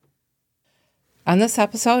On this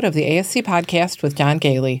episode of the ASC Podcast with John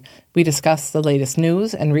Gailey, we discuss the latest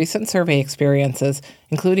news and recent survey experiences,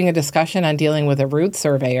 including a discussion on dealing with a rude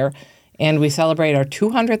surveyor, and we celebrate our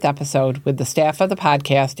 200th episode with the staff of the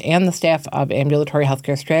podcast and the staff of Ambulatory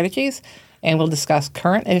Healthcare Strategies, and we'll discuss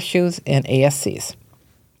current issues in ASCs.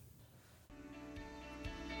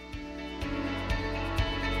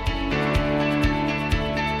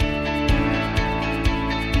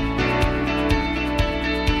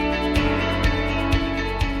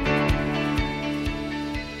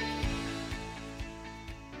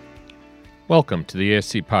 Welcome to the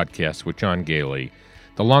ASC Podcast with John Gailey,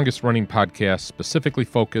 the longest-running podcast specifically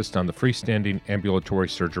focused on the freestanding ambulatory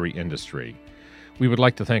surgery industry. We would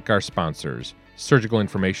like to thank our sponsors, Surgical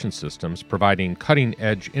Information Systems, providing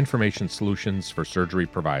cutting-edge information solutions for surgery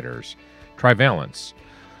providers. Trivalence.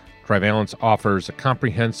 Trivalence offers a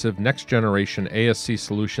comprehensive next-generation ASC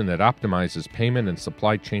solution that optimizes payment and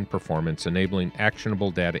supply chain performance, enabling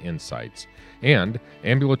actionable data insights. And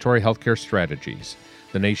Ambulatory Healthcare Strategies,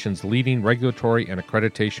 the nation's leading regulatory and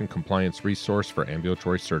accreditation compliance resource for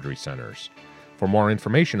ambulatory surgery centers. For more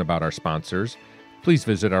information about our sponsors, please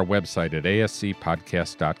visit our website at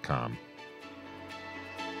ascpodcast.com.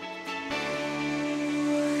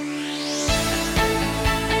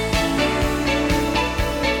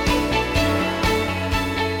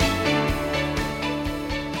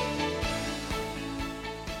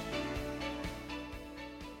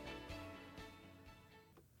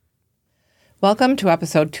 Welcome to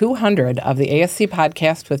episode 200 of the ASC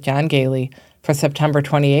Podcast with John Gailey for September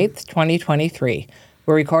 28th, 2023.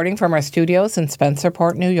 We're recording from our studios in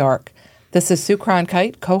Spencerport, New York. This is Sue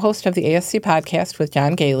Cronkite, co-host of the ASC Podcast with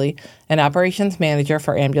John Gailey and Operations Manager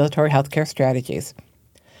for Ambulatory Healthcare Strategies.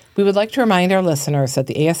 We would like to remind our listeners that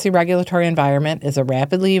the ASC regulatory environment is a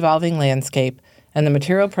rapidly evolving landscape, and the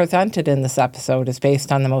material presented in this episode is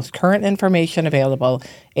based on the most current information available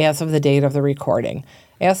as of the date of the recording.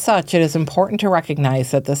 As such, it is important to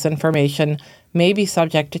recognize that this information may be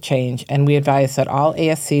subject to change, and we advise that all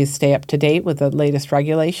ASCs stay up to date with the latest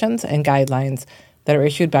regulations and guidelines that are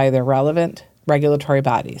issued by their relevant regulatory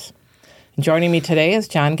bodies. Joining me today is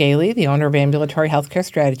John Gailey, the owner of Ambulatory Healthcare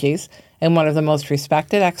Strategies and one of the most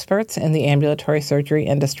respected experts in the ambulatory surgery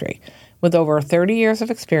industry. With over 30 years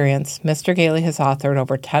of experience, Mr. Gailey has authored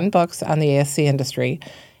over 10 books on the ASC industry,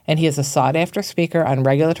 and he is a sought-after speaker on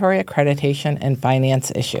regulatory accreditation and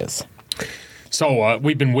finance issues. So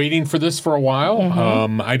we've been waiting for this for a while.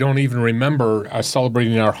 I don't even remember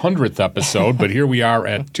celebrating our 100th episode, but here we are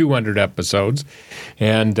at 200 episodes,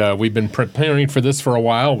 and we've been preparing for this for a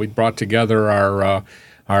while. We brought together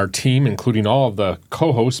our team, including all of the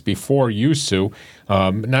co-hosts before you, Sue.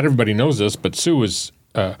 Not everybody knows this, but Sue has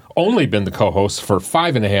only been the co-host for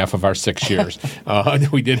 5.5 of our 6 years.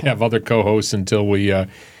 We did have other co-hosts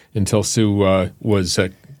until Sue was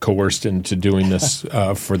coerced into doing this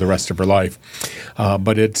for the rest of her life.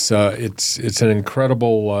 But it's an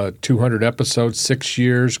incredible 200 episodes, 6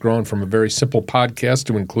 years, grown from a very simple podcast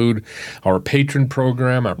to include our patron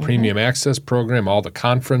program, our premium access program, all the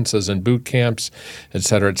conferences and boot camps, et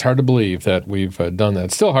cetera. It's hard to believe that we've done that.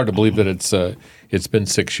 It's still hard to believe that it's been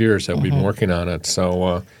 6 years that we've been working on it.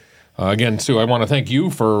 So again, Sue, I want to thank you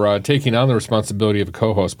for taking on the responsibility of a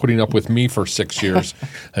co-host. Putting up with me for 6 years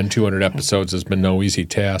and 200 episodes has been no easy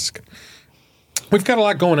task. We've got a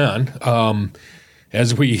lot going on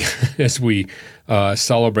as we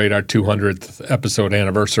celebrate our 200th episode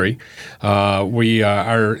anniversary.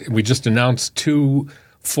 We just announced 2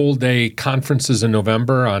 full-day conferences in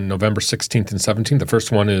November, on November 16th and 17th. The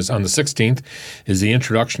first one is on the 16th, is the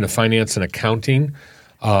Introduction to Finance and Accounting.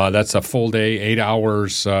 That's a full day, 8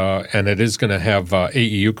 hours, and it is going to have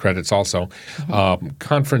AEU credits also.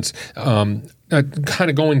 Conference kind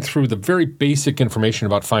of going through the very basic information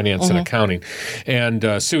about finance and accounting.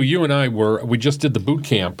 And Sue, you and I we just did the boot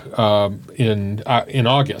camp in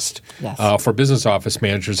August for business office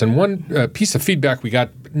managers. And one piece of feedback we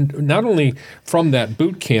got not only from that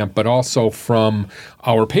boot camp but also from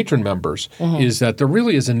our patron members is that there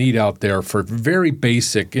really is a need out there for very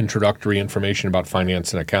basic introductory information about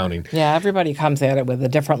finance and accounting. Yeah, everybody comes at it with a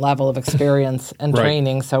different level of experience and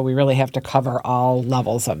training, so we really have to cover all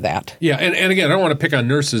levels of that. Yeah, and again, I don't want to pick on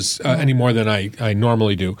nurses any more than I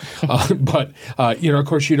normally do. But, of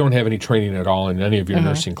course, you don't have any training at all in any of your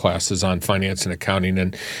nursing classes on finance and accounting.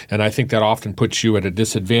 And I think that often puts you at a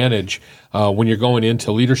disadvantage when you're going in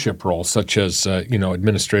to leadership roles, such as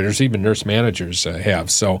administrators, even nurse managers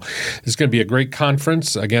have. So it's going to be a great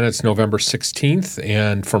conference. Again, it's November 16th,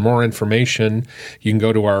 and for more information, you can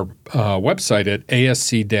go to our website at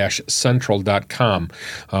asc-central.com.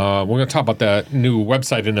 We're going to talk about that new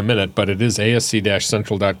website in a minute, but it is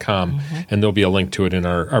asc-central.com, and there'll be a link to it in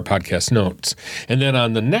our podcast notes. And then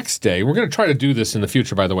on the next day, we're going to try to do this in the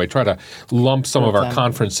future, by the way, try to lump some of our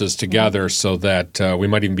conferences together so that we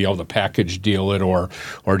might even be able to package deal it or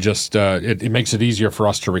just it makes it easier for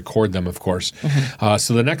us to record them, of course.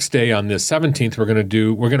 So the next day on the 17th, we're going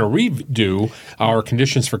to redo our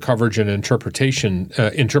Conditions for Coverage and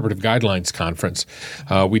Interpretive Guidelines Conference.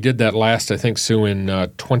 We did that last, I think, Sue, in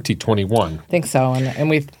 2021. I think so, and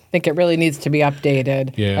we think it really needs to be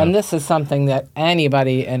updated. Yeah. And this is something that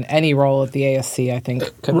anybody in any role at the ASC, I think,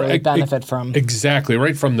 could really benefit from. Exactly.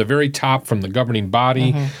 Right from the very top, from the governing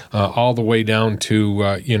body, all the way down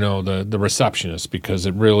to, the receptionist, because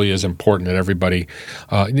it really is important that everybody,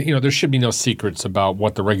 there should be no secrets about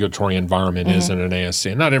what the regulatory environment is in an ASC.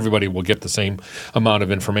 And not everybody will get the same amount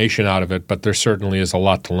of information out of it, but there certainly is a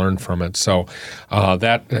lot to learn from it. So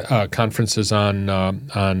that conference is on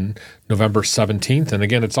November 17th. And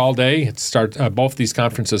again, it's all day. Both these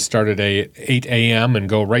conferences start at 8 a.m. and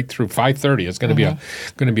go right through 5:30. It's going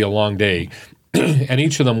to be a long day. And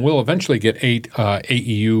each of them will eventually get 8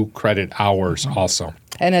 AEU credit hours also.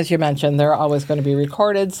 And as you mentioned, they're always going to be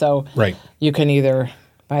recorded, so you can either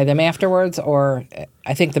buy them afterwards, or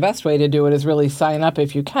I think the best way to do it is really sign up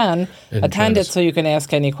if you can, attend it so you can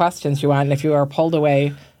ask any questions you want. And if you are pulled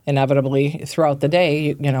away inevitably throughout the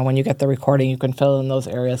day, when you get the recording, you can fill in those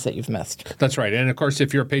areas that you've missed. That's right. And of course,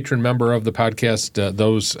 if you're a patron member of the podcast,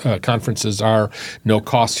 those conferences are no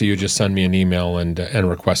cost to you. Just send me an email and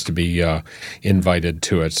request to be invited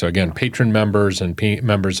to it. So again, patron members and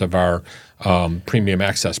members of our Premium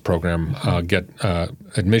Access program get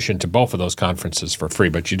admission to both of those conferences for free,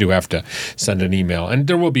 but you do have to send an email. And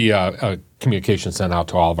there will be a communication sent out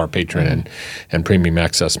to all of our patron and Premium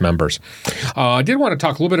Access members. I did want to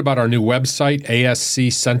talk a little bit about our new website,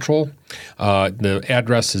 ASC Central. The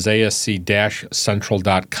address is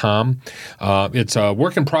asc-central.com. It's a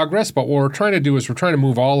work in progress, but what we're trying to do is we're trying to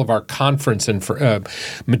move all of our conference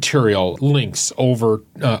material links over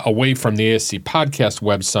away from the ASC podcast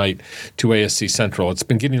website to ASC Central. It's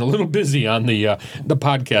been getting a little busy on the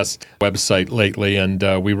podcast website lately, and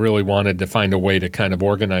we really wanted to find a way to kind of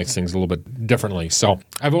organize things a little bit differently. So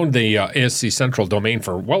I've owned the ASC Central domain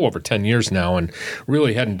for well over 10 years now and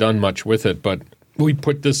really hadn't done much with it, but we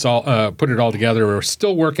put it all together. We're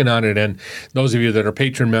still working on it, and those of you that are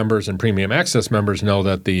patron members and Premium Access members know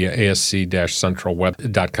that the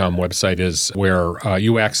asc-centralweb.com website is where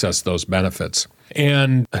you access those benefits.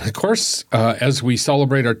 And, of course, as we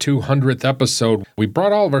celebrate our 200th episode, we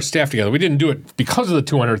brought all of our staff together. We didn't do it because of the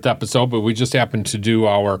 200th episode, but we just happened to do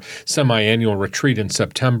our semi-annual retreat in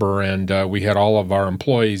September, and we had all of our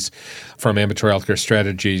employees from Ambulatory Healthcare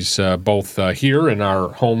Strategies, both here in our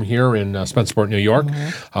home here in Spencerport, New York,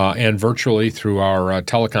 and virtually through our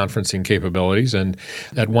teleconferencing capabilities. And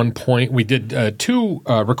at one point, we did two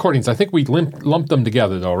recordings. I think we lumped them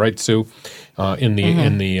together, though, right, Sue? In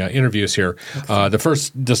the interviews here. The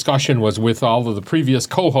first discussion was with all of the previous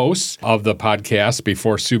co-hosts of the podcast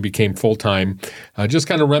before Sue became full-time, just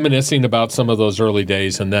kind of reminiscing about some of those early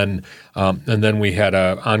days. And then we had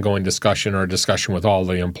an ongoing discussion with all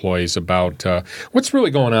the employees about what's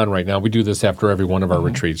really going on right now. We do this after every one of our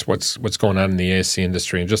retreats. What's going on in the ASC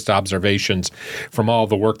industry, and just observations from all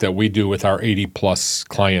the work that we do with our 80-plus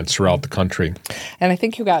clients throughout the country. And I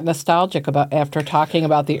think you got nostalgic after talking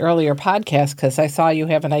about the earlier podcast, because I saw you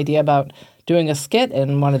have an idea about doing a skit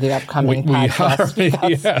in one of the upcoming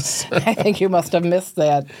podcasts. Yes. I think you must have missed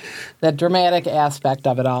that dramatic aspect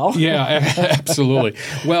of it all. Yeah, absolutely.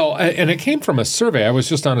 Well, and it came from a survey. I was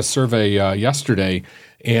just on a survey yesterday,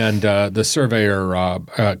 and the surveyor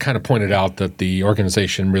kind of pointed out that the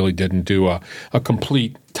organization really didn't do a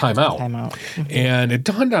complete timeout. And it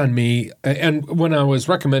dawned on me, and when I was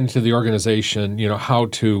recommending to the organization, how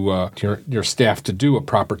to your staff to do a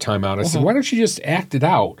proper timeout, I said, why don't you just act it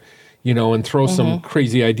out? And throw some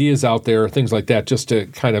crazy ideas out there, things like that, just to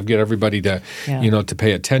kind of get everybody to, to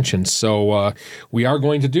pay attention. So we are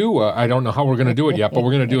going to do, I don't know how we're going to do it yet, but we're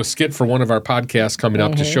going to do a skit for one of our podcasts coming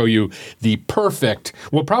up to show you the perfect,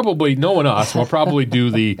 we'll probably do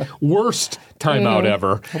the worst timeout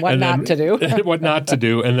ever. What not to do. What not to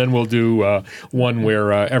do. And then we'll do one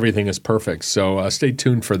where everything is perfect. So stay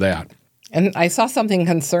tuned for that. And I saw something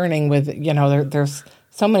concerning with, there's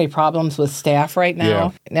so many problems with staff right now.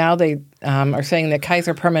 Yeah. Now they are saying that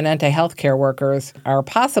Kaiser Permanente healthcare workers are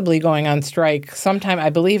possibly going on strike sometime. I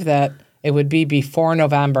believe that it would be before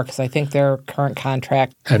November because I think their current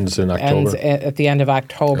contract ends in October. At the end of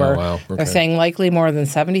October. Oh, wow. Okay. They're saying likely more than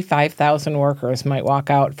 75,000 workers might walk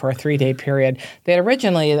out for a 3-day period. They had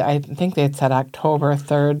originally, I think they had said October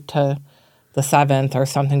 3rd to the 7th or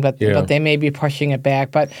something, but they may be pushing it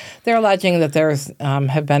back. But they're alleging that there's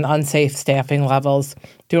have been unsafe staffing levels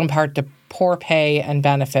due in part to poor pay and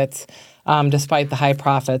benefits, despite the high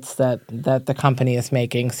profits that the company is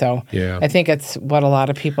making. So I think it's what a lot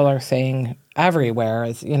of people are saying everywhere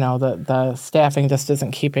is, the staffing just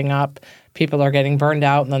isn't keeping up. People are getting burned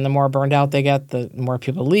out, and then the more burned out they get, the more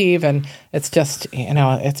people leave, and it's just,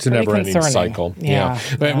 it's a pretty never-ending concerning. cycle. Yeah.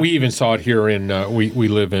 We even saw it here in we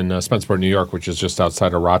live in Spencerport, New York, which is just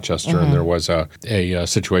outside of Rochester, and there was a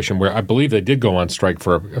situation where I believe they did go on strike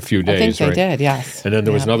for a few days. I think they did, yes. And then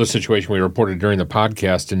there was another situation we reported during the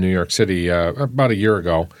podcast in New York City about a year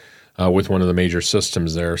ago. With one of the major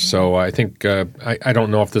systems there. So I think, I don't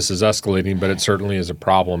know if this is escalating, but it certainly is a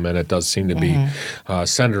problem, and it does seem to be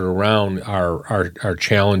centered around our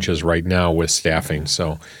challenges right now with staffing.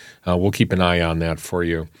 So we'll keep an eye on that for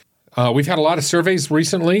you. We've had a lot of surveys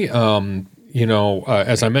recently.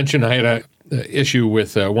 As I mentioned, I had a issue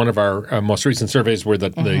with one of our most recent surveys where the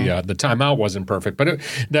timeout wasn't perfect, but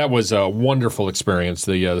that was a wonderful experience.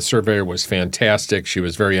 The surveyor was fantastic. She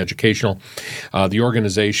was very educational. The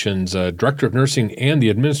organization's director of nursing and the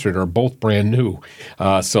administrator are both brand new,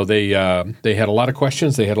 so they had a lot of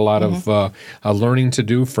questions. They had a lot of learning to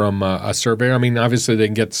do from a surveyor. I mean, obviously they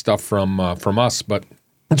can get stuff from us, but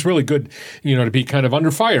it's really good, to be kind of under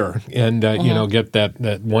fire and, get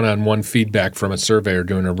that one-on-one feedback from a surveyor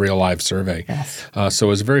doing a real live survey. Yes. So it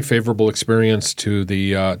was a very favorable experience to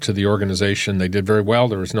the organization. They did very well.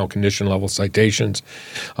 There was no condition level citations,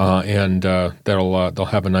 and they'll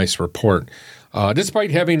have a nice report.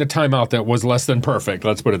 Despite having a timeout that was less than perfect,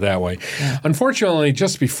 let's put it that way. Yeah. Unfortunately,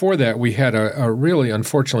 just before that, we had a really,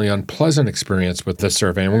 unfortunately, unpleasant experience with this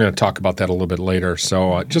survey, and we're going to talk about that a little bit later.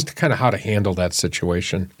 So just kind of how to handle that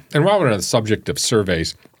situation. And while we're on the subject of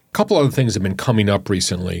surveys, a couple other things have been coming up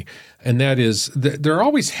recently, and that is there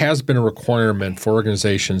always has been a requirement for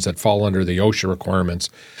organizations that fall under the OSHA requirements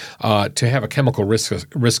to have a chemical risk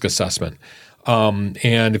assessment.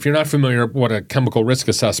 And if you're not familiar with what a chemical risk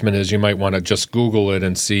assessment is, you might want to just Google it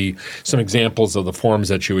and see some examples of the forms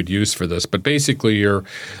that you would use for this. But basically, you're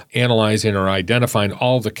analyzing or identifying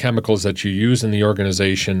all the chemicals that you use in the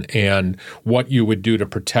organization and what you would do to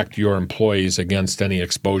protect your employees against any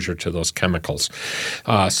exposure to those chemicals.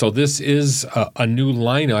 So this is a new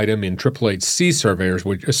line item in AAHC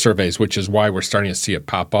surveys, which is why we're starting to see it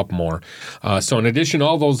pop up more. So in addition to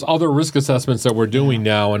all those other risk assessments that we're doing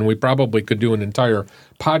now, and we probably could do an entire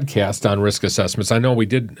podcast on risk assessments. I know we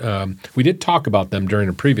did talk about them during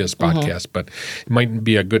a previous podcast, but it might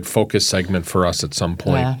be a good focus segment for us at some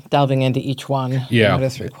point. Yeah, delving into each one, what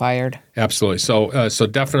is required. Absolutely. So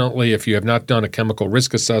definitely, if you have not done a chemical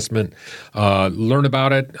risk assessment, learn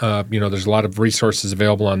about it. There's a lot of resources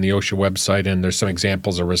available on the OSHA website, and there's some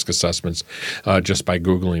examples of risk assessments just by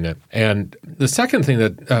Googling it. And the second thing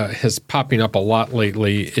that has popping up a lot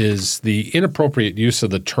lately is the inappropriate use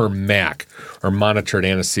of the term MAC, or monitored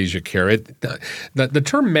anesthesia care. The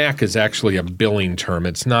term MAC is actually a billing term.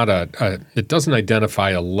 It's not it doesn't identify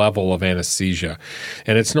a level of anesthesia,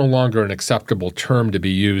 and it's no longer an acceptable term to be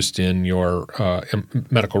used in your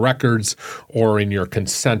medical records or in your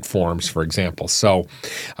consent forms, for example. So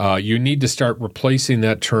you need to start replacing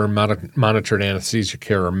that term, monitored anesthesia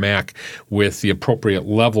care, or MAC, with the appropriate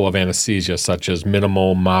level of anesthesia, such as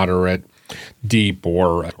minimal, moderate, deep,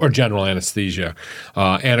 or general anesthesia.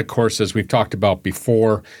 And of course, as we've talked about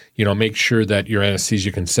before, make sure that your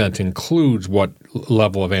anesthesia consent includes what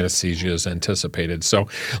level of anesthesia is anticipated. So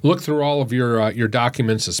look through all of your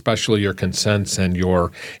documents, especially your consents and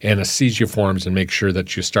your anesthesia forms, and make sure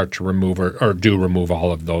that you start to remove or do remove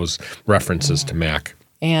all of those references to MAC.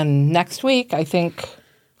 And next week, I think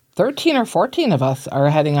 13 or 14 of us are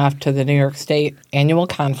heading off to the New York State Annual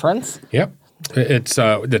Conference. Yep.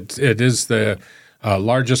 It is the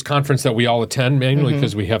largest conference that we all attend, mainly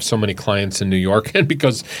because we have so many clients in New York, and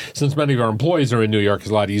because since many of our employees are in New York,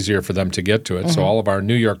 it's a lot easier for them to get to it. So all of our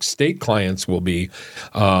New York State clients will be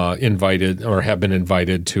invited or have been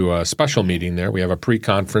invited to a special meeting there. We have a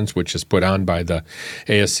pre-conference, which is put on by the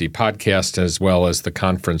ASC podcast, as well as the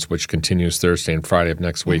conference, which continues Thursday and Friday of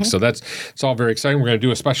next week. So it's all very exciting. We're going to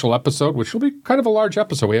do a special episode, which will be kind of a large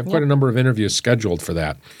episode. We have quite a number of interviews scheduled for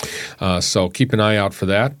that. So keep an eye out for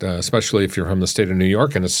that, especially if you're from the state of New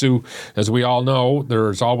York. And as we all know,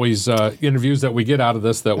 there's always interviews that we get out of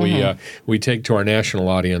this that we take to our national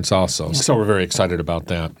audience also. So we're very excited about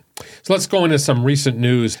that. So let's go into some recent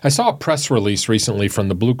news. I saw a press release recently from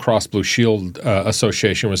the Blue Cross Blue Shield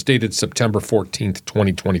Association. It was dated September 14th,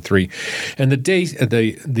 2023. And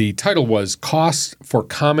the title was Costs for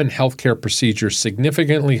Common Healthcare Procedures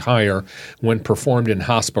Significantly Higher When Performed in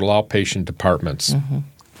Hospital Outpatient Departments. Mm-hmm.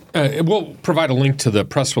 We'll provide a link to the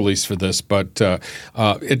press release for this, but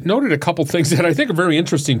it noted a couple things that I think are very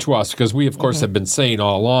interesting to us because we, of course, have been saying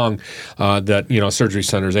all along that surgery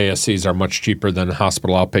centers, ASCs, are much cheaper than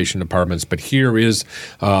hospital outpatient departments. But here is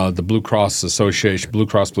the Blue Cross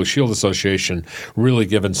Blue Shield Association, really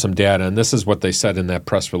giving some data, and this is what they said in that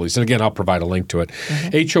press release. And again, I'll provide a link to it.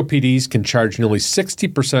 Mm-hmm. HOPDs can charge nearly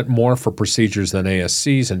 60% more for procedures than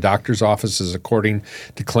ASCs and doctors' offices, according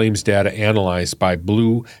to claims data analyzed by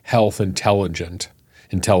Blue Health Intelligence,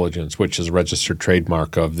 which is a registered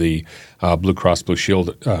trademark of the Blue Cross Blue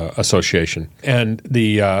Shield Association. And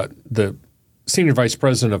the Senior Vice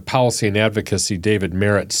President of Policy and Advocacy, David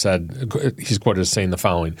Merritt, said, he's quoted as saying the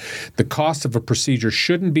following: "The cost of a procedure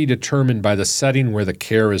shouldn't be determined by the setting where the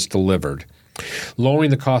care is delivered.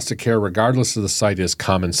 Lowering the cost of care regardless of the site is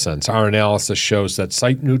common sense. Our analysis shows that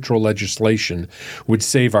site-neutral legislation would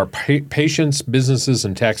save our patients, businesses,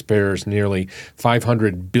 and taxpayers nearly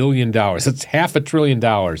 $500 billion. That's $500 billion,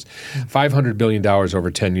 $500 billion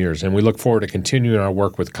over 10 years. And we look forward to continuing our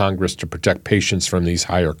work with Congress to protect patients from these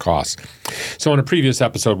higher costs." So in a previous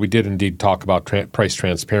episode, we did indeed talk about price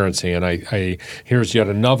transparency. And here's yet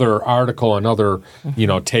another article, another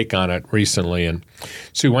take on it recently. And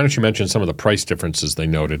Sue, why don't you mention some of the price differences they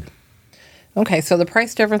noted? Okay, so the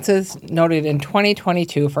price differences noted in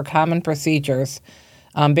 2022 for common procedures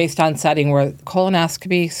based on setting where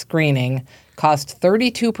colonoscopy screening cost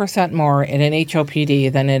 32% more in an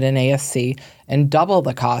HOPD than in an ASC and double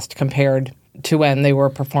the cost compared to when they were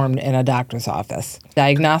performed in a doctor's office.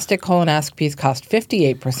 Diagnostic colonoscopies cost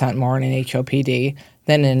 58% more in an HOPD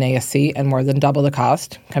than in an ASC and more than double the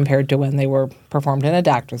cost compared to when they were performed in a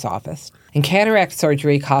doctor's office. And cataract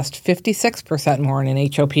surgery cost 56% more in an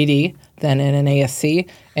HOPD than in an ASC,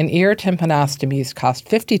 and ear tympanostomies cost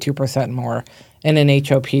 52% more in an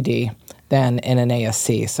HOPD than in an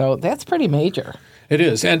ASC. So that's pretty major. It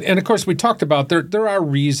is. And of course, we talked about there are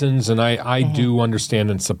reasons, and I do understand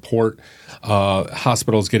and support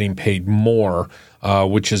hospitals getting paid more,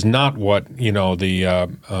 which is not what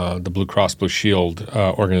the Blue Cross Blue Shield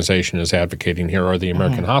organization is advocating here, or the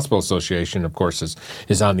American Hospital Association, of course,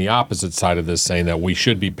 is on the opposite side of this, saying that we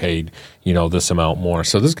should be paid this amount more.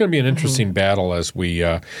 So this is going to be an interesting battle as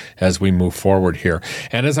we move forward here.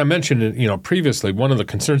 And as I mentioned, previously, one of the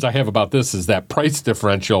concerns I have about this is that price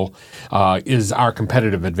differential is our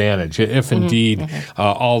competitive advantage. If indeed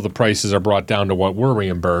all the prices are brought down to what we're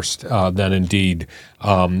reimbursed, then indeed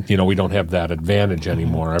we don't have that advantage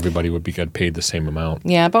anymore. Everybody would get paid the same amount.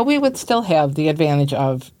 Yeah, but we would still have the advantage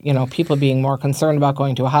of people being more concerned about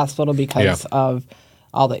going to a hospital because of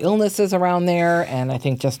all the illnesses around there, and I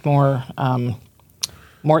think just more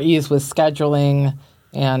ease with scheduling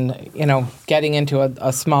and getting into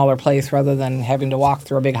a smaller place rather than having to walk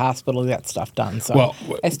through a big hospital to get stuff done. So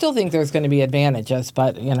I still think there's going to be advantages,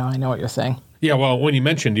 but I know what you're saying. Yeah, well, when you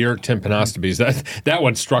mentioned ear tympanostomies, that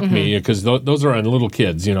one struck me because those are on little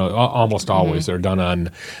kids. Almost always they're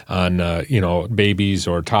done on babies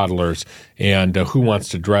or toddlers. And who wants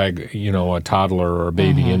to drag a toddler or a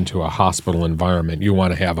baby into a hospital environment? You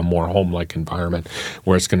want to have a more home-like environment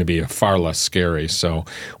where it's going to be far less scary. So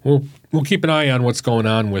we'll keep an eye on what's going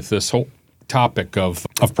on with this whole topic of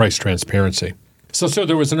price transparency. So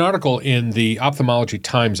there was an article in the Ophthalmology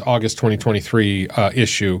Times August 2023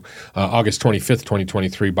 issue, August 25th,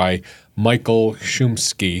 2023, by Michael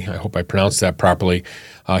Shumsky. I hope I pronounced that properly.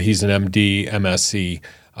 He's an MD, MSc.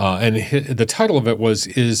 And the title of it was,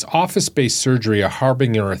 "Is Office-Based Surgery a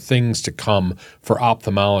Harbinger of Things to Come for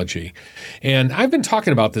Ophthalmology?" And I've been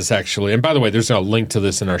talking about this actually, and by the way, there's a link to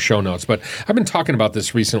this in our show notes, but I've been talking about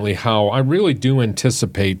this recently, how I really do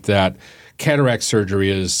anticipate that cataract surgery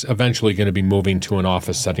is eventually going to be moving to an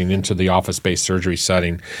office setting, into the office-based surgery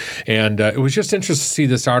setting. And it was just interesting to see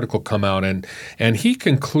this article come out. And he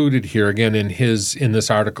concluded here, again, in this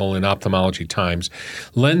article in Ophthalmology Times,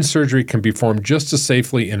 lens surgery can be performed just as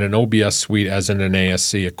safely in an OBS suite as in an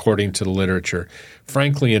ASC, according to the literature.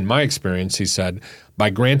 Frankly, in my experience, he said, By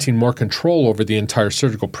granting more control over the entire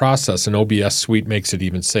surgical process, an OBS suite makes it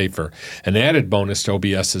even safer. An added bonus to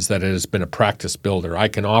OBS is that it has been a practice builder. I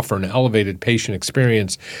can offer an elevated patient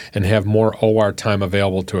experience and have more OR time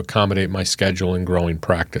available to accommodate my schedule and growing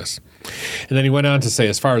practice. And then he went on to say,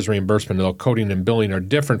 as far as reimbursement, though coding and billing are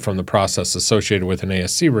different from the process associated with an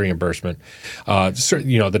ASC reimbursement,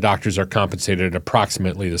 the doctors are compensated at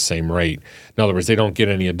approximately the same rate. In other words, they don't get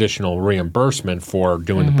any additional reimbursement for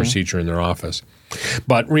doing the procedure in their office.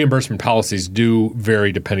 But reimbursement policies do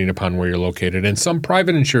vary depending upon where you're located. And some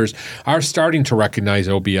private insurers are starting to recognize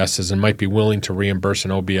OBSs and might be willing to reimburse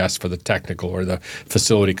an OBS for the technical or the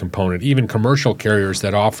facility component, even commercial carriers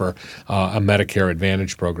that offer a Medicare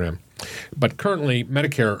Advantage program. But currently,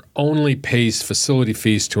 Medicare only pays facility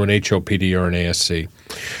fees to an HOPD or an ASC.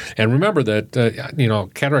 And remember that,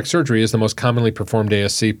 cataract surgery is the most commonly performed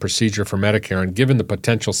ASC procedure for Medicare. And given the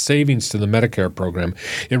potential savings to the Medicare program,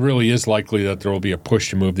 it really is likely that there will be a push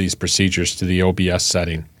to move these procedures to the OBS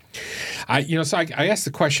setting. I asked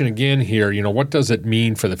the question again here, what does it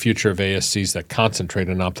mean for the future of ASCs that concentrate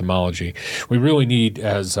on ophthalmology? We really need,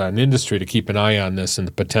 as an industry, to keep an eye on this and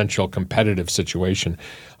the potential competitive situation,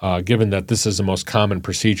 given that this is the most common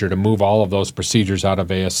procedure. To move all of those procedures out of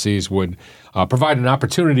ASCs would provide an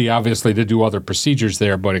opportunity, obviously, to do other procedures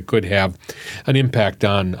there, but it could have an impact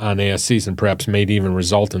on ASCs and perhaps may even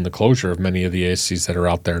result in the closure of many of the ASCs that are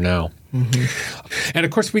out there now. Mm-hmm. And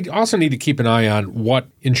of course, we also need to keep an eye on what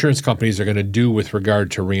insurance companies are going to do with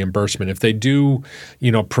regard to reimbursement. If they do,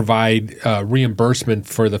 provide reimbursement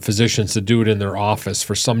for the physicians to do it in their office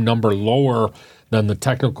for some number lower than the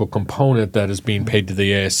technical component that is being paid to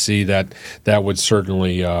the ASC, that would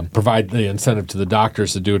certainly provide the incentive to the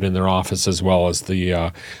doctors to do it in their office, as well as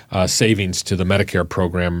the savings to the Medicare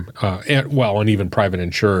program, and even private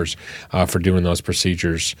insurers for doing those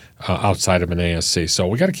procedures outside of an ASC. So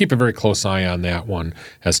we got to keep a very close eye on that one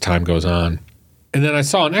as time goes on. And then I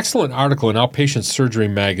saw an excellent article in Outpatient Surgery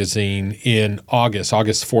magazine in August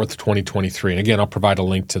 4th, 2023. And again, I'll provide a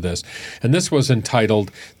link to this. And this was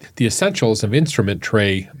entitled The Essentials of Instrument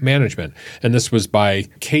Tray Management. And this was by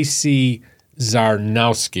Casey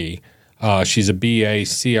Zarnowski. She's a BA,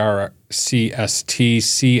 CRCST,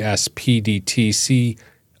 CSPDT,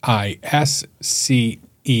 CISC.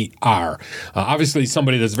 Obviously,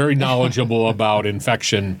 somebody that's very knowledgeable about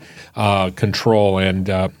infection control and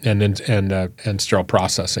sterile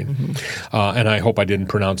processing. Mm-hmm. And I hope I didn't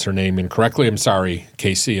pronounce her name incorrectly. I'm sorry,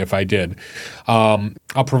 Casey, if I did. I'll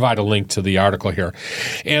provide a link to the article here.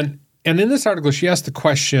 And in this article, she asked the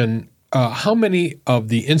question, how many of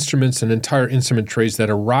the instruments and entire instrument trays that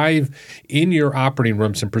arrive in your operating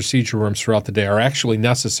rooms and procedure rooms throughout the day are actually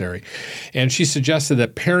necessary? And she suggested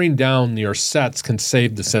that paring down your sets can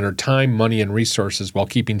save the center time, money, and resources while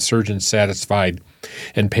keeping surgeons satisfied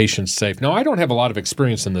and patients safe. Now, I don't have a lot of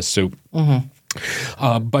experience in this soup.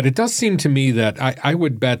 Mm-hmm. But it does seem to me that I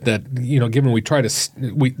would bet that, given we try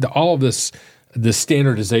to all of this, the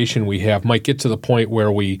standardization we have might get to the point where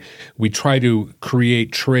we try to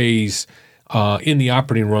create trays in the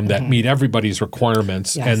operating room that meet everybody's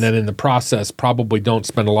requirements, yes. And then in the process probably don't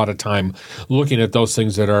spend a lot of time looking at those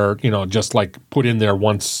things that are, just like put in there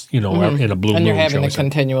once, in a blue moon. And you're having to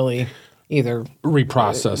continually either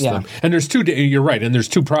reprocess them. And there's you're right, and there's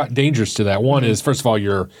two dangers to that. One is, first of all,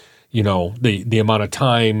 the amount of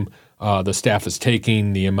time the staff is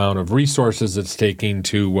taking, the amount of resources it's taking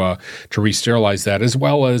to re-sterilize that, as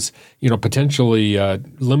well as potentially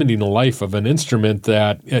limiting the life of an instrument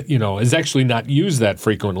that is actually not used that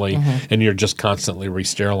frequently, and you're just constantly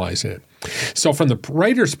re-sterilizing it. So from the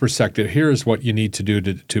writer's perspective, here's what you need to do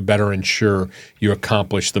to better ensure you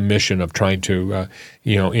accomplish the mission of trying to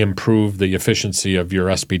improve the efficiency of your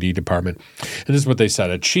SPD department. And this is what they said: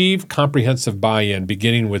 achieve comprehensive buy-in,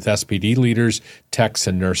 beginning with SPD leaders, techs,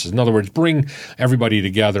 and nurses. In other words, bring everybody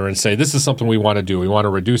together and say, this is something we want to do. We want to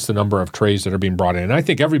reduce the number of trays that are being brought in. And I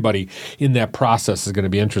think everybody in that process is going to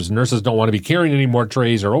be interested. Nurses don't want to be carrying any more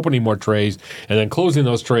trays or opening more trays and then closing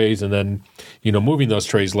those trays and then moving those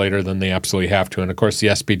trays later than they absolutely have to. And of course, the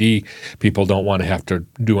SPD people don't want to have to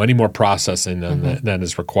do any more processing than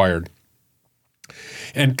is required.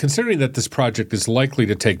 And considering that this project is likely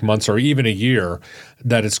to take months or even a year,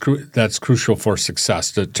 that's crucial for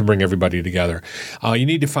success to bring everybody together. You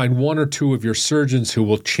need to find one or two of your surgeons who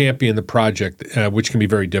will champion the project, which can be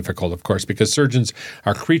very difficult, of course, because surgeons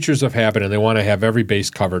are creatures of habit and they want to have every base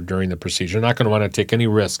covered during the procedure. They're not going to want to take any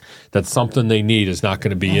risk that something they need is not going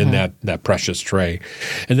to be in that precious tray.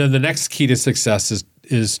 And then the next key to success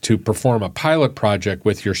is to perform a pilot project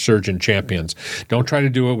with your surgeon champions. Don't try to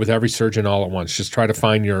do it with every surgeon all at once. Just try to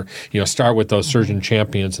find start with those surgeon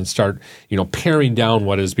champions and start, paring down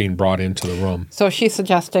what is being brought into the room. So she's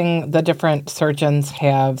suggesting the different surgeons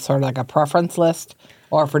have sort of like a preference list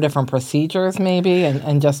or for different procedures maybe,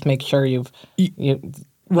 and just make sure you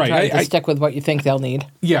Right. try to stick with what you think they'll need.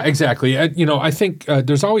 Yeah, exactly. I think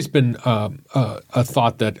there's always been a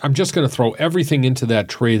thought that I'm just going to throw everything into that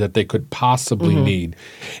tray that they could possibly need.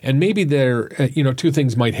 And maybe two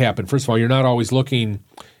things might happen. First of all, you're not always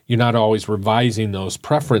revising those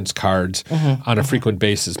preference cards on a frequent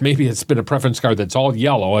basis. Maybe it's been a preference card that's all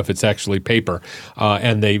yellow if it's actually paper,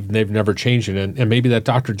 and they've never changed it. And maybe that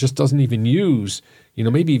doctor just doesn't even use,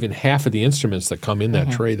 maybe even half of the instruments that come in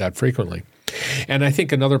that tray that frequently. And I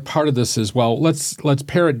think another part of this is, let's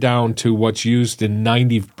pare it down to what's used in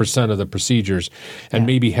 90% of the procedures, and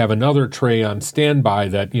maybe have another tray on standby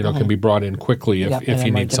that can be brought in quickly if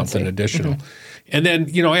you need something additional. And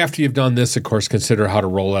then, after you've done this, of course, consider how to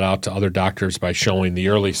roll it out to other doctors by showing the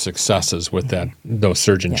early successes with those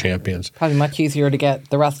surgeon champions. Probably much easier to get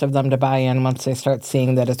the rest of them to buy in once they start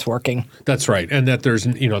seeing that it's working. That's right, and that there's,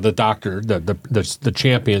 the doctor, the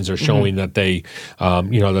champions are showing that they,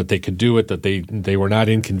 that they could do it, that they were not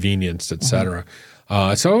inconvenienced, et cetera.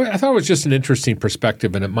 So I thought it was just an interesting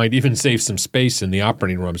perspective, and it might even save some space in the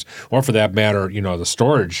operating rooms, or for that matter, the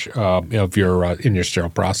storage of your in your sterile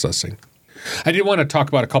processing. I did want to talk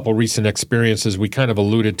about a couple recent experiences. We kind of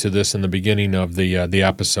alluded to this in the beginning of the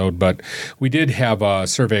episode, but we did have a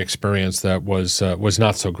survey experience that was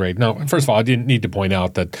not so great. Now, first of all, I didn't need to point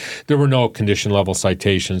out that there were no condition level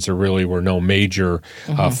citations. There really were no major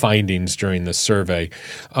findings during the survey.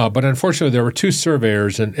 But unfortunately, there were two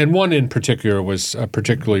surveyors, and one in particular was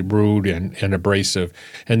particularly rude and abrasive,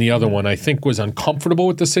 and the other one I think was uncomfortable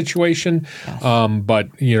with the situation, but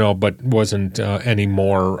wasn't any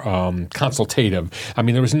more consultative. I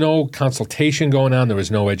mean, there was no consultation going on. There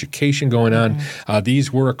was no education going on.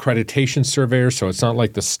 These were accreditation surveyors, so it's not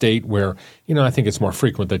like the state where, I think it's more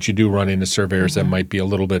frequent that you do run into surveyors that might be a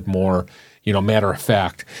little bit more, matter of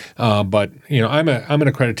fact. But I'm an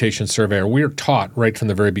accreditation surveyor. We're taught right from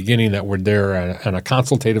the very beginning that we're there on a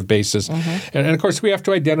consultative basis. And of course, we have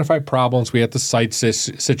to identify problems. We have to cite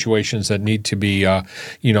situations that need to be,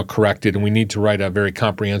 corrected. And we need to write a very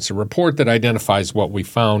comprehensive report that identifies what we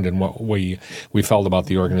found and what we felt about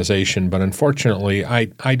the organization. But unfortunately,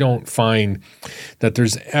 I don't find that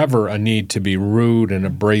there's ever a need to be rude and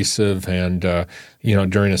abrasive and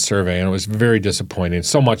during a survey, and it was very disappointing,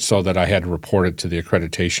 so much so that I had to report it to the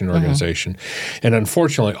accreditation organization. And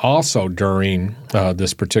unfortunately, also during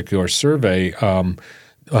this particular survey,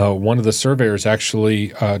 one of the surveyors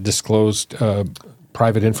actually disclosed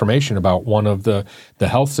private information about one of the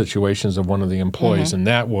health situations of one of the employees, and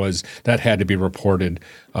that had to be reported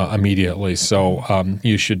immediately. So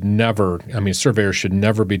you should never, surveyors should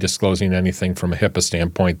never be disclosing anything from a HIPAA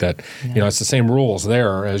standpoint that, it's the same rules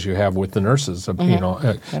there as you have with the nurses,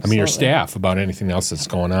 your staff about anything else that's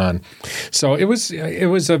going on. So it was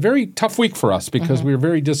a very tough week for us because we were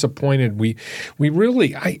very disappointed. We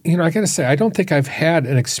really, I got to say, I don't think I've had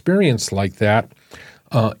an experience like that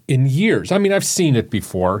in years. I've seen it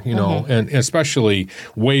before, and especially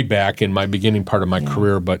way back in my beginning part of my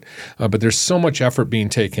career, but there's so much effort being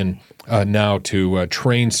taken now to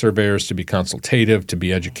train surveyors to be consultative, to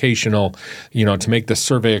be educational, to make the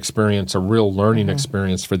survey experience a real learning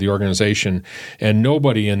experience for the organization. And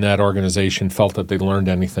nobody in that organization felt that they learned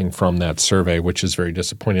anything from that survey, which is very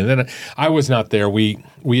disappointing. And then I was not there. We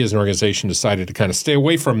as an organization decided to kind of stay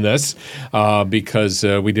away from this because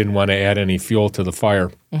we didn't want to add any fuel to the fire.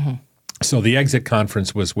 So the exit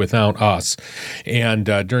conference was without us, and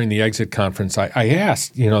during the exit conference, I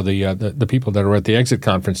asked, the people that were at the exit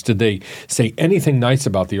conference, did they say anything nice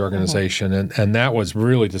about the organization? And that was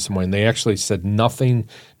really disappointing. They actually said nothing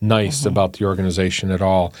nice about the organization at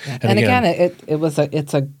all. And again,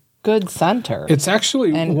 it's a good center. It's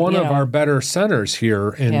actually one of our better centers here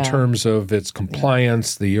in terms of its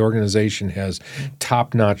compliance. The organization has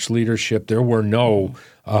top-notch leadership. There were no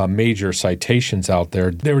major citations out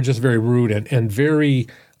there. They were just very rude and very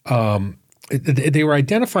they were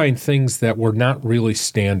identifying things that were not really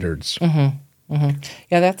standards. Yeah,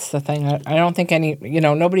 that's the thing. I don't think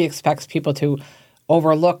nobody expects people to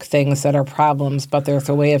overlook things that are problems, but there's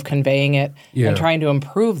a way of conveying it and trying to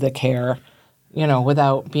improve the care,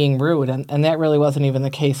 without being rude. And that really wasn't even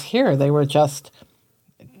the case here. They were just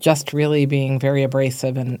really being very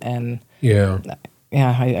abrasive and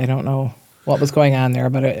I don't know what was going on there,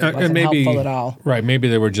 but it wasn't helpful at all. Right. Maybe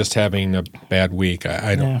they were just having a bad week.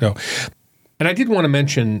 I don't know. And I did want to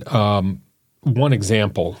mention one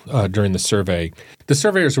example during the survey. The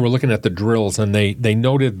surveyors were looking at the drills, and they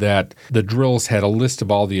noted that the drills had a list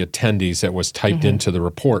of all the attendees that was typed into the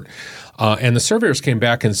report. And the surveyors came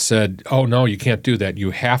back and said, oh, no, you can't do that.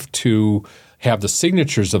 You have to have the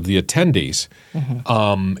signatures of the attendees.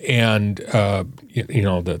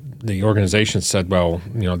 The organization said, well,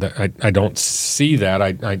 I don't see that.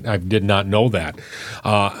 I did not know that.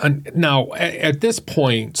 And now, at this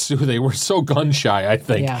point, Sue, they were so gun shy, I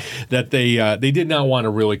think, that they did not want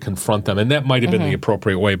to really confront them, and that might have been the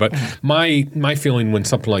appropriate way. But my feeling when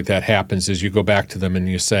something like that happens is you go back to them and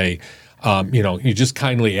you say, you just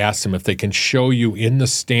kindly ask them if they can show you in the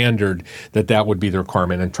standard that would be the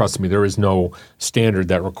requirement. And trust me, there is no standard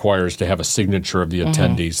that requires to have a signature of the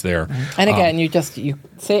attendees there. And again, you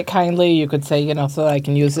say it kindly. You could say, so that I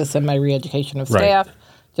can use this in my re-education of staff. Right.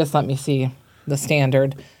 Just let me see the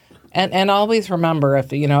standard. And always remember, if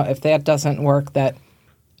that doesn't work, that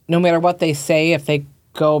no matter what they say, if they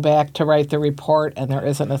go back to write the report and there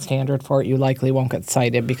isn't a standard for it, you likely won't get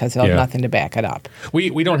cited because they'll have nothing to back it up.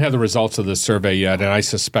 We don't have the results of this survey yet, and I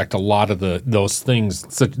suspect a lot of those things,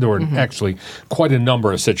 there were actually quite a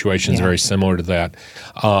number of situations very similar to that,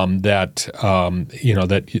 that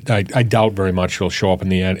I doubt very much will show up in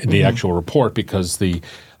the actual report because the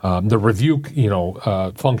review,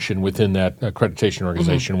 function within that accreditation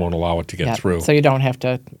organization won't allow it to get through. So you don't have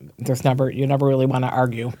to. You never really want to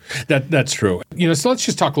argue. That's true. So let's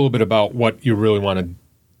just talk a little bit about what you really want to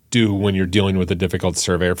do when you're dealing with a difficult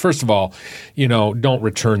surveyor. First of all, don't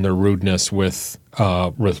return their rudeness with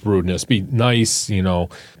rudeness. Be nice,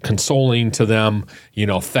 consoling to them,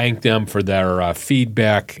 thank them for their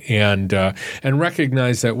feedback, and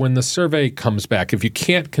recognize that when the survey comes back, if you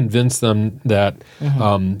can't convince them that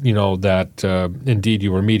indeed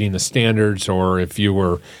you were meeting the standards, or if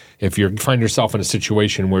you find yourself in a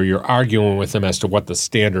situation where you're arguing with them as to what the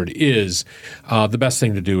standard is, the best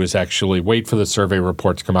thing to do is actually wait for the survey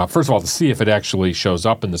report to come out. First of all, to see if it actually shows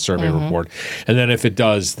up in the survey report, and then if it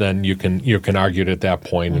does, then you can argue it at that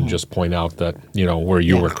point and just point out that where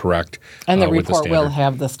you were correct. And the report will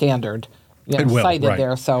have the standard cited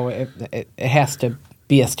there, so it has to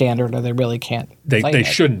be a standard, or they really can't. They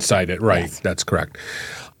shouldn't cite it, right? Yes. That's correct.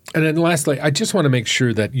 And then lastly, I just want to make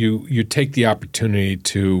sure that you take the opportunity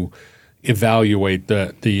to evaluate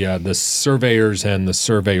the surveyors and the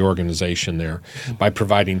survey organization there by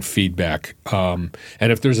providing feedback. And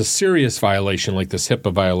if there's a serious violation like this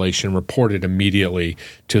HIPAA violation, report it immediately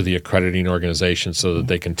to the accrediting organization so that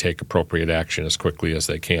they can take appropriate action as quickly as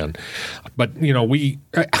they can. But,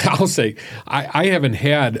 I'll say, I haven't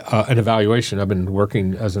had an evaluation. I've been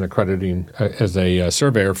working as an accrediting, as a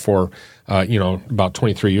surveyor for, about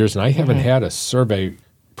 23 years, and I haven't had a survey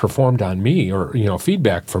performed on me or,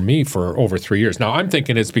 feedback for me for over 3 years. Now, I'm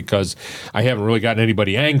thinking it's because I haven't really gotten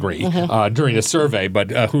anybody angry during a survey,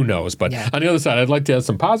 but who knows? But on the other side, I'd like to have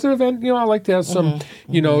some positive, and, I'd like to have some,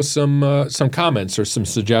 some comments or some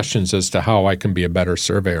suggestions as to how I can be a better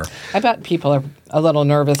surveyor. I bet people are a little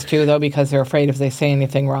nervous, too, though, because they're afraid if they say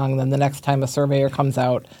anything wrong, then the next time a surveyor comes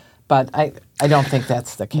out. But I don't think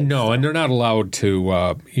that's the case. No, and they're not allowed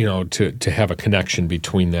to, to have a connection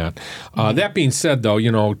between that. That being said, though,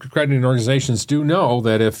 accrediting organizations do know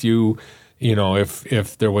that if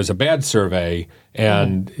if there was a bad survey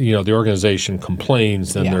and the organization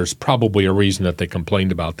complains, then there's probably a reason that they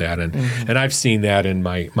complained about that. And I've seen that in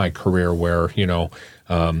my career where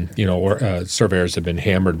surveyors have been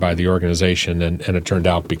hammered by the organization, and it turned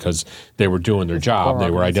out because they were doing their job.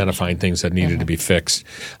 They were identifying things that needed to be fixed,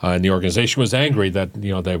 and the organization was angry that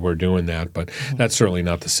they were doing that. But that's certainly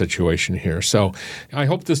not the situation here. So I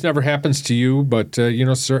hope this never happens to you. But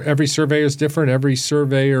every survey is different. Every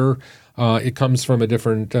surveyor. It comes from a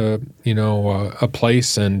different, a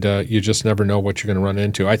place, and you just never know what you're going to run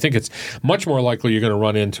into. I think it's much more likely you're going to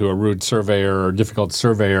run into a rude surveyor or difficult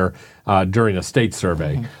surveyor during a state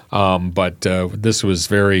survey. But this was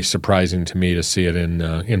very surprising to me to see it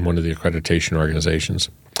in one of the accreditation organizations.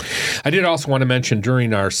 I did also want to mention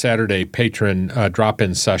during our Saturday patron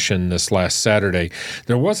drop-in session this last Saturday,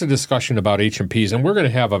 there was a discussion about H&Ps, and we're going to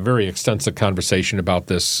have a very extensive conversation about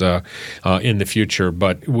this in the future.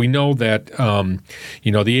 But we know that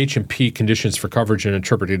the H&P conditions for coverage and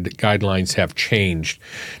interpreted guidelines have changed.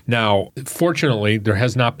 Now, fortunately, there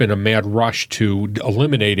has not been a mad rush to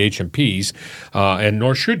eliminate H&Ps, and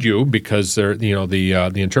nor should you, because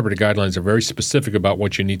the interpreted guidelines are very specific about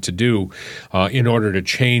what you need to do in order to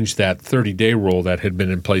change that 30-day rule that had been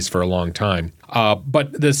in place for a long time.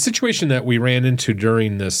 But the situation that we ran into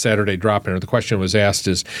during the Saturday drop-in, or the question was asked,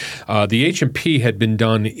 is the H&P had been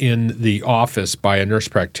done in the office by a nurse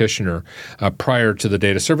practitioner prior to the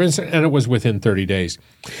date of service, and it was within 30 days.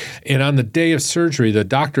 And on the day of surgery, the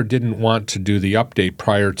doctor didn't want to do the update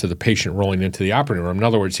prior to the patient rolling into the operating room. In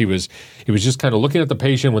other words, he was just kind of looking at the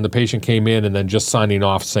patient when the patient came in and then just signing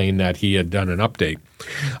off saying that he had done an update.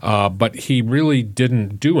 But he really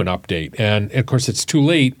didn't do an update. And, of course, it's too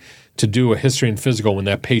late to do a history and physical when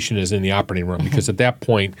that patient is in the operating room, because at that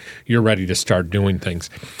point you're ready to start doing things.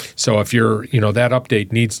 So if that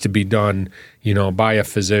update needs to be done, by a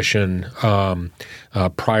physician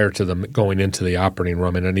prior to them going into the operating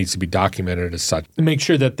room, and it needs to be documented as such. Make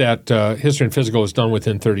sure that history and physical is done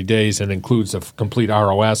within 30 days and includes a complete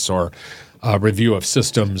ROS or review of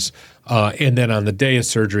systems. And then on the day of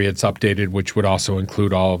surgery, it's updated, which would also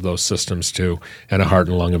include all of those systems too, and a heart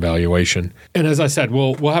and lung evaluation. And as I said,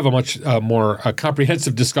 we'll have a much more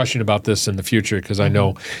comprehensive discussion about this in the future, because I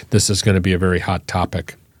know this is going to be a very hot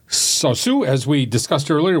topic. So, Sue, as we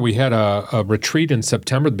discussed earlier, we had a retreat in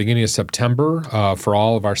September, the beginning of September, for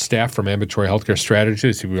all of our staff from Ambulatory Healthcare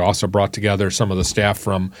Strategies. We also brought together some of the staff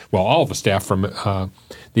all of the staff from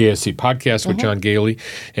the ASC podcast with John Gailey.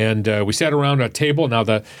 And we sat around a table. Now,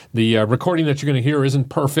 the recording that you're going to hear isn't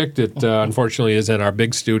perfect. It unfortunately is in our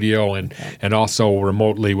big studio and also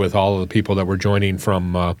remotely with all of the people that were joining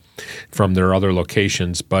from their other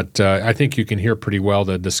locations. But I think you can hear pretty well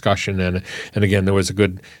the discussion. And again, there was a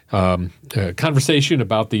good conversation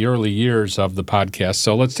about the early years of the podcast.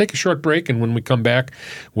 So let's take a short break, and when we come back,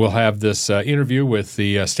 we'll have this interview with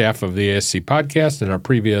the staff of the ASC podcast and our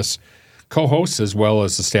previous co-hosts, as well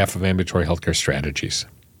as the staff of Ambulatory Healthcare Strategies.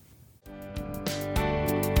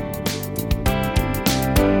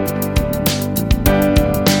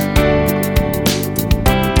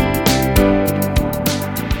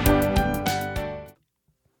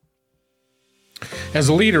 As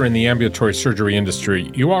a leader in the ambulatory surgery industry,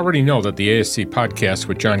 you already know that the ASC podcast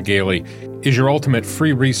with John Gailey is your ultimate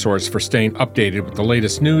free resource for staying updated with the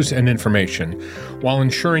latest news and information while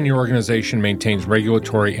ensuring your organization maintains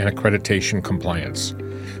regulatory and accreditation compliance.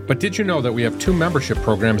 But did you know that we have 2 membership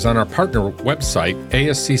programs on our partner website,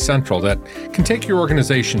 ASC Central, that can take your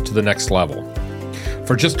organization to the next level?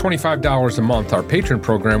 For just $25 a month, our patron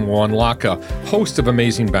program will unlock a host of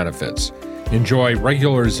amazing benefits. Enjoy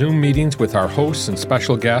regular Zoom meetings with our hosts and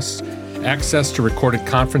special guests, access to recorded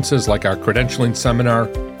conferences like our credentialing seminar,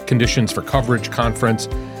 Conditions for Coverage conference,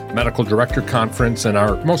 Medical Director conference, and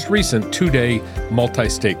our most recent 2-day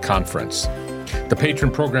multi-state conference. The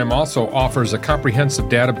patron program also offers a comprehensive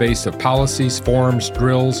database of policies, forms,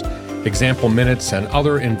 drills, example minutes, and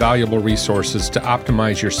other invaluable resources to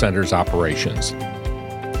optimize your center's operations.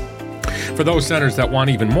 For those centers that want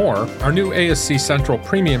even more, our new ASC Central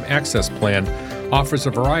Premium Access Plan offers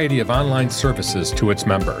a variety of online services to its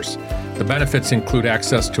members. The benefits include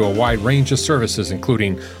access to a wide range of services,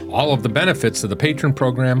 including all of the benefits of the patron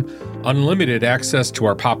program, unlimited access to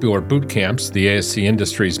our popular boot camps, the ASC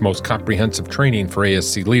industry's most comprehensive training for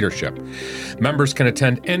ASC leadership. Members can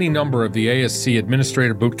attend any number of the ASC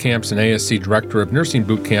Administrator boot camps and ASC Director of Nursing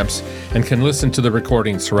boot camps and can listen to the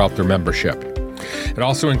recordings throughout their membership. It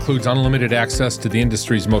also includes unlimited access to the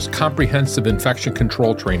industry's most comprehensive infection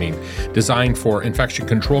control training, designed for infection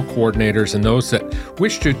control coordinators and those that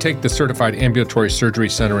wish to take the Certified Ambulatory Surgery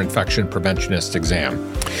Center Infection Preventionist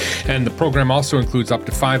exam. And the program also includes up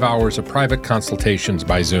to 5 hours of private consultations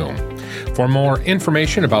by Zoom. For more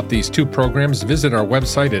information about these 2 programs, visit our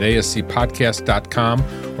website at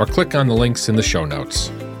ascpodcast.com or click on the links in the show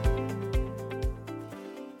notes.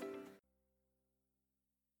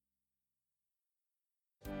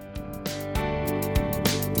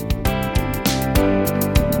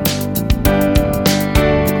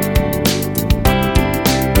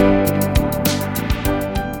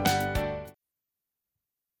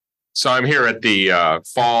 So I'm here at the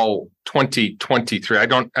fall 2023.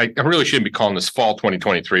 I really shouldn't be calling this fall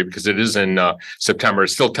 2023 because it is in September.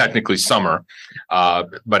 It's still technically summer,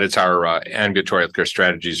 but it's our Ambulatory Healthcare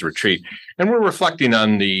Strategies retreat. And we're reflecting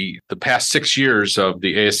on the past 6 years of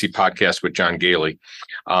the ASC podcast with John Gailey.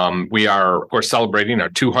 We are, of course, celebrating our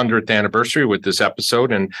 200th anniversary with this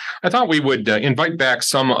episode. And I thought we would invite back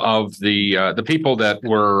some of the people that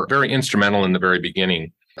were very instrumental in the very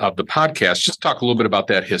beginning of the podcast, just talk a little bit about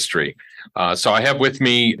that history. So I have with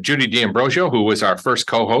me Judy D'Ambrosio, who was our first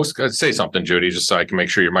co-host. Say something, Judy, just so I can make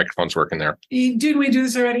sure your microphone's working there. Did we do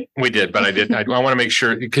this already? We did, but I did. I want to make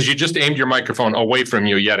sure, because you just aimed your microphone away from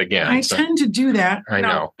you yet again. I tend to do that. I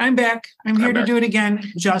know. I'm back. I'm here to do it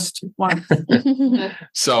again. Just once.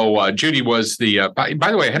 So Judy was by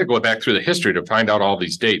the way, I had to go back through the history to find out all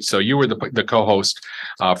these dates. So you were the co-host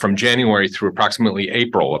from January through approximately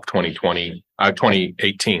April of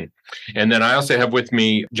 2018. And then I also have with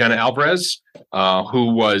me Jenna Alvarez,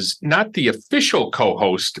 who was not the official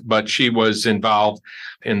co-host, but she was involved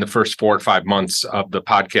in the first 4 or 5 months of the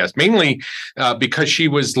podcast, mainly because she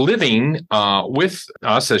was living with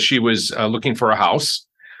us as she was looking for a house.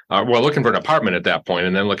 Looking for an apartment at that point,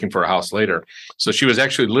 and then looking for a house later. So she was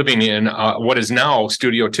actually living in what is now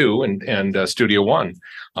Studio 2 and Studio 1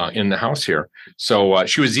 in the house here. So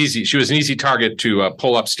she was easy. She was an easy target to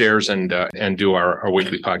pull upstairs and do our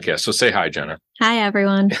weekly podcast. So say hi, Jenna. Hi,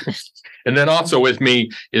 everyone. And then also with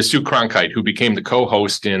me is Sue Cronkite, who became the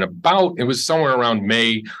co-host in it was somewhere around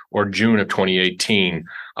May or June of 2018.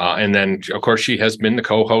 And then, of course, she has been the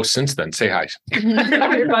co-host since then. Say hi.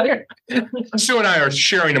 Everybody. Sue and I are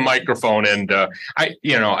sharing a microphone, and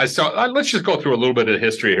let's just go through a little bit of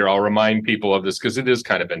history here. I'll remind people of this because it is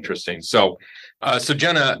kind of interesting. So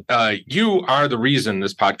Jenna, you are the reason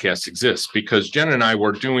this podcast exists, because Jenna and I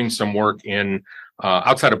were doing some work in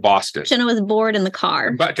outside of Boston. Jenna was bored in the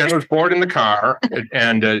car. But Jenna was bored in the car,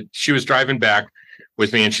 and she was driving back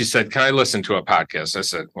with me, and she said, "Can I listen to a podcast?" I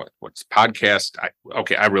said, "What's podcast?" I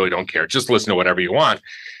really don't care. Just listen to whatever you want.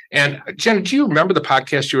 And Jenna, do you remember the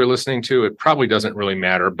podcast you were listening to? It probably doesn't really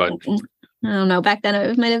matter, but I don't know. Back then,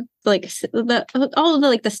 it might have all of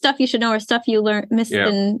the stuff you should know or stuff you missed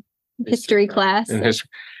in history class. In history,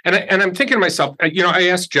 and I'm thinking to myself, I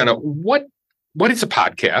asked Jenna, what is a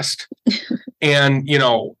podcast, and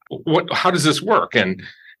how does this work? And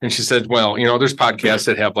she said, well, there's podcasts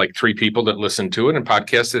that have like 3 people that listen to it, and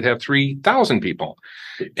podcasts that have 3,000 people.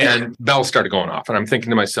 And bells started going off. And I'm thinking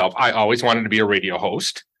to myself, I always wanted to be a radio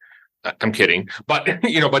host. I'm kidding. But,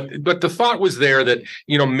 but the thought was there that,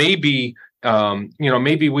 maybe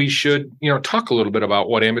we should, talk a little bit about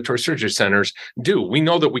what ambulatory surgery centers do. We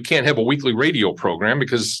know that we can't have a weekly radio program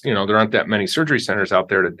because, there aren't that many surgery centers out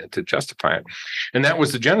there to justify it. And that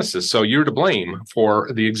was the genesis. So you're to blame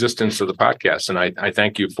for the existence of the podcast. And I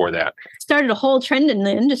thank you for that. Started a whole trend in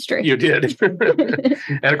the industry. You did.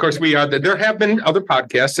 And of course, there have been other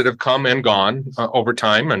podcasts that have come and gone over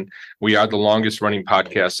time. And we are the longest running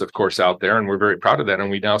podcast, of course, out there. And we're very proud of that. And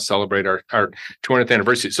we now celebrate our 200th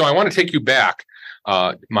anniversary. So I want to take you back,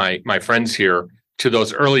 my friends here, to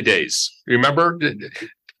those early days. Remember?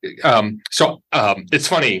 It's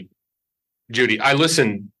funny, Judy, I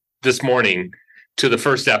listened this morning to the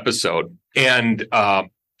first episode and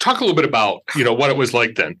talk a little bit about, what it was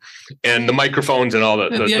like then and the microphones and all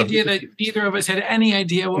that. The idea that neither of us had any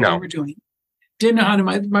idea what we were doing. Didn't know how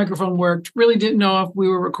the microphone worked. Really didn't know if we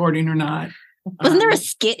were recording or not. Wasn't there a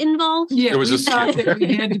skit involved? Yeah, there was we thought that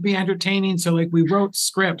we had to be entertaining. So we wrote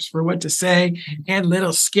scripts for what to say and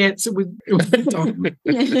little skits. But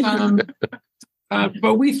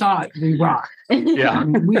we thought we rocked. Yeah.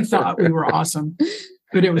 We thought we were awesome.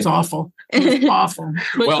 But it was awful. It was awful.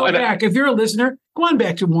 But go back. If you're a listener, go on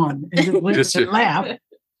back to 1 and just laugh.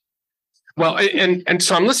 Well, and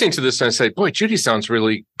so I'm listening to this and I say, boy, Judy sounds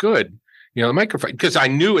really good. The microphone, because I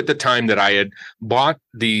knew at the time that I had bought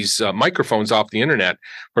these microphones off the internet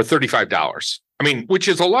for $35. I mean, which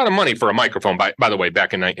is a lot of money for a microphone, by the way,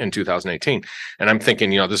 back in 2018. And I'm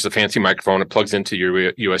thinking, this is a fancy microphone. It plugs into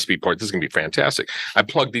your USB port. This is going to be fantastic. I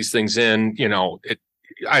plugged these things in,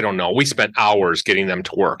 I don't know. We spent hours getting them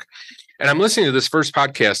to work. And I'm listening to this first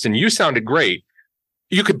podcast and you sounded great.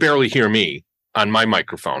 You could barely hear me on my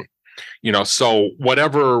microphone. So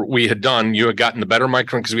whatever we had done, you had gotten the better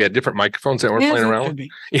microphone because we had different microphones that were playing around with.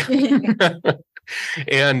 Yeah.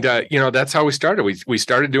 And, that's how we started. We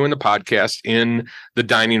started doing the podcast in the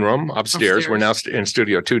dining room upstairs. We're now in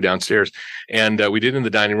Studio 2 downstairs. And we did in the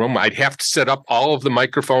dining room. I'd have to set up all of the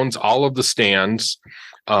microphones, all of the stands.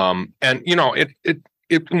 When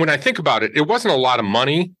I think about it, it wasn't a lot of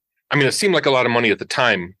money. I mean, it seemed like a lot of money at the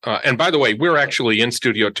time. And by the way, we're actually in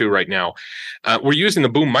Studio 2 right now. We're using the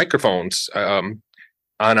boom microphones on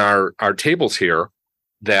our tables here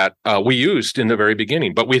that we used in the very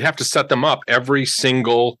beginning, but we'd have to set them up every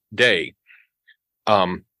single day.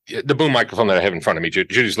 The boom microphone that I have in front of me,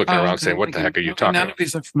 Judy's looking around saying, what the heck are you talking about? None of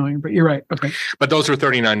these are familiar, but you're right. Okay. But those were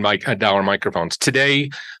 $39 microphones. Today,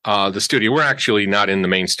 the studio, we're actually not in the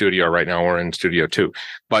main studio right now. We're in Studio 2.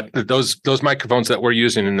 But those microphones that we're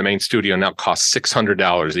using in the main studio now cost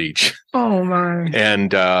 $600 each. Oh my!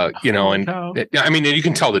 And I mean, you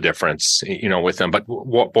can tell the difference, with them. But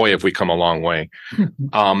boy, have we come a long way.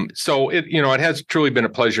 So it has truly been a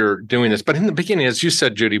pleasure doing this. But in the beginning, as you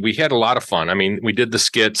said, Judy, we had a lot of fun. I mean, we did the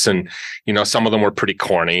skits, and some of them were pretty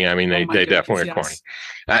corny. I mean, they definitely were corny,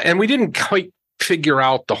 and we didn't quite figure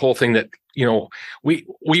out the whole thing that.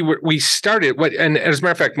 We started and as a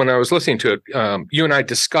matter of fact, when I was listening to it, you and I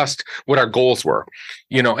discussed what our goals were,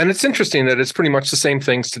 and it's interesting that it's pretty much the same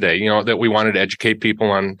things today, that we wanted to educate people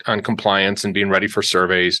on compliance and being ready for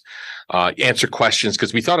surveys, answer questions,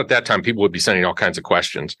 because we thought at that time people would be sending all kinds of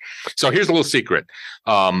questions. So here's a little secret.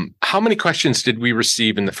 How many questions did we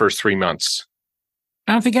receive in the first 3 months?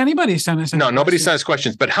 I don't think anybody sent us. No, nobody sent us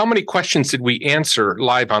questions, but how many questions did we answer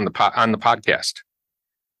live on the podcast?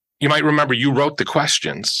 You might remember you wrote the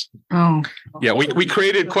questions. Oh. Yeah, we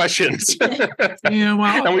created questions. Yeah,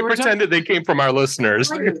 well, and we pretended they came from our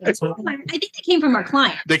listeners. I think they came from our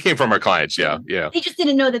clients. They came from our clients, yeah. They just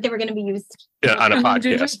didn't know that they were going to be used on a podcast.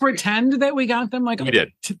 Did you just pretend that we got them? Like we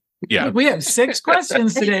did. Yeah. We have 6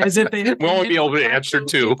 questions today, as if they we won't be able to answer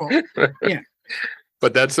 2. Yeah.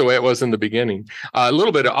 But that's the way it was in the beginning. A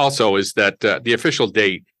little bit also is that the official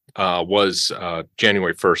date was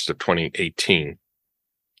January 1st of 2018.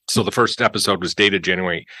 So the first episode was dated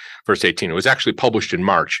January 1st, 18. It was actually published in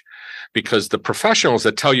March because the professionals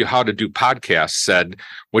that tell you how to do podcasts said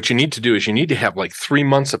what you need to do is you need to have like 3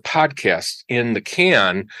 months of podcasts in the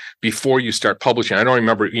can before you start publishing. I don't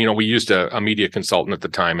remember, we used a media consultant at the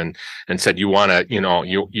time and said, you want to,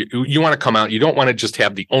 you want to come out. You don't want to just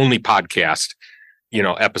have the only podcast,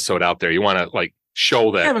 episode out there. You want to like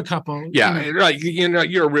show that. I have a couple. Yeah. Right.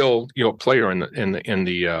 You're a real, player in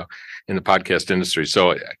the podcast industry.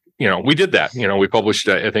 So, we did that. We published,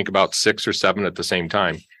 I think, about 6 or 7 at the same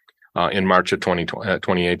time in March of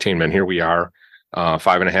 2018. And here we are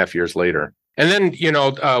 5.5 years later. And then,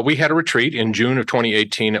 we had a retreat in June of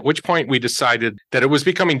 2018, at which point we decided that it was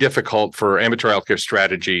becoming difficult for Ambulatory Healthcare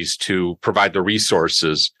Strategies to provide the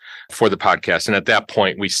resources for the podcast. And at that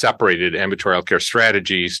point, we separated Ambulatory Healthcare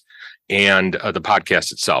Strategies and the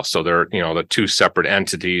podcast itself. So they're, the 2 separate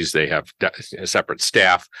entities. They have separate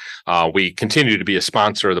staff. We continue to be a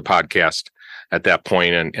sponsor of the podcast at that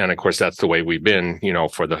point. And of course, that's the way we've been,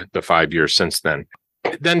 for the 5 years since then.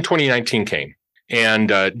 Then 2019 came and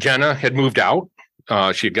Jenna had moved out.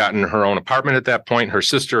 She had gotten her own apartment at that point. Her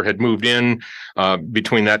sister had moved in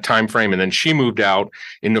between that time frame, and then she moved out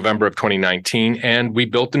in November of 2019. And we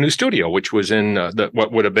built the new studio, which was in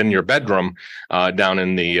what would have been your bedroom down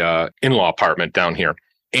in the in-law apartment down here,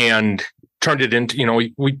 and turned it into.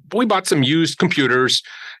 We bought some used computers,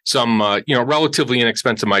 some relatively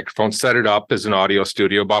inexpensive microphones, set it up as an audio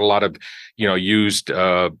studio, bought a lot of used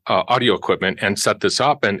audio equipment, and set this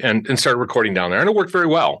up and started recording down there. And it worked very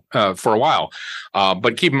well for a while.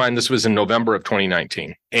 But keep in mind, this was in November of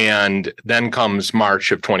 2019. And then comes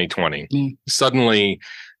March of 2020. Suddenly,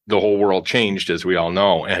 the whole world changed, as we all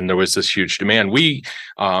know, and there was this huge demand. We,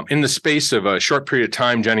 in the space of a short period of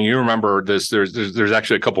time, Jenny, you remember this? There's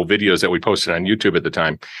actually a couple of videos that we posted on YouTube at the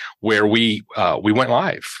time, where we went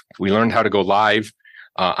live. We learned how to go live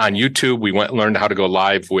on YouTube. We learned how to go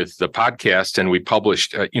live with the podcast, and we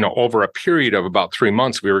published. Over a period of about 3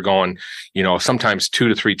 months, we were going, sometimes 2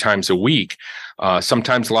 to 3 times a week.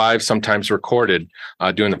 Sometimes live, sometimes recorded,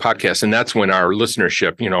 doing the podcast. And that's when our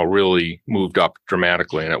listenership, really moved up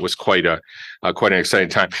dramatically. And it was quite an exciting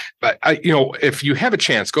time. But if you have a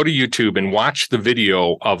chance, go to YouTube and watch the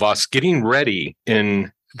video of us getting ready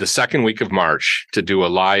in the second week of March to do a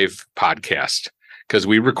live podcast. Because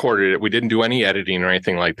we recorded it. We didn't do any editing or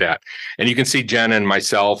anything like that. And you can see Jen and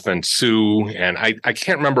myself and Sue, and I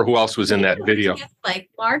can't remember who else was in that video. Like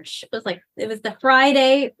March was it was the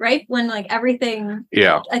Friday, right? When everything,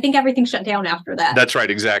 I think everything shut down after that. That's right,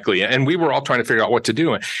 exactly. And we were all trying to figure out what to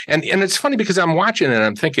do. And it's funny because I'm watching it and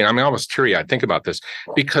I'm thinking, I'm almost teary-eyed think about this,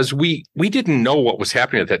 because we didn't know what was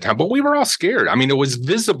happening at that time, but we were all scared. I mean, it was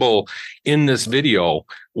visible in this video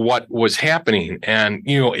what was happening. And,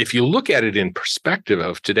 if you look at it in perspective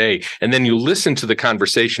of today, and then you listen to the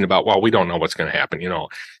conversation about, well, we don't know what's going to happen,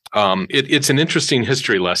 it's an interesting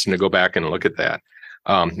history lesson to go back and look at that.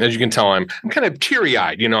 As you can tell, I'm kind of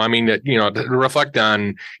teary-eyed, to reflect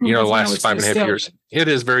on, the last 5.5 years. It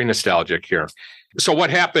is very nostalgic here. So what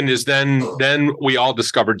happened is then we all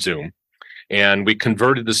discovered Zoom. And we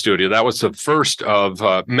converted the studio. That was the first of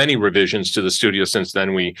many revisions to the studio. Since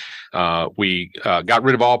then, we got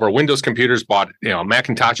rid of all of our Windows computers, bought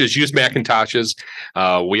Macintoshes, used Macintoshes.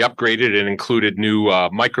 We upgraded and included new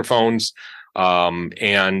microphones,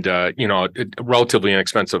 relatively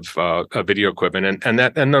inexpensive video equipment, and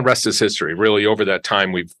the rest is history. Really, over that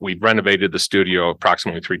time, we've renovated the studio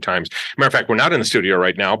approximately 3 times. Matter of fact, we're not in the studio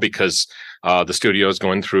right now because the studio is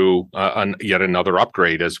going through yet another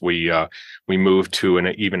upgrade as we move to an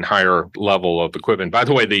even higher level of equipment. By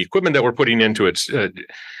the way, the equipment that we're putting into it,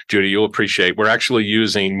 Judy, you'll appreciate, we're actually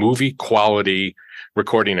using movie quality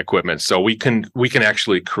recording equipment, so we can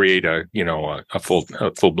actually create a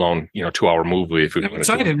full blown 2-hour movie if we I'm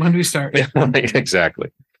excited when we start. Right, exactly.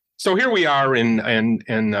 So here we are in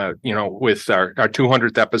with our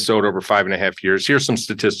 200th episode over 5.5 years. Here's some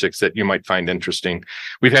statistics that you might find interesting.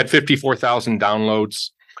 We've had 54,000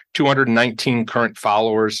 downloads, 219 current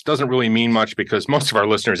followers. Doesn't really mean much because most of our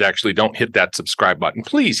listeners actually don't hit that subscribe button.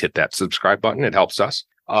 Please hit that subscribe button. It helps us.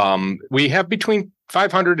 We have between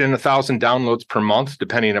 500 and 1,000 downloads per month,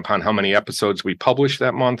 depending upon how many episodes we publish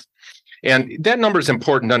that month. And that number is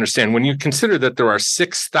important to understand. When you consider that there are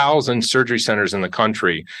 6,000 surgery centers in the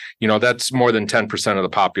country, that's more than 10% of the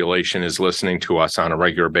population is listening to us on a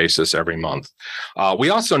regular basis every month. We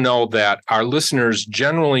also know that our listeners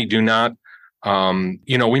generally do not,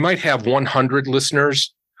 we might have 100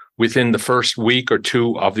 listeners within the first week or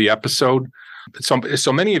 2 of the episode.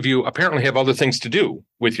 So many of you apparently have other things to do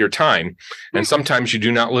with your time, and sometimes you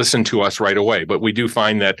do not listen to us right away. But we do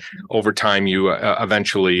find that over time you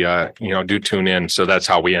eventually do tune in. So that's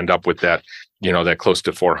how we end up with that that close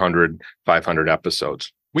to 400, 500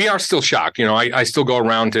 episodes. We are still shocked. I still go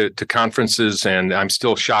around to conferences, and I'm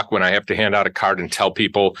still shocked when I have to hand out a card and tell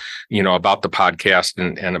people, about the podcast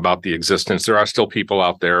and about the existence. There are still people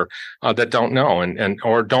out there that don't know and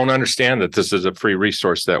or don't understand that this is a free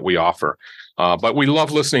resource that we offer. But we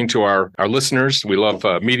love listening to our listeners. We love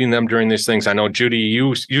meeting them during these things. I know, Judy,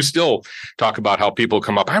 you still talk about how people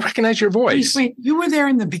come up. I recognize your voice. Wait, you were there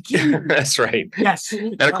in the beginning. That's right. Yes.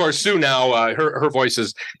 And of course, Sue now, her voice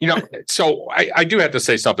is, so I do have to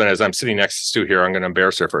say something as I'm sitting next to Sue here. I'm going to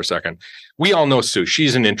embarrass her for a second. We all know Sue.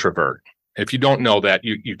 She's an introvert. If you don't know that,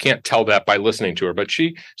 you can't tell that by listening to her. But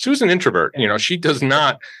Sue's an introvert. She does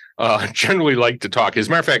not generally like to talk. As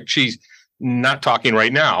a matter of fact, she's not talking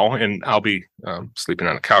right now, and I'll be sleeping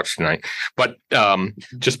on a couch tonight, but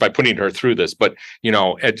just by putting her through this. But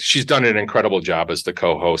she's done an incredible job as the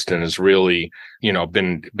co-host, and has really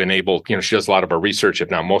been able. She does a lot of our research, if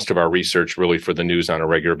not most of our research, really for the news on a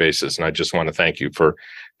regular basis. And I just want to thank you for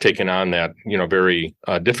taking on that very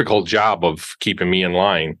difficult job of keeping me in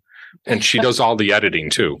line. And she does all the editing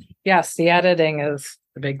too. Yes, the editing is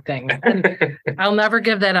the big thing. And I'll never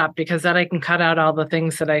give that up, because then I can cut out all the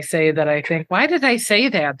things that I say that I think, why did I say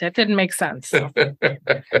that? That didn't make sense.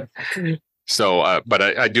 So, but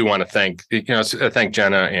I do want to thank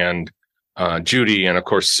Jenna and Judy, and of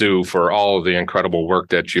course Sue, for all of the incredible work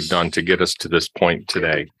that you've done to get us to this point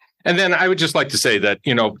today. And then I would just like to say that,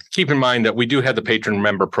 keep in mind that we do have the patron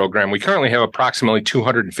member program. We currently have approximately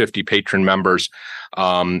 250 patron members.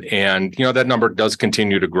 And that number does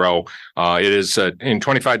continue to grow. It is in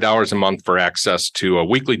 $25 a month for access to a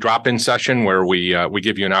weekly drop-in session where we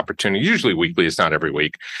give you an opportunity, usually weekly, it's not every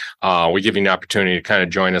week. We give you an opportunity to kind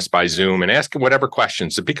of join us by Zoom and ask whatever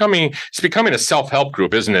questions. It's becoming a self-help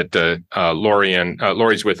group, isn't it?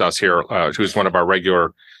 Lori's with us here, who's one of our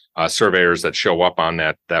regular surveyors that show up on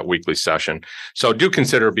that weekly session. So do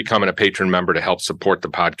consider becoming a patron member to help support the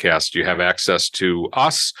podcast. You have access to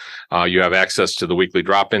us. You have access to the weekly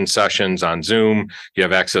drop-in sessions on Zoom. You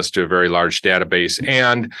have access to a very large database.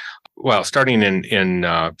 And starting in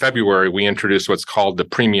February, we introduced what's called the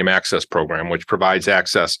Premium Access Program, which provides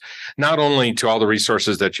access not only to all the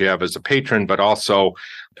resources that you have as a patron, but also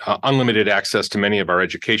unlimited access to many of our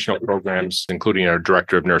educational programs, including our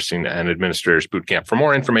Director of Nursing and Administrators Bootcamp. For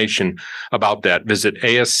more information about that, visit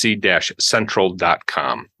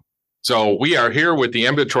asc-central.com. So we are here with the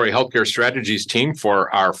Ambulatory Healthcare Strategies team for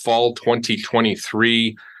our fall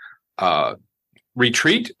 2023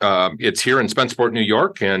 retreat. It's here in Spencerport, New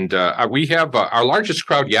York, and we have our largest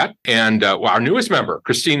crowd yet, and our newest member,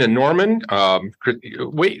 Christina Norman.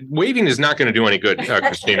 Waving is not going to do any good,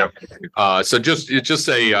 Christina. So just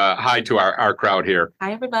say hi to our crowd here.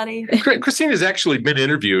 Hi, everybody. Christina has actually been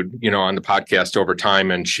interviewed, on the podcast over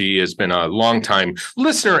time, and she has been a longtime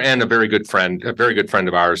listener and a very good friend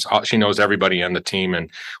of ours. She knows everybody on the team,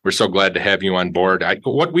 and we're so glad to have you on board.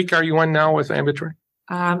 What week are you on now with Ambulatory?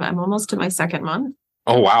 I'm almost to my second month.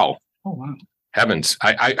 Oh, wow. Oh, wow. Heavens.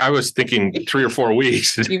 I was thinking 3 or 4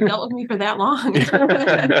 weeks. You've dealt with me for that long.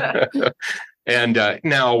 And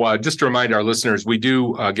now, just to remind our listeners, we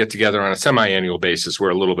do get together on a semi-annual basis. We're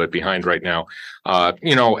a little bit behind right now.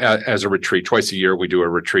 As a retreat, twice a year, we do a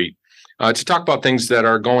retreat. to talk about things that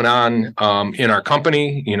are going on in our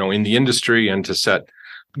company, in the industry, and to set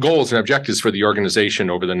goals and objectives for the organization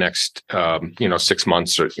over the next, 6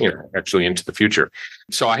 months or, actually into the future.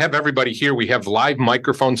 So I have everybody here. We have live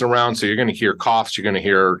microphones around. So you're going to hear coughs. You're going to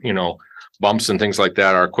hear, bumps and things like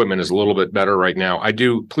that. Our equipment is a little bit better right now. I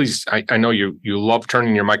know you love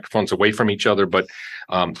turning your microphones away from each other, but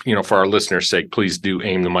for our listeners' sake, please do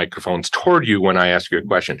aim the microphones toward you when I ask you a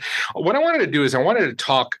question. What I wanted to do is I wanted to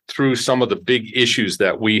talk through some of the big issues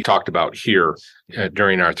that we talked about here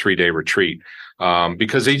during our 3-day retreat.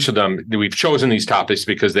 Because each of them, we've chosen these topics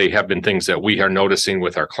because they have been things that we are noticing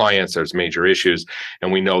with our clients. There's major issues,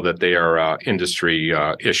 and we know that they are industry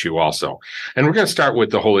issue also. And we're going to start with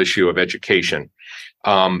the whole issue of education.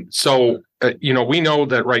 We know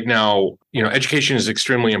that right now, education is an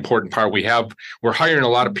extremely important part. We're hiring a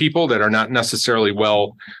lot of people that are not necessarily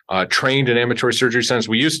well trained in ambulatory surgery centers.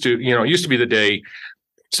 We used to, it used to be the day.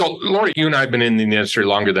 So, Lori, you and I have been in the industry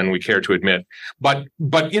longer than we care to admit. But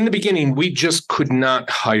in the beginning, we just could not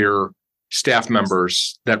hire staff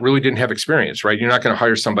members that really didn't have experience, right? You're not going to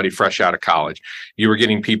hire somebody fresh out of college. You were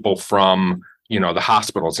getting people from, the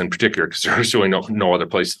hospitals in particular, because there's really no other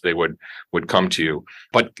place that they would come to you.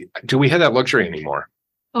 But do we have that luxury anymore?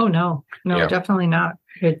 Oh, no, definitely not.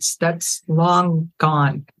 That's long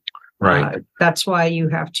gone. Right. That's why you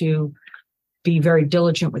have to be very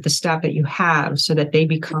diligent with the staff that you have so that they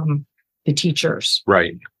become the teachers.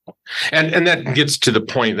 Right. And that gets to the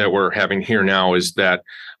point that we're having here now is that,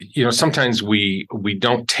 sometimes we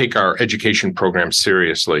don't take our education program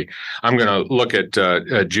seriously. I'm going to look at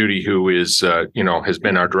Judy, who is, has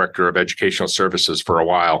been our director of educational services for a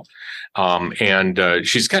while. And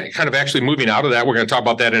she's kind of actually moving out of that. We're going to talk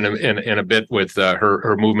about that in a bit with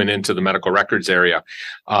her movement into the medical records area.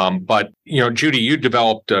 But Judy, you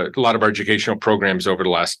developed a lot of our educational programs over the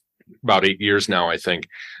last about 8 years now, I think.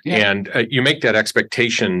 Yeah. And you make that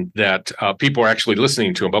expectation that people are actually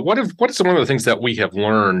listening to them. But what is some of the things that we have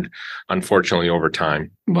learned, unfortunately, over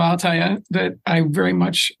time? Well, I'll tell you that I very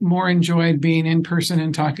much more enjoyed being in person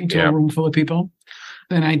and talking to a room full of people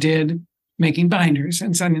than I did making binders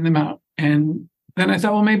and sending them out. And then I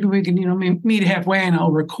thought, well, maybe we can, meet halfway and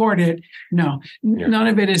I'll record it. No, none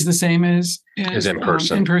of it is the same as in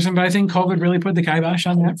person. But I think COVID really put the kibosh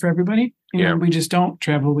on that for everybody. We just don't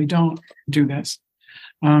travel. We don't do this.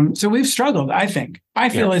 So we've struggled, I think. I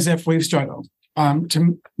feel as if we've struggled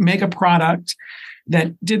to make a product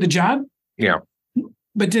that did the job. Yeah.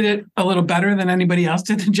 But did it a little better than anybody else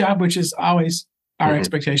did the job, which is always our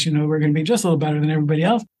expectation. We're going to be just a little better than everybody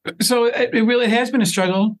else. So it really has been a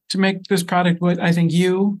struggle to make this product what I think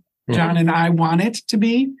you, John, and I want it to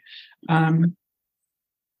be. And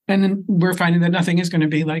then we're finding that nothing is going to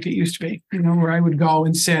be like it used to be, where I would go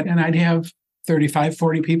and sit and I'd have 35,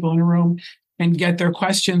 40 people in a room and get their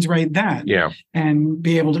questions right then. Yeah. And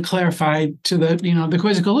be able to clarify to the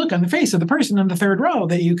quizzical look on the face of the person in the third row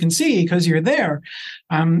that you can see because you're there.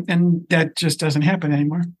 And that just doesn't happen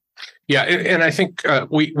anymore. Yeah, and I think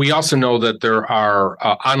we also know that there are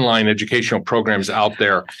online educational programs out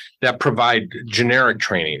there that provide generic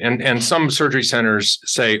training. And some surgery centers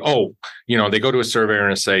say, they go to a surveyor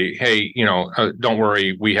and say, hey, don't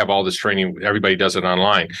worry, we have all this training. Everybody does it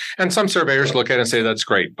online. And some surveyors look at it and say, that's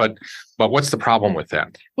great. But what's the problem with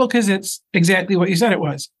that? Well, because it's exactly what you said it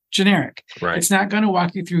was. Generic. Right. It's not going to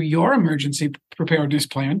walk you through your emergency preparedness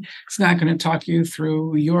plan. It's not going to talk you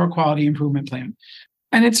through your quality improvement plan.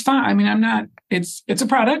 And it's fine. I mean, it's a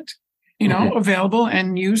product, available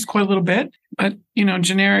and used quite a little bit, but,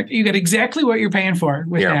 generic, you get exactly what you're paying for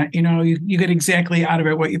with that. You get exactly out of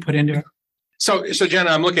it what you put into it. So Jenna,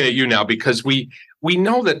 I'm looking at you now because we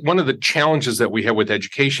know that one of the challenges that we have with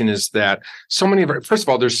education is that first of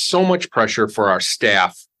all, there's so much pressure for our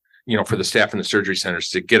staff, for the staff in the surgery centers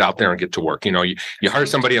to get out there and get to work. You hire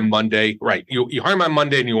somebody on Monday, right? You hire them on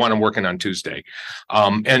Monday and you want them working on Tuesday.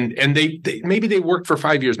 And they maybe they work for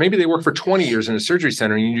 5 years, maybe they work for 20 years in a surgery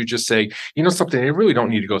center, and you just say, something, they really don't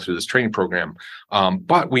need to go through this training program.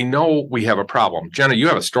 But we know we have a problem. Jenna, you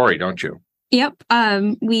have a story, don't you? Yep.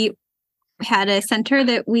 We had a center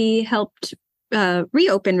that we helped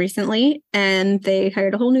reopen recently, and they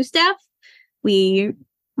hired a whole new staff. We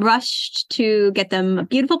rushed to get them a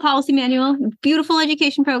beautiful policy manual, beautiful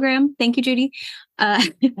education program. Thank you, Judy. Got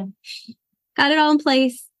it all in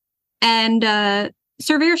place. And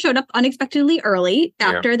surveyor showed up unexpectedly early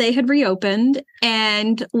after they had reopened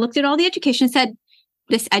and looked at all the education and said,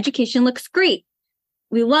 this education looks great.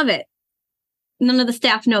 We love it. None of the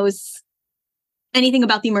staff knows anything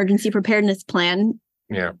about the emergency preparedness plan.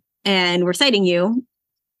 Yeah. And we're citing you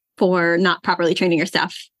for not properly training your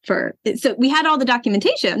staff so we had all the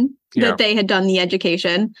documentation that they had done the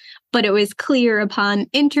education, but it was clear upon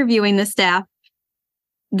interviewing the staff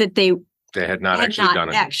that they had not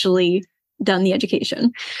actually done the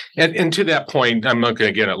education. And to that point, I'm looking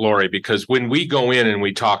again at Lori, because when we go in and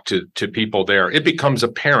we talk to people there, it becomes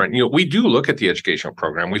apparent. We do look at the educational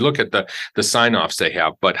program. We look at the sign-offs they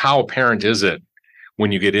have, but how apparent is it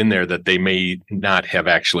when you get in there that they may not have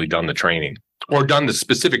actually done the training or done the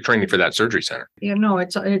specific training for that surgery center?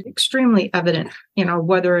 It's extremely evident,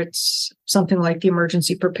 whether it's something like the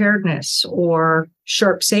emergency preparedness or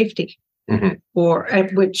sharp safety, or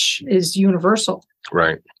which is universal.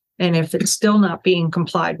 Right. And if it's still not being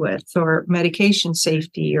complied with, or medication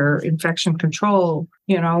safety or infection control,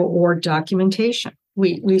 or documentation,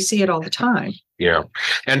 we see it all the time. Yeah.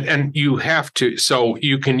 And you have to, so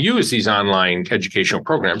you can use these online educational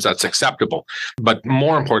programs. That's acceptable. But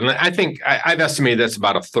more importantly, I think I've estimated that's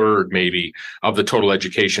about a third maybe of the total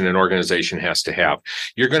education an organization has to have.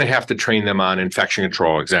 You're going to have to train them on infection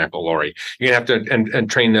control, example, Lori. You're going to have to and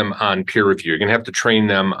train them on peer review. You're going to have to train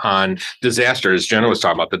them on disaster, as Jenna was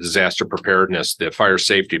talking about, the disaster preparedness, the fire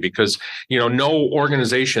safety, because, no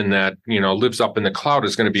organization that, lives up in the cloud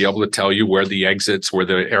is going to be able to tell you where the exits, where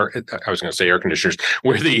the air, I was going to say air conditioners,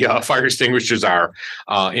 where the fire extinguishers are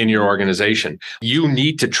in your organization. You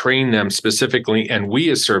need to train them specifically. And we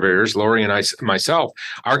as surveyors, Lori and myself,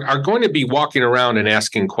 are going to be walking around and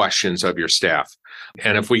asking questions of your staff.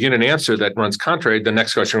 And if we get an answer that runs contrary, the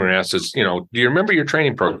next question we're going to ask is, do you remember your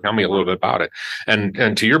training program? Tell me a little bit about it.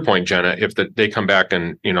 And to your point, Jenna, if they come back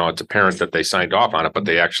and, it's apparent that they signed off on it, but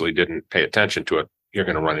they actually didn't pay attention to it, you're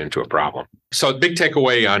going to run into a problem. So the big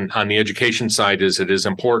takeaway on the education side is it is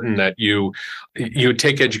important that you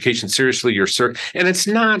take education seriously. And it's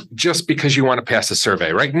not just because you want to pass a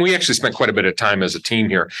survey, right? And we actually spent quite a bit of time as a team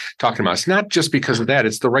here talking about it's not just because of that.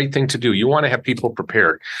 It's the right thing to do. You want to have people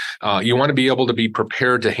prepared. You want to be able to be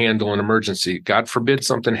prepared to handle an emergency. God forbid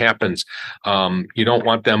something happens. You don't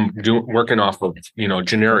want them working off of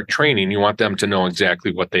generic training. You want them to know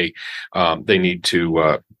exactly what they need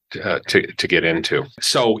to get into.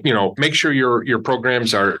 So, make sure your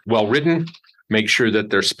programs are well written. Make sure that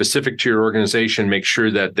they're specific to your organization. Make sure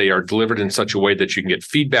that they are delivered in such a way that you can get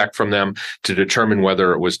feedback from them to determine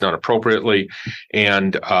whether it was done appropriately,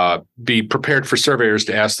 and be prepared for surveyors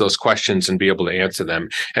to ask those questions and be able to answer them.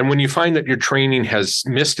 And when you find that your training has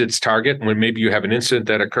missed its target, when maybe you have an incident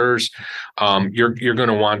that occurs, you're going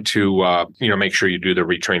to want to make sure you do the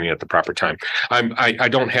retraining at the proper time. I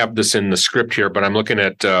don't have this in the script here, but I'm looking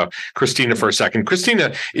at Christina for a second.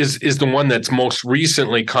 Christina is the one that's most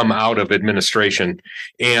recently come out of administration.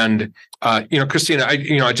 And, Christina,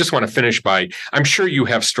 I just want to finish by, I'm sure you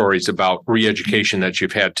have stories about re-education that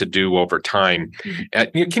you've had to do over time.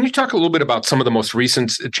 Mm-hmm. Can you talk a little bit about some of the most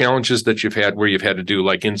recent challenges that you've had where you've had to do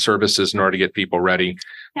like in services in order to get people ready?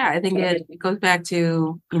 Yeah, I think it goes back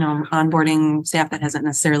to, onboarding staff that hasn't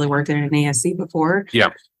necessarily worked in an ASC before. Yeah.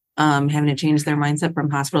 Having to change their mindset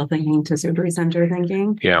from hospital thinking to surgery center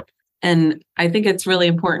thinking. Yeah. And I think it's really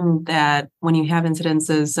important that when you have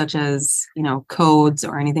incidences such as, codes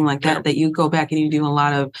or anything like that, that you go back and you do a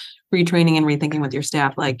lot of retraining and rethinking with your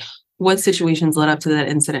staff, like what situations led up to that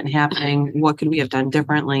incident happening? What could we have done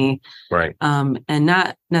differently? Right. And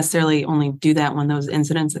not necessarily only do that when those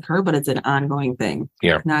incidents occur, but it's an ongoing thing.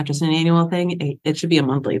 Yeah. Not just an annual thing. It should be a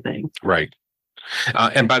monthly thing. Right.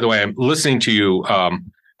 And by the way, I'm listening to you,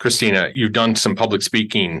 Christina, you've done some public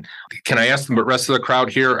speaking. Can I ask the rest of the crowd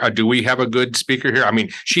here, do we have a good speaker here? I mean,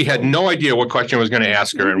 she had no idea what question I was going to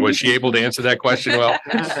ask her, and was she able to answer that question well?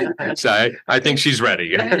 So I think she's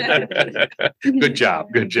ready. Good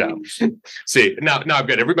job. Good job. See, now I've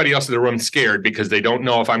got everybody else in the room scared because they don't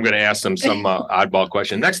know if I'm going to ask them some oddball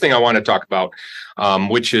question. Next thing I want to talk about,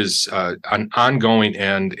 which is an ongoing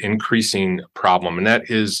and increasing problem, and that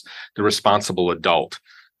is the responsible adult.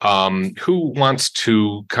 Who wants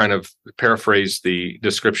to kind of paraphrase the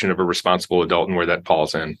description of a responsible adult and where that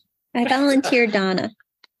falls in? I volunteered Donna.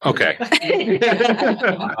 Okay.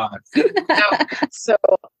 So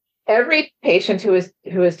every patient who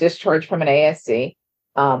is discharged from an ASC,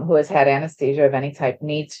 who has had anesthesia of any type,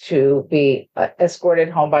 needs to be escorted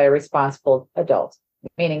home by a responsible adult,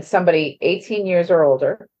 meaning somebody 18 years or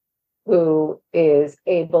older who is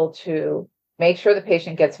able to make sure the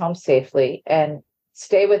patient gets home safely and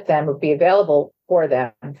stay with them or be available for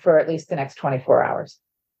them for at least the next 24 hours.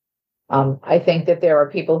 I think that there are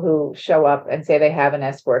people who show up and say they have an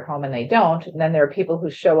escort home and they don't. And then there are people who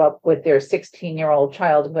show up with their 16-year-old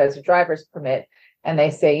child who has a driver's permit and they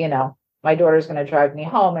say, my daughter's going to drive me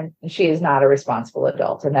home, and she is not a responsible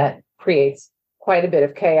adult. And that creates quite a bit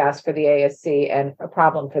of chaos for the ASC and a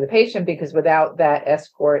problem for the patient, because without that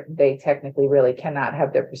escort, they technically really cannot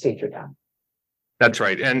have their procedure done. That's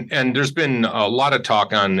right. And there's been a lot of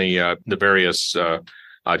talk on the various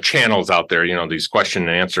channels out there, these question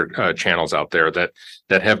and answer channels out there that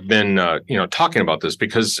have been, talking about this,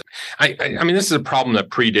 because I mean, this is a problem that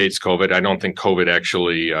predates COVID. I don't think COVID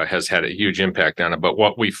actually has had a huge impact on it. But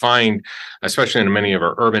what we find, especially in many of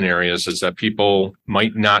our urban areas, is that people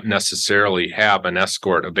might not necessarily have an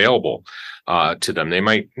escort available to them. They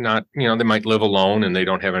might not, they might live alone and they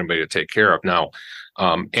don't have anybody to take care of. Now,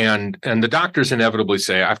 and the doctors inevitably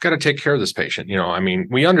say, I've got to take care of this patient.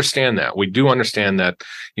 We understand that. We do understand that,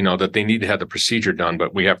 that they need to have the procedure done,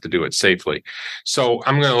 but we have to do it safely. So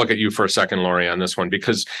I'm going to look at you for a second, Lori, on this one,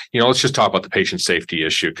 because, let's just talk about the patient safety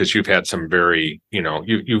issue, because you've had some very,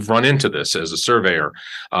 you've run into this as a surveyor.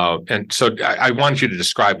 And so I want you to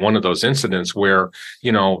describe one of those incidents where,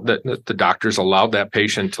 the doctors allowed that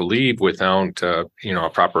patient to leave without, a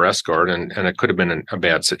proper escort, and it could have been a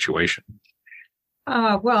bad situation.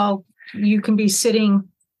 Well, you can be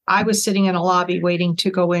I was sitting in a lobby waiting to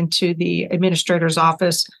go into the administrator's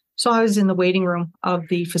office. So I was in the waiting room of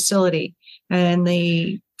the facility, and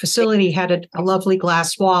the facility had a lovely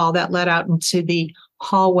glass wall that led out into the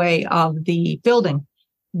hallway of the building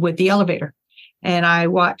with the elevator. And I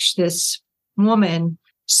watched this woman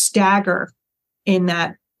stagger in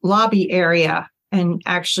that lobby area and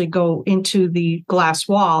actually go into the glass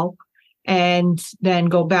wall, and then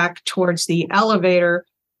go back towards the elevator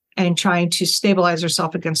and trying to stabilize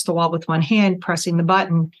herself against the wall with one hand, pressing the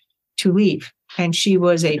button to leave. And she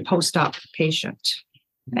was a post-op patient.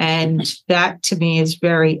 And that to me is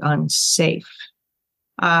very unsafe.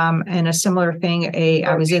 And a similar thing,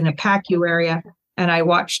 I was in the PACU area and I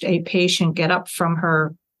watched a patient get up from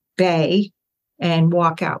her bay and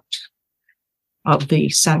walk out of the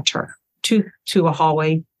center to a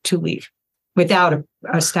hallway to leave without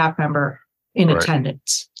a staff member in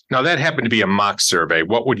attendance. Now, that happened to be a mock survey.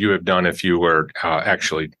 What would you have done if you were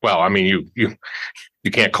actually,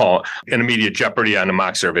 you can't call an immediate jeopardy on a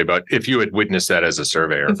mock survey, but if you had witnessed that as a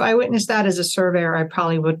surveyor? If I witnessed that as a surveyor, I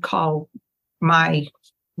probably would call my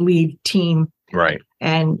lead team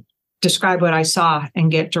and describe what I saw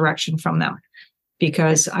and get direction from them,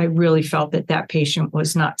 because I really felt that patient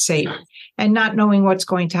was not safe. And not knowing what's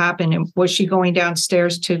going to happen. And was she going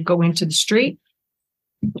downstairs to go into the street?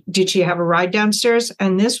 Did she have a ride downstairs?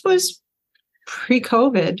 And this was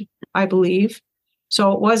pre-COVID, I believe.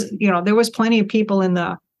 So it was, there was plenty of people in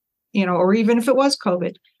the, or even if it was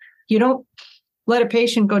COVID, you don't let a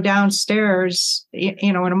patient go downstairs,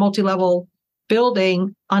 in a multi-level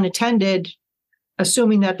building unattended,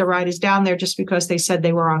 assuming that the ride is down there just because they said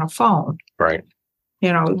they were on a phone. Right.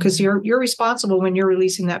 Because you're responsible when you're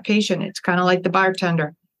releasing that patient. It's kind of like the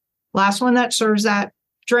bartender. Last one that serves that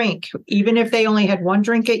drink, even if they only had one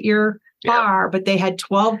drink at your bar, but they had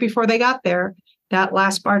 12 before they got there, that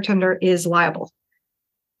last bartender is liable.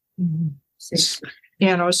 Mm-hmm.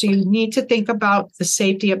 So you need to think about the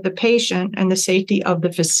safety of the patient and the safety of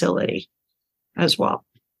the facility as well.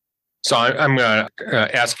 So I'm going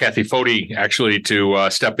to ask Kathy Foti actually to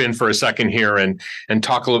step in for a second here and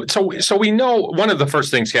talk a little bit. So we know one of the first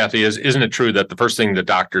things, Kathy, isn't it true that the first thing the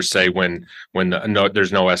doctors say when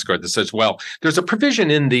there's no escort, that says, well, there's a provision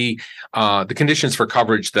in the conditions for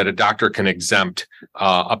coverage that a doctor can exempt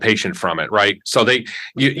a patient from it, right? So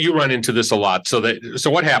you run into this a lot. So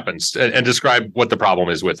what happens? And describe what the problem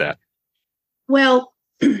is with that. Well,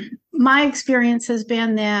 my experience has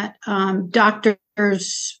been that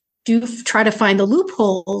doctors do try to find the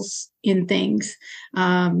loopholes in things.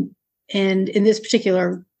 And in this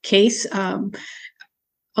particular case, a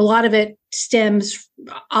lot of it stems,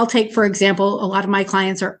 I'll take, for example, a lot of my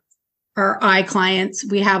clients are eye clients.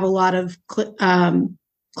 We have a lot of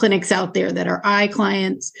clinics out there that are eye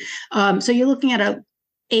clients. So you're looking at an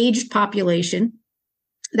aged population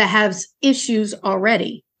that has issues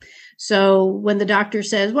already. So when the doctor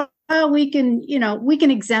says, well, we can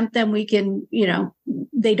exempt them. We can,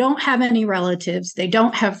 they don't have any relatives. They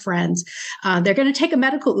don't have friends. They're going to take a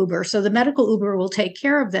medical Uber. So the medical Uber will take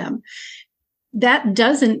care of them. That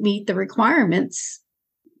doesn't meet the requirements.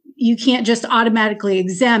 You can't just automatically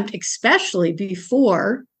exempt, especially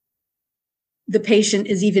before the patient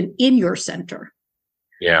is even in your center.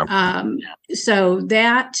 Yeah. So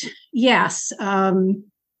that, yes,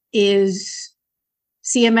 is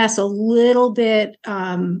CMS a little bit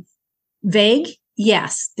vague?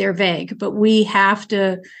 Yes, they're vague, but we,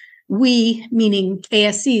 meaning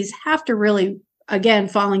ASCs, have to really, again,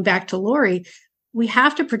 falling back to Lori, we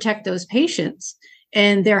have to protect those patients.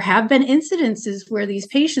 And there have been incidences where these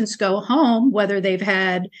patients go home, whether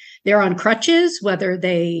they're on crutches, whether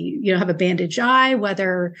they, have a bandaged eye,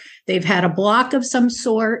 whether they've had a block of some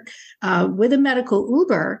sort, with a medical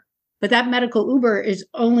Uber, but that medical Uber is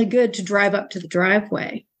only good to drive up to the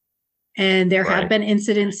driveway. And there have been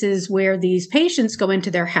incidences where these patients go into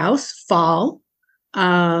their house, fall,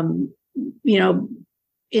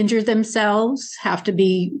 injure themselves, have to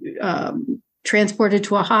be transported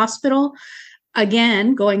to a hospital.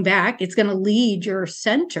 Again, going back, it's going to lead your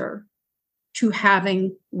center to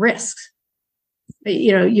having risks.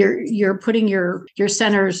 You're putting your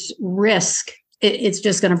center's risk. It's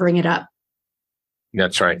just going to bring it up.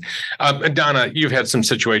 That's right. Donna, you've had some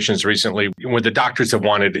situations recently where the doctors have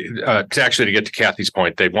wanted to get to Kathy's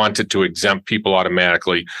point, they wanted to exempt people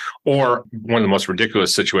automatically. Or one of the most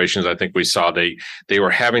ridiculous situations I think we saw, they were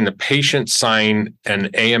having the patient sign an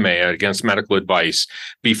AMA against medical advice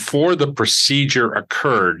before the procedure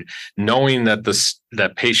occurred, knowing that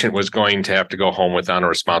that patient was going to have to go home without a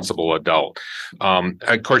responsible adult.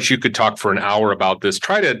 Of course, you could talk for an hour about this.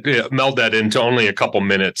 Try to meld that into only a couple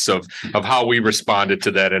minutes of how we responded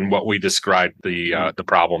to that and what we described the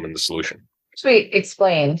problem and the solution. So we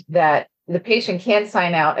explained that the patient can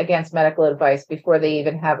sign out against medical advice before they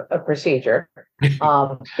even have a procedure,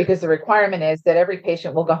 because the requirement is that every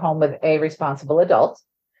patient will go home with a responsible adult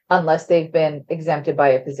unless they've been exempted by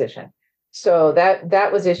a physician. So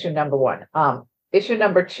that was issue number one. Issue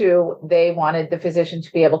number two, they wanted the physician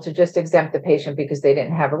to be able to just exempt the patient because they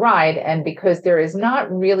didn't have a ride. And because there is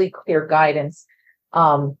not really clear guidance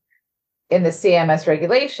in the CMS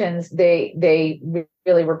regulations, they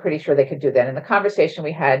really were pretty sure they could do that. And the conversation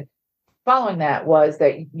we had following that was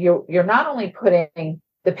that you're not only putting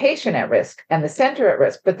the patient at risk and the center at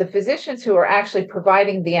risk, but the physicians who are actually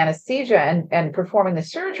providing the anesthesia and performing the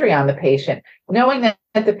surgery on the patient, knowing that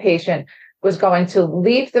the patient was going to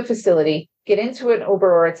leave the facility, get into an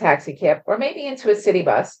Uber or a taxi cab, or maybe into a city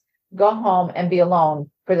bus, go home and be alone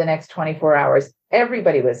for the next 24 hours.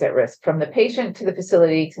 Everybody was at risk, from the patient to the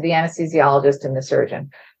facility to the anesthesiologist and the surgeon.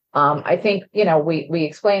 I think, we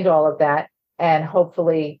explained all of that, and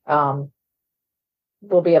hopefully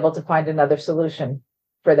we'll be able to find another solution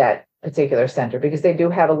for that particular center, because they do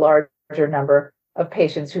have a larger number of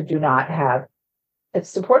patients who do not have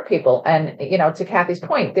support people. And, to Kathy's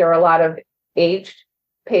point, there are a lot of aged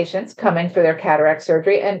patients coming for their cataract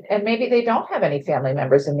surgery, and maybe they don't have any family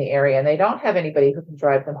members in the area, and they don't have anybody who can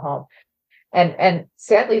drive them home. And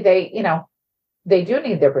sadly, they do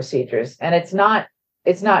need their procedures. And it's not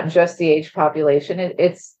just the aged population.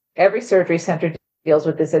 It's every surgery center deals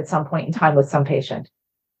with this at some point in time with some patient.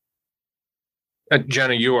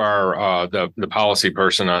 Jenna, you are the policy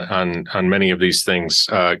person on many of these things.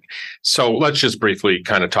 So let's just briefly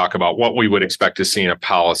kind of talk about what we would expect to see in a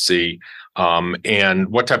policy, and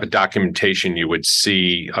what type of documentation you would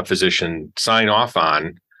see a physician sign off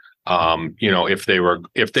on, if they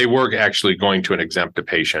were actually going to exempt a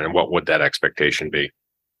patient, and what would that expectation be?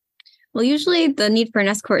 Well, usually the need for an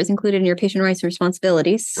escort is included in your patient rights and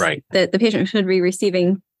responsibilities. Right. That the patient should be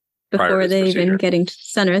receiving before they even getting to the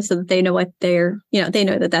center, so that they know what they know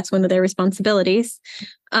that that's one of their responsibilities.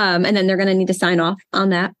 And then they're going to need to sign off on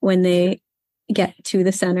that when they get to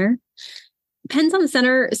the center. Depends on the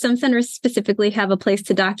center. Some centers specifically have a place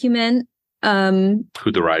to document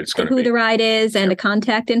who the ride is going to be, who the ride is, and a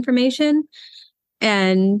contact information.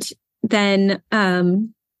 And then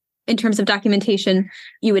in terms of documentation,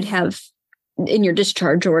 you would have in your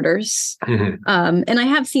discharge orders. Mm-hmm. And I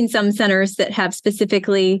have seen some centers that have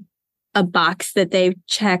specifically a box that they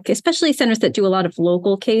check, especially centers that do a lot of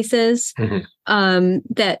local cases, mm-hmm.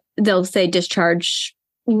 That they'll say discharge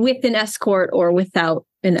with an escort or without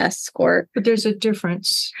an escort. But there's a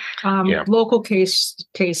difference. Local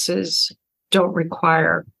cases don't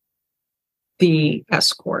require the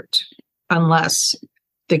escort unless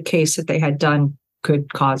the case that they had done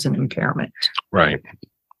could cause an impairment. Right.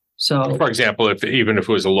 So, for example, if it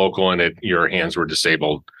was a local and your hands were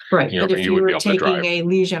disabled, right? But if you were taking a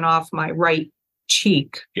lesion off my right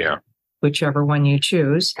cheek, whichever one you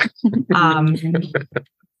choose,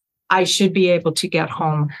 I should be able to get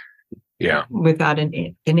home, without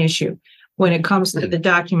an issue. When it comes to the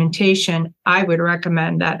documentation, I would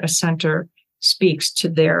recommend that a center speaks to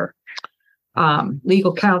their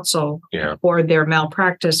legal counsel or their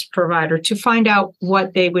malpractice provider to find out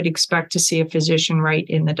what they would expect to see a physician write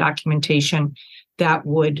in the documentation that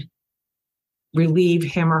would relieve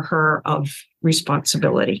him or her of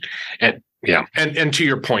responsibility. Yeah. And to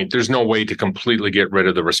your point, there's no way to completely get rid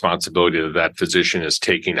of the responsibility that that physician is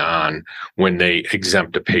taking on when they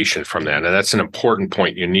exempt a patient from that. And that's an important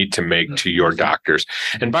point you need to make to your doctors.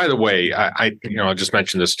 And by the way, I'll just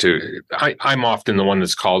mention this too. I'm often the one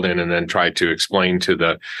that's called in and then tried to explain to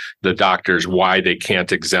the doctors why they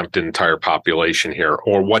can't exempt an entire population here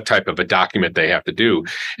or what type of a document they have to do.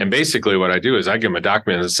 And basically what I do is I give them a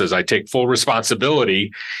document that says I take full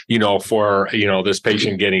responsibility, for, this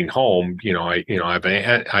patient getting home.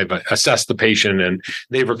 I've assessed the patient and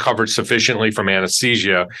they've recovered sufficiently from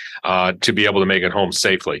anesthesia to be able to make it home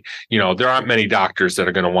safely. There aren't many doctors that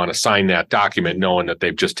are going to want to sign that document knowing that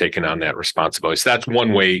they've just taken on that responsibility. So that's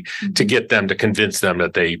one way to get them to convince them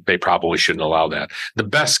that they probably shouldn't allow that. The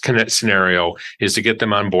best scenario is to get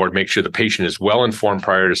them on board, make sure the patient is well informed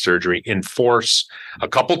prior to surgery, enforce a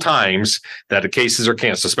couple times that the cases are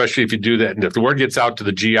canceled, especially if you do that. And if the word gets out to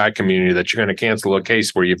the GI community that you're going to cancel a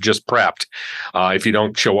case where you've just prepped, if you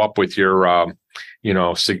don't show up with your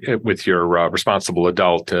responsible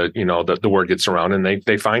adult, the word gets around and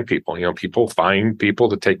they find people. People find people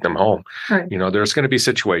to take them home. Right. There's going to be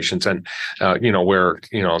situations and where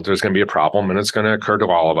there's going to be a problem and it's going to occur to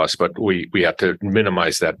all of us. But we have to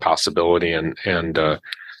minimize that possibility and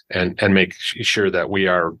make sure that we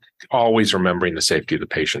are always remembering the safety of the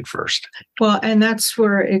patient first. Well, and that's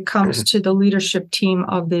where it comes to the leadership team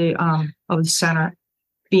of the center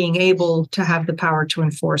being able to have the power to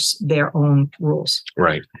enforce their own rules.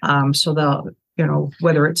 Right. So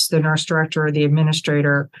whether it's the nurse director or the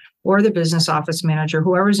administrator or the business office manager,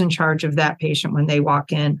 whoever's in charge of that patient when they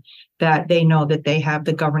walk in, that they know that they have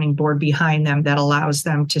the governing board behind them that allows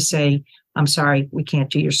them to say, I'm sorry, we can't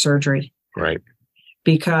do your surgery. Right.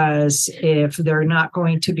 Because if they're not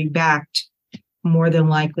going to be backed, more than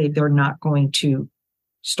likely they're not going to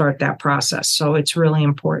start that process. So it's really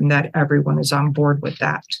important that everyone is on board with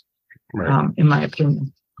that, right. In my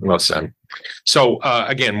opinion. Well said. So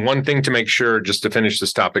again, one thing to make sure, just to finish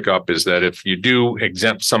this topic up, is that if you do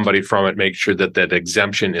exempt somebody from it, make sure that that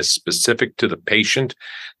exemption is specific to the patient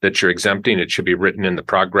that you're exempting. It should be written in the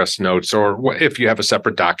progress notes, or if you have a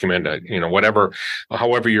separate document,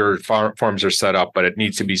 however your forms are set up, but it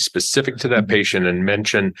needs to be specific to that patient and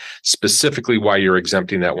mention specifically why you're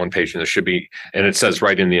exempting that one patient. There should be, and it says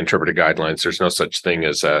right in the interpretive guidelines, there's no such thing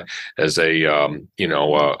as a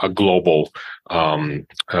global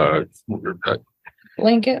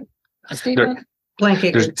blanket statement.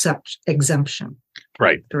 Blanket exemption.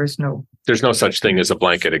 Right. There's no such thing as a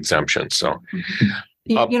blanket exemption. So,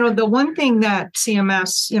 the one thing that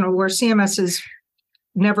CMS, where CMS is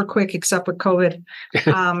never quick except with COVID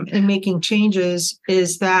in making changes,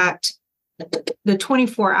 is that the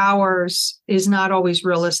 24 hours is not always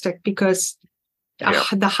realistic because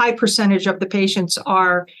the high percentage of the patients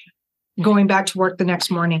are going back to work the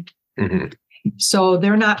next morning. Mm-hmm. So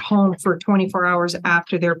they're not home for 24 hours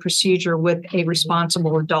after their procedure with a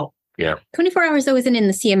responsible adult. Yeah. 24 hours though isn't in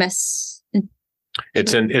the CMS.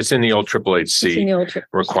 It's in the old HHC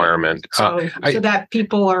requirement. So that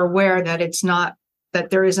people are aware that it's not,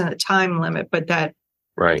 that there isn't a time limit, but that,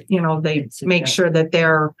 right. They make sure that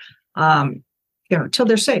they're, till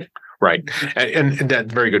they're safe. Right. And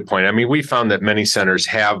that's a very good point. I mean, we found that many centers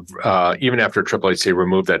have, even after HHC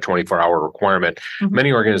removed that 24-hour requirement,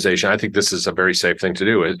 many organizations, I think this is a very safe thing to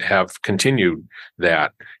do, have continued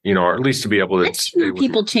that, or at least to be able to.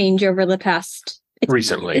 People change over the past.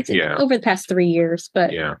 Recently, over the past 3 years,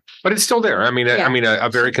 but but it's still there. I mean, a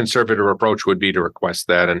very conservative approach would be to request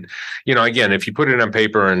that. And, again, if you put it on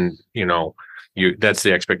paper and, that's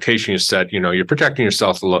the expectation you set, you're protecting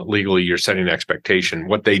yourself legally, you're setting an expectation.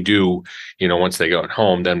 What they do, once they go at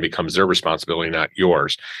home, then becomes their responsibility, not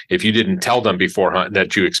yours. If you didn't tell them beforehand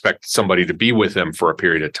that you expect somebody to be with them for a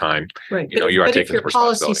period of time, right. You are taking the responsibility. If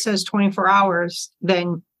your policy says 24 hours,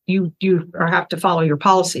 then you have to follow your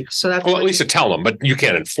policy. So that's at least to tell them, but you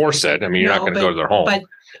can't enforce it. I mean, you're not going to go to their home. But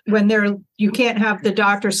when you can't have the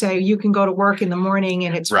doctor say you can go to work in the morning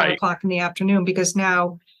and it's 4 o'clock in the afternoon, because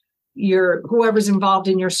now whoever's involved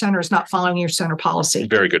in your center is not following your center policy.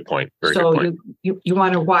 Very good point. Very good point. You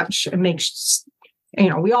want to watch and make,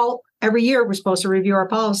 we all, every year we're supposed to review our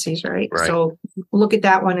policies, right? So look at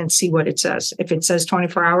that one and see what it says. If it says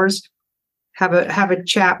 24 hours, have a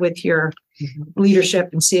chat with your leadership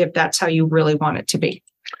and see if that's how you really want it to be.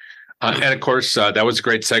 And of course, that was a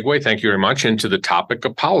great segue. Thank you very much into the topic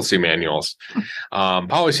of policy manuals.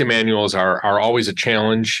 Policy manuals are always a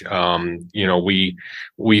challenge.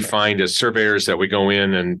 We find as surveyors that we go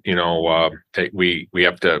in and we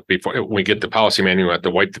have to, before we get the policy manual, we have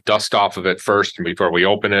to wipe the dust off of it first and before we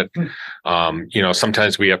open it.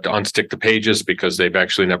 Sometimes we have to unstick the pages because they've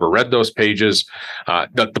actually never read those pages.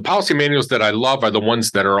 The policy manuals that I love are the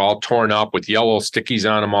ones that are all torn up with yellow stickies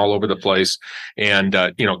on them all over the place, and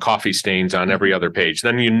coffee stains on every other page.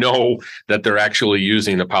 Then you know that they're actually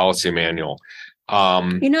using the policy manual.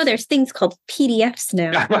 There's things called PDFs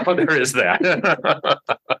now. Well, there is that.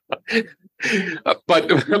 But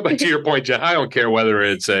to your point, Jen, I don't care whether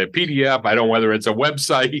it's a PDF. I don't whether it's a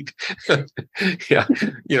website. Yeah,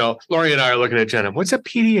 Lori and I are looking at Jen. What's a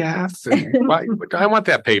PDF? I want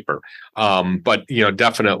that paper. But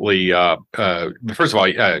definitely. First of all,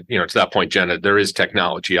 to that point, Jenna, there is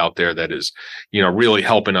technology out there that is, really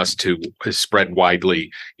helping us to spread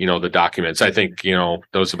widely, the documents. I think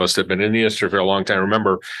those of us that have been in the industry for a long time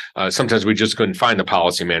remember sometimes we just couldn't find the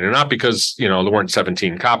policy manual, not because there weren't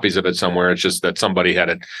 17 copies of it somewhere. It's just that somebody had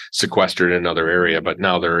it sequestered in another area. But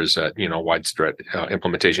now there is a widespread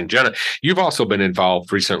implementation. Jenna, you've also been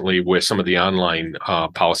involved recently with some of the online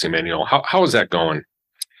policy manual. How is that going?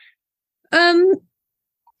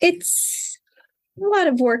 It's a lot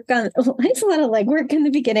of work it's a lot of legwork in the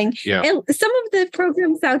beginning. Yeah. And some of the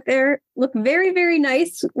programs out there look very, very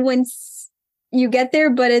nice once you get there,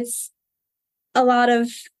 but it's a lot of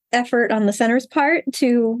effort on the center's part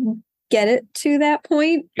to get it to that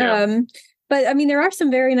point. Yeah. But I mean, there are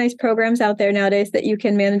some very nice programs out there nowadays that you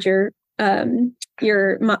can manage your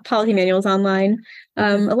policy manuals online.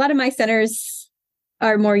 A lot of my centers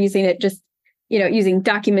are more using it just, using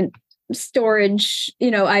document storage.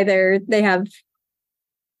 Either they have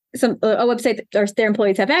a website that their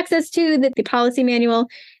employees have access to that the policy manual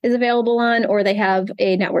is available on, or they have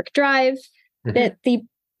a network drive that the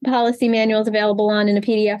policy manual is available on in a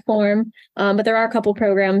PDF form. But there are a couple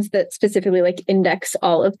programs that specifically index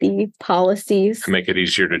all of the policies to make it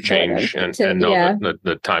easier to change and know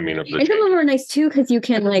the timing of the change. And some of them are nice too, because you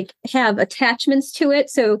can have attachments to it.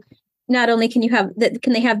 So not only can you have that,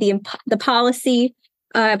 can they have the policy,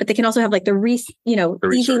 but they can also have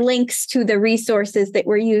easy links to the resources that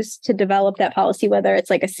were used to develop that policy, whether it's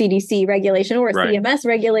a CDC regulation or a CMS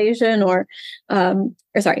regulation or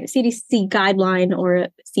CDC guideline or a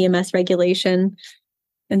CMS regulation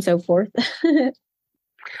and so forth. I'm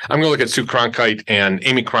going to look at Sue Cronkite and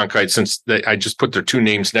Amy Cronkite since I just put their two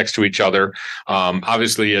names next to each other.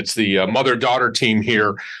 Obviously, it's the mother-daughter team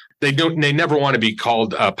here. They never want to be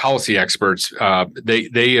called policy experts.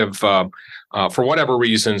 They have, for whatever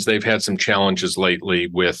reasons, they've had some challenges lately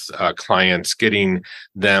with clients getting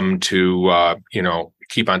them to,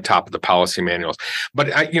 keep on top of the policy manuals.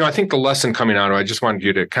 But I think the lesson coming out of it, I just wanted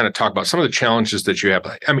you to kind of talk about some of the challenges that you have.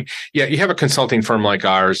 I mean, yeah, you have a consulting firm like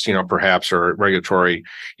ours, perhaps, or a regulatory,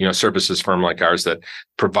 services firm like ours that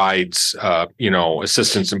provides,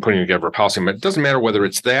 assistance in putting together a policy. But it doesn't matter whether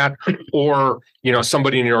it's that or,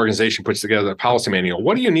 somebody in your organization puts together a policy manual.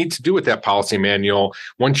 What do you need to do with that policy manual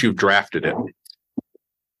once you've drafted it?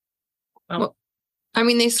 Well, I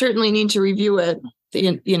mean, they certainly need to review it.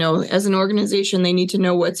 As an organization, they need to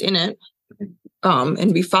know what's in it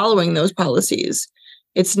and be following those policies.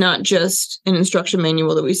 It's not just an instruction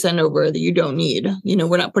manual that we send over that you don't need.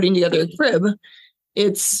 We're not putting together a crib.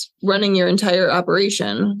 It's running your entire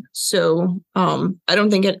operation. So I don't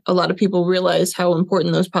think a lot of people realize how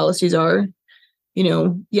important those policies are.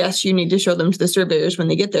 Yes, you need to show them to the surveyors when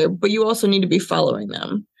they get there, but you also need to be following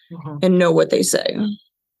them and know what they say.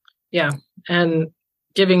 Yeah. And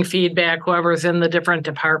giving feedback, whoever's in the different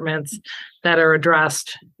departments that are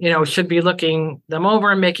addressed, should be looking them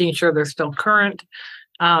over and making sure they're still current,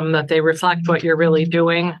 that they reflect what you're really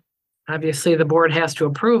doing. Obviously, the board has to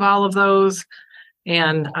approve all of those.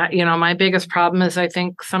 And, my biggest problem is I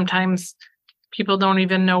think sometimes people don't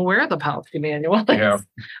even know where the policy manual is. Yeah.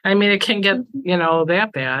 I mean, it can get, that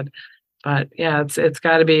bad. But yeah, it's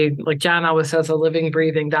got to be, like John always says, a living,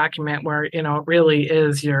 breathing document where, it really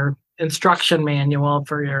is your instruction manual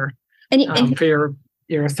for your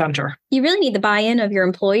your center. You really need the buy-in of your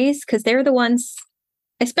employees because they're the ones,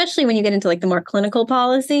 especially when you get into the more clinical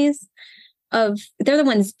policies, they're the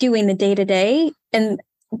ones doing the day-to-day, and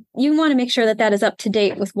you want to make sure that is up to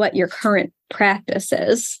date with what your current practice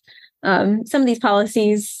is. Some of these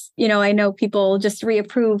policies, I know people just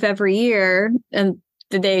reapprove every year, and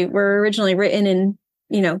they were originally written in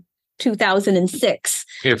 2006.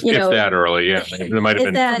 If that early, yeah, it might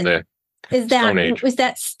have been from the Stone Age. Is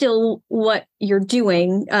that still what you're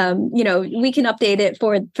doing? We can update it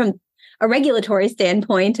from a regulatory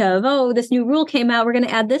standpoint of, oh, this new rule came out, we're going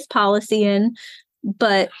to add this policy in.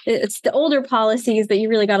 But it's the older policies that you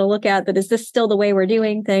really got to look at. That is this still the way we're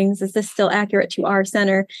doing things? Is this still accurate to our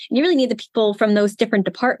center? And you really need the people from those different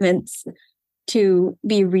departments to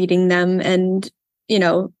be reading them and,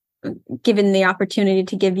 given the opportunity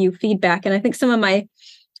to give you feedback. And I think some of my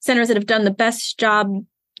centers that have done the best job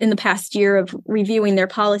in the past year of reviewing their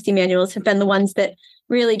policy manuals have been the ones that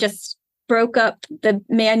really just broke up the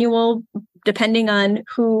manual depending on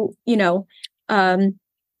who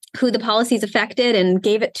the policies affected and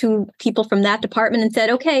gave it to people from that department and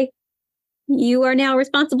said, okay, you are now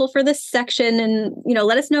responsible for this section. And,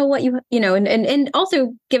 let us know what and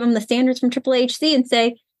also give them the standards from AAHC and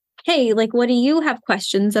say, hey, like, what do you have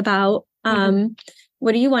questions about?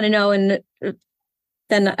 What do you want to know? And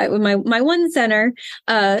then my one center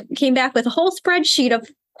came back with a whole spreadsheet of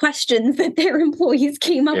questions that their employees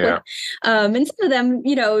came up with. And some of them,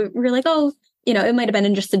 were like, oh, it might have been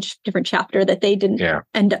in just a different chapter that they didn't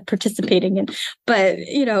end up participating in. But,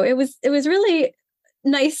 it was really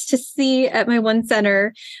nice to see at my one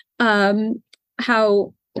center how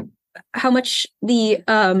much the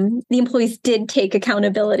employees did take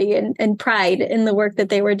accountability and pride in the work that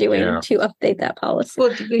they were doing to update that policy.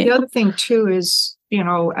 Well, the other thing too is,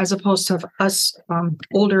 as opposed to us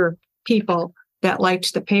older people that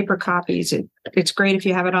liked the paper copies, it's great if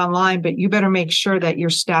you have it online, but you better make sure that your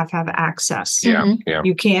staff have access.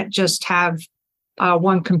 You can't just have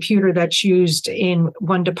one computer that's used in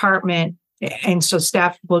one department, and so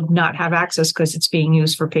staff will not have access because it's being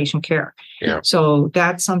used for patient care. So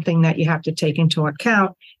that's something that you have to take into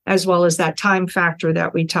account, as well as that time factor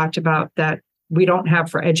that we talked about that we don't have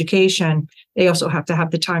for education. They also have to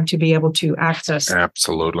have the time to be able to access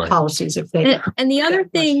policies if they and the other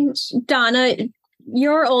thing, Donna,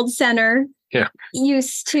 your old center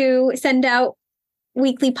used to send out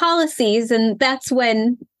weekly policies, and that's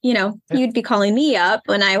when you'd be calling me up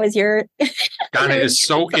when I was your Donna is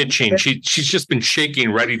so itching. She's just been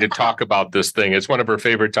shaking, ready to talk about this thing. It's one of her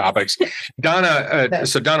favorite topics. Donna,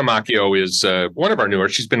 so Donna Macchio is one of our newer.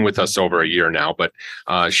 She's been with us over a year now, but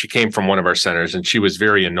she came from one of our centers, and she was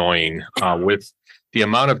very annoying with the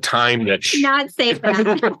amount of time that she... Not say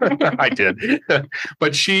that. I did.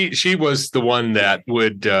 But she was the one that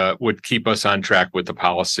would keep us on track with the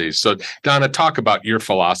policies. So Donna, talk about your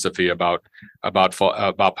philosophy about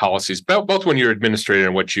policies, both when you're administrator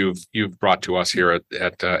and what you've brought to us here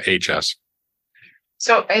at AHS.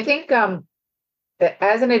 So I think that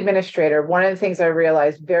as an administrator, one of the things I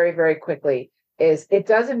realized very, very quickly is it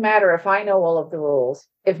doesn't matter if I know all of the rules,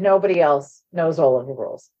 if nobody else knows all of the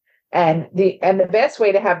rules. And the best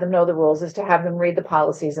way to have them know the rules is to have them read the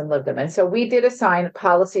policies and live them. And so we did assign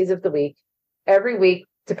policies of the week. Every week,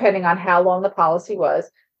 depending on how long the policy was,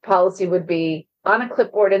 policy would be on a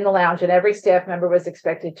clipboard in the lounge, and every staff member was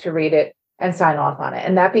expected to read it and sign off on it.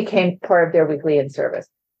 And that became part of their weekly in-service.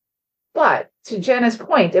 But to Jenna's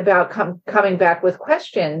point about coming back with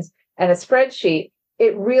questions and a spreadsheet,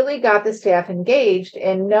 it really got the staff engaged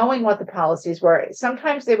in knowing what the policies were.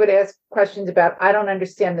 Sometimes they would ask questions about, I don't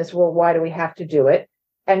understand this rule, why do we have to do it?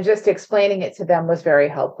 And just explaining it to them was very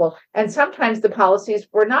helpful. And sometimes the policies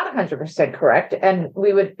were not 100% correct. And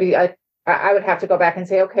we would be, I would have to go back and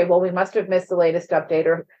say, okay, well, we must have missed the latest update.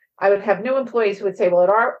 Or I would have new employees who would say,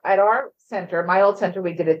 well, at our center, my old center,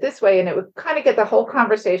 we did it this way. And it would kind of get the whole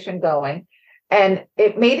conversation going. And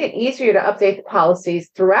it made it easier to update the policies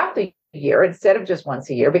throughout the year instead of just once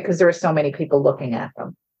a year, because there are so many people looking at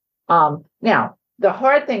them. Now, the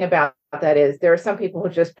hard thing about that is there are some people who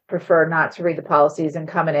just prefer not to read the policies and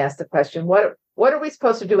come and ask the question, what are we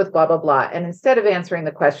supposed to do with blah, blah, blah? And instead of answering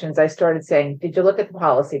the questions, I started saying, did you look at the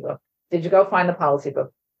policy book? Did you go find the policy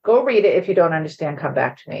book? Go read it. If you don't understand, come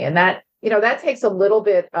back to me. And that takes a little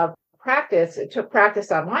bit of practice. It took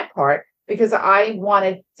practice on my part because I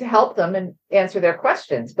wanted to help them and answer their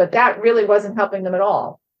questions, but that really wasn't helping them at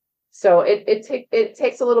all. So it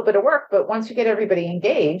takes a little bit of work, but once you get everybody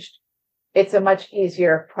engaged, it's a much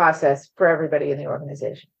easier process for everybody in the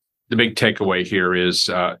organization. The big takeaway here is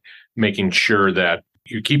making sure that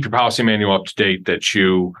you keep your policy manual up to date, that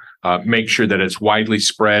you make sure that it's widely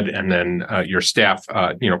spread, and then your staff,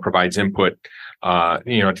 provides input,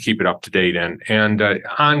 to keep it up to date, and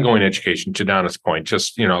ongoing education. To Donna's point,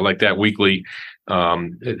 just like that weekly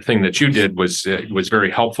thing that you did was very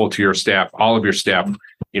helpful to your staff, all of your staff,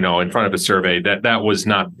 in front of a survey. That was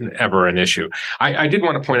not ever an issue. I did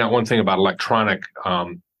want to point out one thing about electronic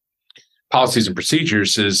policies and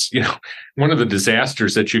procedures is, one of the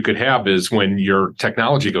disasters that you could have is when your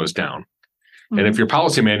technology goes down. And if your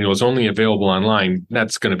policy manual is only available online,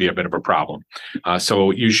 that's going to be a bit of a problem.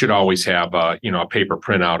 So you should always have a paper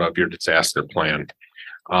printout of your disaster plan.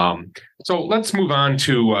 So let's move on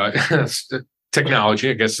to technology.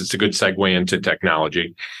 I guess it's a good segue into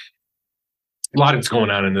technology. A lot is going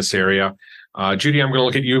on in this area. Judy, I'm going to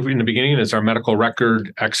look at you in the beginning as our medical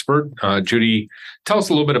record expert. Judy, tell us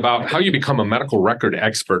a little bit about how you become a medical record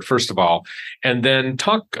expert, first of all, and then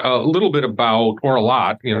talk a little bit about, or a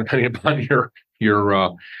lot, depending upon your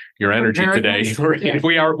energy today. Yeah.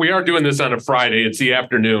 We are doing this on a Friday. It's the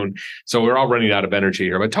afternoon, so we're all running out of energy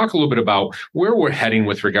here. But talk a little bit about where we're heading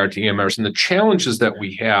with regard to EMRs and the challenges that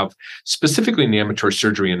we have specifically in the ambulatory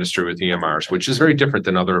surgery industry with EMRs, which is very different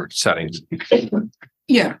than other settings.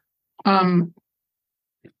 Yeah.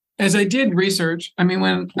 As I did research,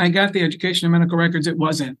 when I got the education of medical records, it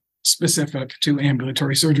wasn't specific to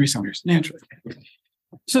ambulatory surgery centers, naturally.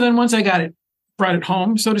 So then once I brought it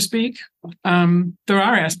home, so to speak, there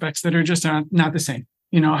are aspects that are just not the same.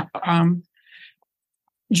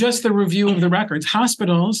 Just the review of the records.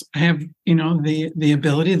 Hospitals have, the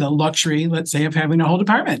ability, the luxury, let's say, of having a whole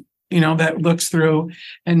department, that looks through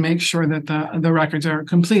and makes sure that the records are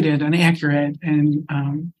completed and accurate and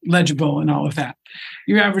legible and all of that.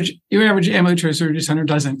 Your average ambulatory surgery center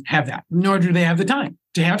doesn't have that, nor do they have the time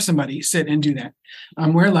to have somebody sit and do that.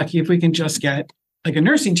 We're lucky if we can just get like a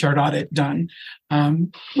nursing chart audit done,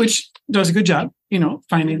 which does a good job,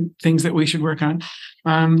 finding things that we should work on.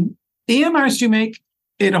 EMRs do make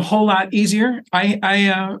it a whole lot easier.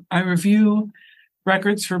 I review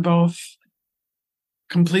records for both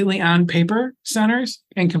completely on paper centers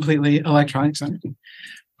and completely electronic centers,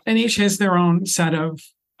 and each has their own set of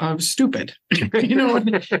stupid. you know what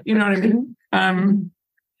I mean?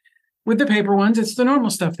 With the paper ones, it's the normal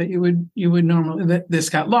stuff that you would normally, that this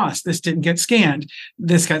got lost, this didn't get scanned,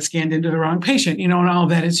 this got scanned into the wrong patient, and all of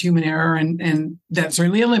that is human error, and that's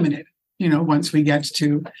certainly eliminated, once we get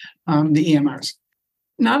to the EMRs.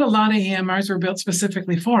 Not a lot of EMRs were built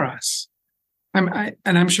specifically for us.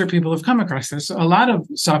 I'm sure people have come across this. A lot of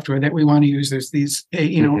software that we want to use, there's these,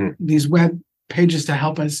 these web pages to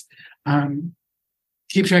help us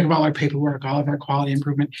keep track of all our paperwork, all of our quality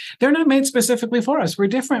improvement. They're not made specifically for us. We're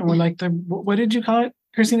different. We're like what did you call it,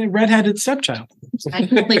 Christina? Redheaded stepchild. I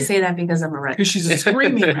can only say that because I'm a redhead. Because she's a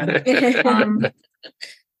screaming redhead.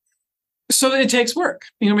 So it takes work.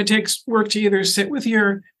 It takes work to either sit with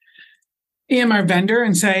your EMR vendor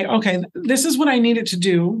and say, okay, this is what I need it to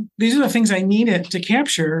do. These are the things I need it to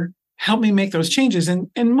capture. Help me make those changes. And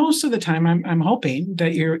most of the time, I'm hoping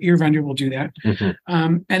that your vendor will do that.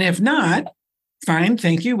 And if not, fine,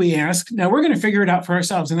 thank you. We ask. Now we're going to figure it out for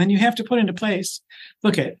ourselves. And then you have to put into place,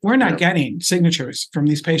 we're not getting signatures from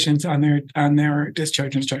these patients on their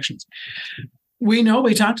discharge instructions. We know,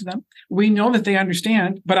 we talk to them. We know that they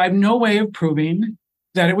understand, but I have no way of proving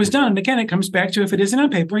that it was done. And again, it comes back to if it isn't on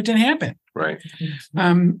paper, it didn't happen. Right.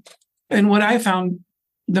 And what I found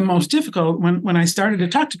the most difficult when I started to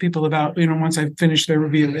talk to people about, once I finished their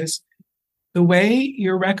review, is the way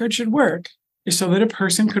your record should work is so that a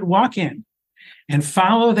person could walk in and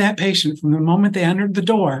follow that patient from the moment they entered the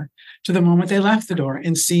door to the moment they left the door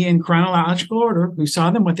and see in chronological order who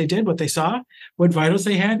saw them, what they did, what they saw, what vitals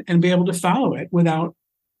they had, and be able to follow it without,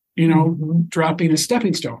 dropping a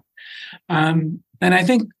stepping stone. And I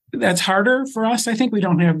think that's harder for us. I think we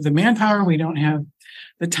don't have the manpower, we don't have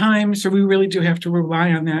the time, so we really do have to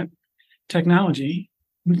rely on that technology.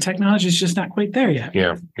 The technology is just not quite there yet.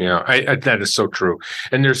 Yeah. I that is so true.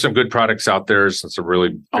 And there's some good products out there. It's a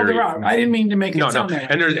really there are. I didn't mean to make it sound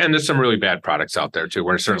that way. And there's some really bad products out there too.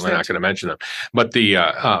 We're certainly not going to mention them. But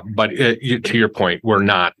to your point, we're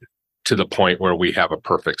not to the point where we have a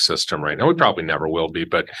perfect system right now. We probably never will be,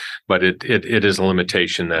 but it is a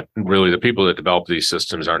limitation that really the people that develop these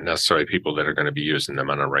systems aren't necessarily people that are going to be using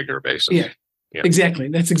them on a regular basis. Yeah. Exactly.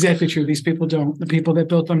 That's exactly true. The people that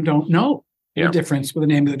built them don't know the difference with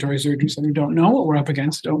an ambulatory surgery center, don't know what we're up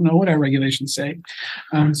against, don't know what our regulations say.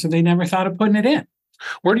 So they never thought of putting it in.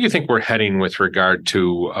 Where do you think we're heading with regard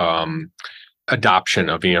to adoption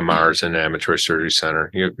of EMRs in an ambulatory surgery center?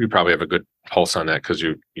 You probably have a good pulse on that because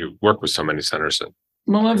you work with so many centers.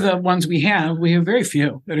 Well, of the ones we have very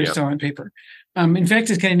few that are still on paper. In fact,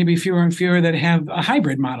 it's getting to be fewer and fewer that have a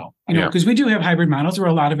hybrid model, because we do have hybrid models where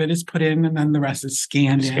a lot of it is put in and then the rest is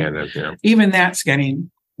scanned in. Even that's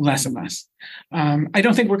getting less and less. I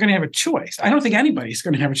don't think we're going to have a choice. I don't think anybody's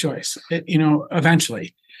going to have a choice,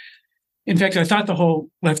 eventually. In fact, I thought the whole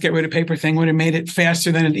let's get rid of paper thing would have made it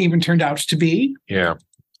faster than it even turned out to be. Yeah.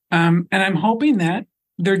 And I'm hoping that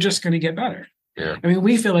they're just going to get better. Yeah. I mean,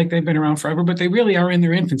 we feel like they've been around forever, but they really are in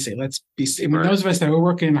their infancy. Let's be. Those of us that were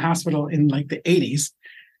working in the hospital in like the 80s,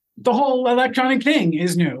 the whole electronic thing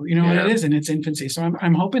is new, and it is in its infancy. So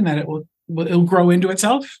I'm hoping that it'll grow into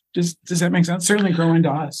itself. Does that make sense? Certainly grow into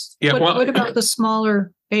us. Yeah. What about the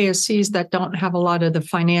smaller ASCs that don't have a lot of the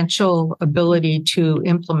financial ability to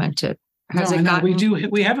implement it?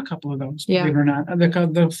 We have a couple of those, believe it or not.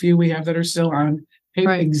 The few we have that are still on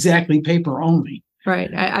paper, exactly paper only.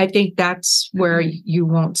 Right. I think that's where you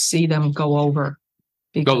won't see them go over.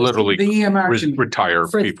 They'll literally the EMR retire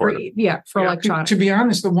before. For electronic. To be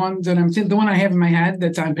honest, the one I have in my head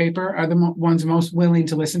that's on paper are the ones most willing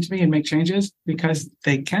to listen to me and make changes because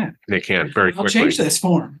they can. They can very quickly. I'll change this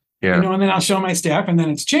form. Yeah. And then I'll show my staff and then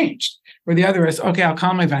it's changed. Where the other is, okay, I'll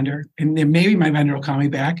call my vendor and then maybe my vendor will call me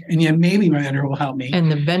back and maybe my vendor will help me.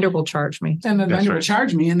 And the vendor will charge me. And the vendor will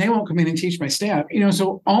charge me and they won't come in and teach my staff.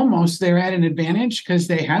 So almost they're at an advantage because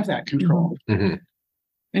they have that control. Mm-hmm.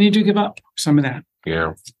 And you do give up some of that.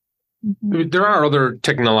 Yeah. There are other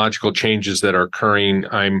technological changes that are occurring.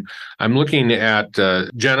 I'm looking at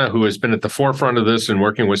Jenna, who has been at the forefront of this and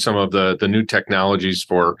working with some of the new technologies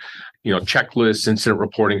for, checklists, incident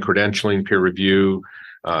reporting, credentialing, peer review,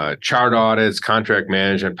 chart audits, contract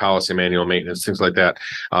management, policy manual maintenance, things like that.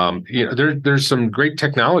 There's some great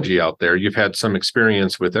technology out there. You've had some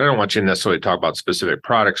experience with it. I don't want you to necessarily talk about specific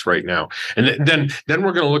products right now. And then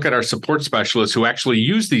we're going to look at our support specialists who actually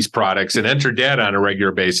use these products and enter data on a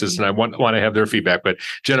regular basis. And I want to have their feedback. But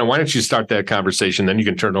Jenna, why don't you start that conversation? Then you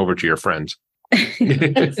can turn it over to your friends.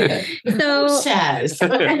 So says.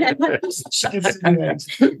 I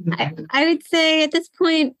would say at this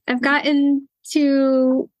point, I've gotten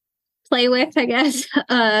to play with, I guess,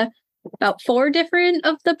 about 4 different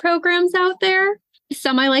of the programs out there.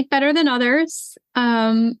 Some I like better than others.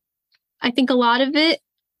 I think a lot of it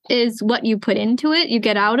is what you put into it, you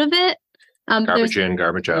get out of it. Garbage in,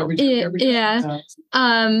 garbage out. Yeah.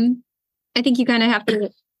 I think you kind of have to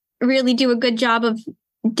really do a good job of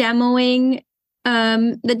demoing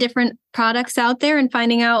the different products out there and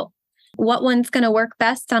finding out what one's going to work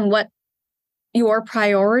best on what your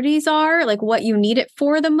priorities are, like what you need it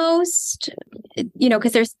for the most,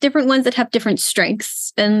 because there's different ones that have different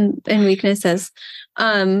strengths and weaknesses.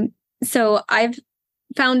 So I've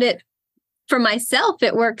found it for myself,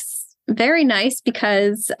 it works very nice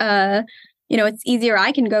because, it's easier.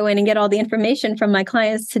 I can go in and get all the information from my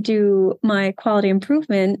clients to do my quality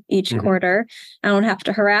improvement each quarter. I don't have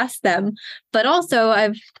to harass them. But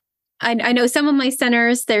also I know some of my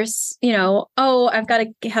centers, there's, I've got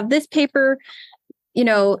to have this paper,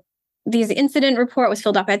 these incident report was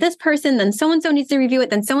filled out by this person, then so-and-so needs to review it,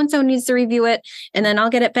 then so-and-so needs to review it, and then I'll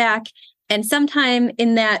get it back. And sometime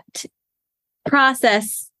in that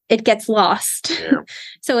process, it gets lost. Yeah.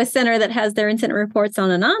 So a center that has their incident reports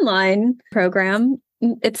on an online program,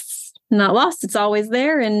 it's not lost. It's always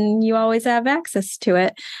there and you always have access to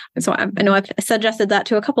it. So I know I've suggested that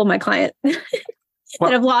to a couple of my clients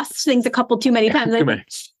that have lost things a couple too many times.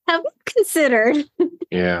 Have considered.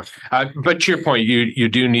 Yeah. But to your point, you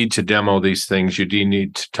do need to demo these things. You do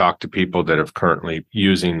need to talk to people that are currently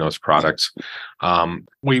using those products.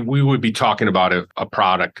 We would be talking about a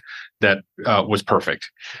product that was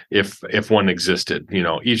perfect if one existed.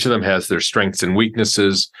 Each of them has their strengths and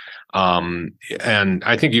weaknesses. And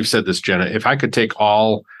I think you've said this, Jenna, if I could take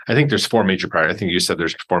I think there's 4 major products. I think you said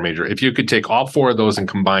there's 4 major. If you could take all 4 of those and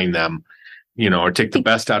combine them, or take the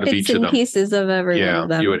best out of each of them. Pieces of every one of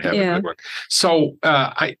them. You would have a good one. So,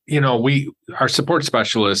 our support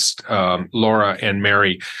specialist, Laura and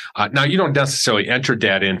Mary. Now, you don't necessarily enter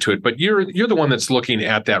data into it, but you're the one that's looking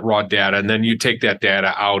at that raw data, and then you take that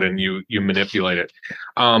data out and you manipulate it.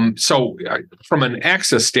 So, from an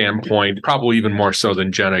access standpoint, probably even more so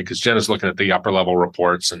than Jenna, because Jenna's looking at the upper level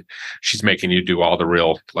reports and she's making you do all the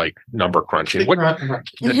real number crunching.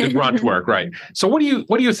 The grunt work, right? So, what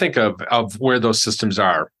do you think of where those systems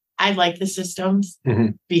are? I like the systems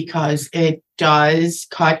because it does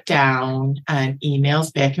cut down on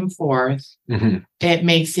emails back and forth. It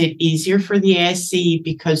makes it easier for the ASC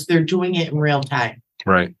because they're doing it in real time.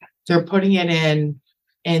 Right. They're putting it in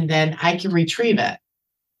and then I can retrieve it.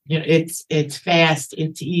 It's fast,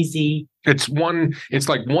 it's easy. It's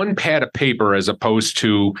like one pad of paper as opposed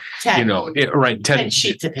to 10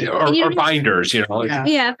 sheets of paper or binders,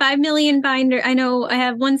 Yeah, 5 million binder. I know I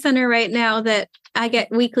have one center right now that I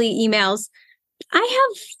get weekly emails.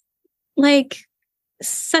 I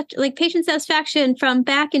have patient satisfaction from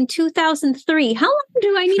back in 2003. How long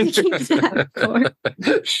do I need to keep that for?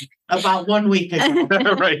 About 1 week ago.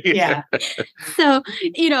 Right. Yeah. So,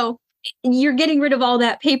 you're getting rid of all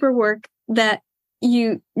that paperwork that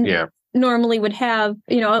you normally would have,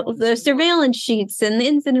 the surveillance sheets and the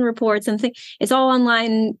incident reports and things. It's all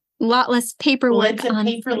online, a lot less paperwork. Well, it's a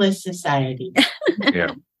paperless society.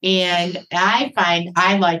 Yeah. And I find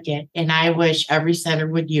I like it, and I wish every center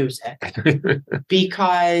would use it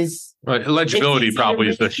because legibility probably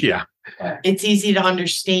is it's easy to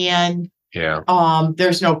understand. Yeah.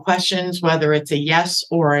 There's no questions whether it's a yes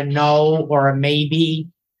or a no or a maybe.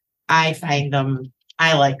 I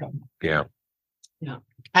like them. Yeah.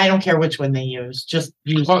 I don't care which one they use. Just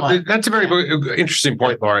use one. That's a very interesting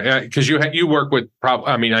point, Laura, because you work with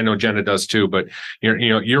I mean, I know Jenna does too, but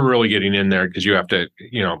you're really getting in there because you have to,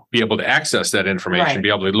 be able to access that information, be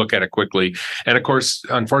able to look at it quickly. And of course,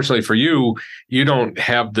 unfortunately for you, you don't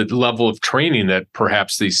have the level of training that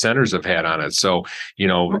perhaps these centers have had on it. So,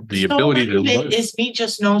 the ability to it is me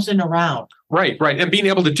just nosing around. Right. And being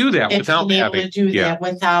able to do that without having to do that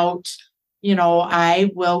without, I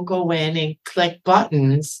will go in and click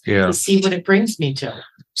buttons to see what it brings me to.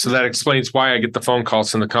 So that explains why I get the phone calls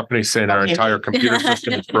from the company saying our entire computer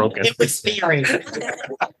system is broken. It was Mary.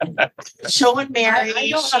 Showing Mary.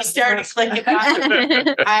 She started clicking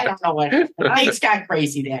buttons. I don't know what. Things got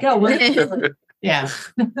crazy there. Yeah.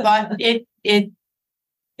 But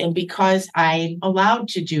and because I'm allowed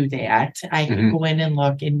to do that, I can go in and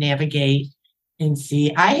look and navigate and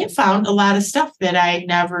see. I have found a lot of stuff that I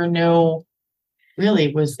never knew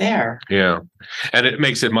really was there. Yeah. And it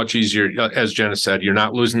makes it much easier. As Jenna said, you're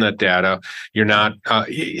not losing that data. You're not,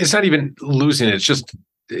 it's not even losing it. It's just,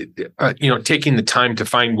 taking the time to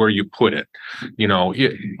find where you put it,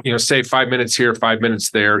 say 5 minutes here, 5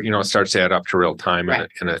 minutes there, it starts to add up to real time in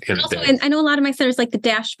a also, day. And I know a lot of my centers like the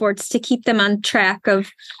dashboards to keep them on track of,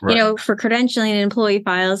 for credentialing and employee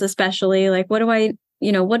files, especially like, what do I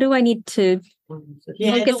need to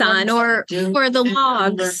focus on, or for the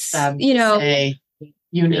logs, say,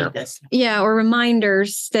 you need this. Yeah, or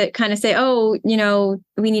reminders that kind of say,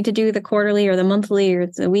 we need to do the quarterly or the monthly or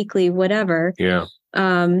the weekly, whatever. Yeah.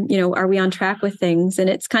 Are we on track with things? And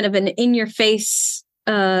it's kind of an in your face,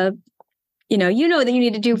 that you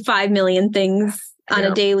need to do 5 million things on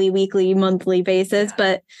a daily, weekly, monthly basis,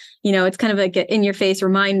 but it's kind of like an in your face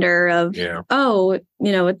reminder of,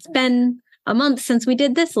 it's been a month since we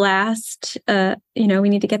did this last, we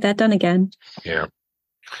need to get that done again. Yeah.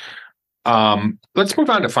 Let's move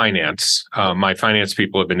on to finance. My finance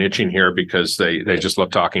people have been itching here because they just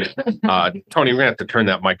love talking. Tony, we're gonna have to turn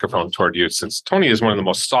that microphone toward you, since Tony is one of the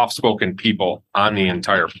most soft-spoken people on the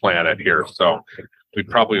entire planet here. So we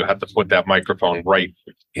probably have to put that microphone right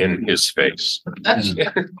in his face.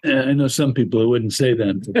 I know some people who wouldn't say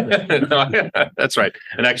that. That's right.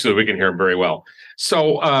 And actually, we can hear him very well.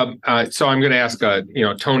 So I'm going to ask,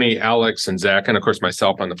 Tony, Alex, and Zach, and of course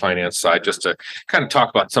myself on the finance side, just to kind of talk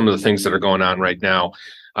about some of the things that are going on right now.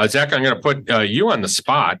 Zach, I'm going to put you on the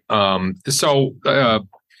spot.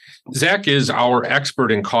 Zach is our expert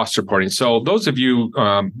in cost reporting. So those of you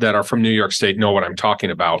that are from New York State know what I'm talking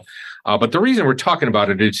about. But the reason we're talking about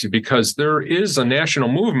it is because there is a national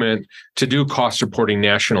movement to do cost reporting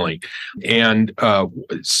nationally. And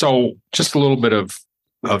so just a little bit of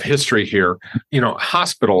history here,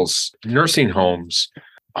 hospitals, nursing homes,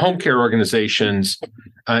 home care organizations,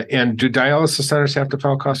 and do dialysis centers have to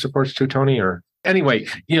file cost reports too, Tony? Or anyway,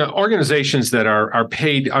 organizations that are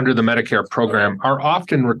paid under the Medicare program are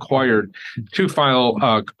often required to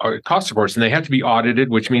file cost reports, and they have to be audited,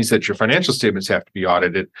 which means that your financial statements have to be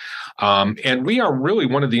audited. And we are really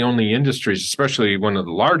one of the only industries, especially one of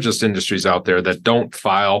the largest industries out there, that don't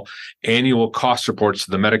file annual cost reports to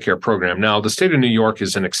the Medicare program. Now, the state of New York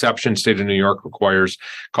is an exception. State of New York requires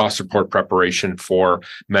cost report preparation for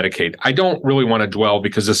Medicaid. I don't really want to dwell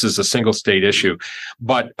because this is a single state issue,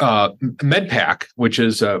 but MedPAC, which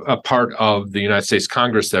is a part of the United States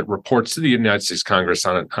Congress that reports to the United States Congress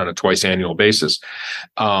on a twice annual basis,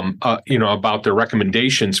 about their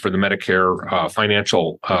recommendations for the Medicare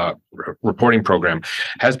financial reporting program,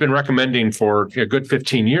 has been recommending for a good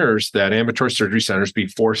 15 years that ambulatory surgery centers be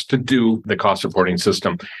forced to do the cost reporting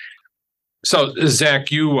system. So, Zach,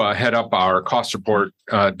 you head up our cost report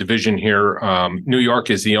division here. New York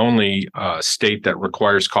is the only state that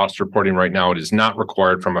requires cost reporting right now. It is not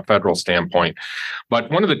required from a federal standpoint. But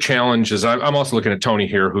one of the challenges, I'm also looking at Tony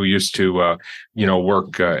here, who used to,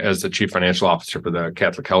 work as the chief financial officer for the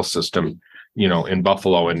Catholic Health System, in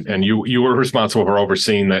Buffalo, and you were responsible for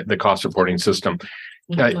overseeing the cost reporting system.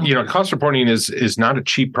 Cost reporting is not a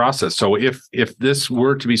cheap process. So if this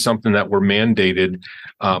were to be something that were mandated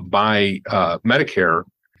by Medicare,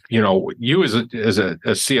 you as a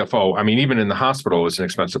CFO, I mean, even in the hospital, is an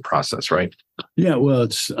expensive process, right? Yeah, well,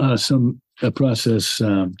 it's a process.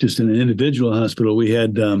 Just in an individual hospital, we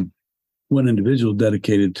had one individual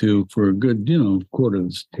dedicated to for a good, quarter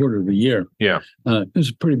of the year. Yeah, it was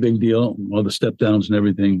a pretty big deal. All the step downs and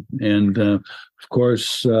everything, and of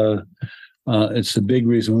course. It's the big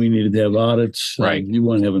reason we needed to have audits. Right. You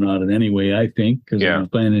want to have an audit anyway, I think, because I'm a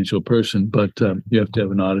financial person, but you have to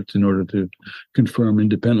have an audit in order to confirm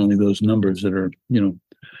independently those numbers that are,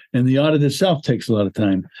 and the audit itself takes a lot of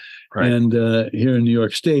time. Right. And here in New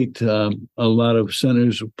York State, a lot of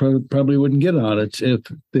centers probably wouldn't get audits if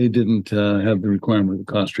they didn't have the requirement of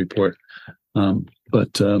the cost report. So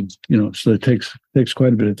it takes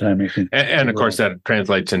quite a bit of time, I think. And of course, that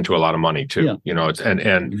translates into a lot of money too. Yeah.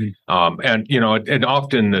 And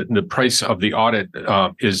often the price of the audit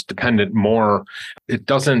is dependent more. It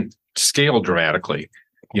doesn't scale dramatically.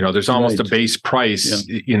 There's almost a base price,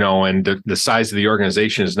 and the size of the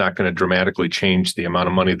organization is not going to dramatically change the amount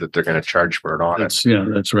of money that they're going to charge for an audit.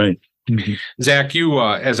 That's right. Mm-hmm. Zach, you,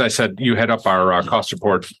 as I said, you head up our cost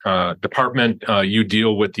report department. You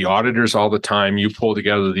deal with the auditors all the time. You pull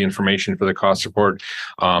together the information for the cost report.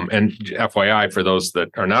 And FYI, for those that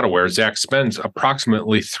are not aware, Zach spends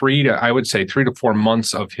approximately 3 to 4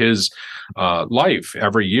 months of his life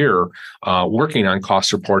every year working on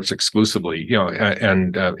cost reports exclusively.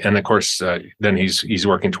 And of course, then he's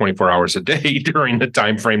working 24 hours a day during the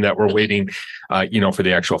time frame that we're waiting, for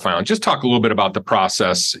the actual filing. Just talk a little bit about the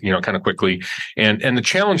process, kind of quickly, and the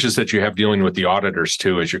challenges that you have dealing with the auditors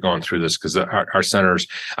too as you're going through this, because our centers,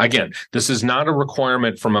 again, this is not a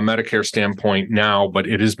requirement from a Medicare standpoint now, but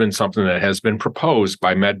it has been something that has been proposed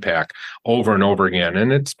by MedPAC over and over again,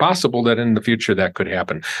 and it's possible that in the future that could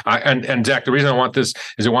happen. And Zach, the reason I want this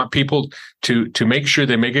is I want people to make sure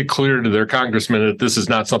they make it clear to their congressman that this is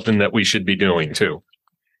not something that we should be doing too.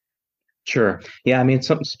 Sure. Yeah. I mean,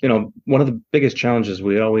 one of the biggest challenges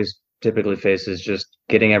we always typically face is just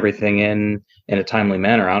getting everything in a timely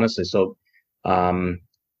manner, honestly. So in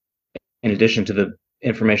addition to the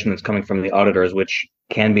information that's coming from the auditors, which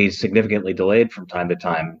can be significantly delayed from time to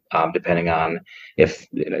time, depending on if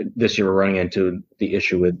this year we're running into the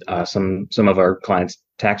issue with some of our clients'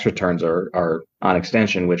 tax returns are on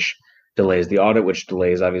extension, which delays the audit, which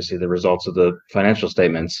delays obviously the results of the financial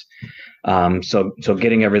statements. So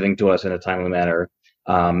getting everything to us in a timely manner,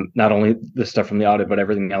 not only the stuff from the audit, but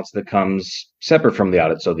everything else that comes separate from the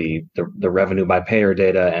audit. So the revenue by payer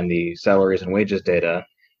data and the salaries and wages data.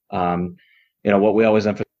 What we always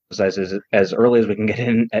emphasize is as early as we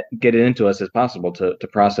can get it into us as possible to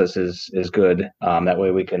process is good. That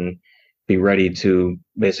way we can be ready to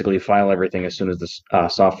basically file everything as soon as the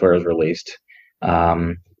software is released.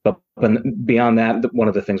 But beyond that, one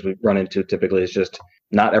of the things we run into typically is just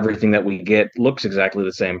not everything that we get looks exactly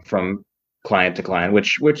the same from client to client,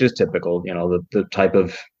 which is typical. The type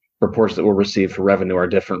of reports that we'll receive for revenue are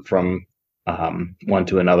different from one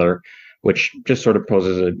to another, which just sort of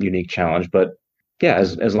poses a unique challenge. But yeah,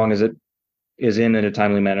 as long as it is in a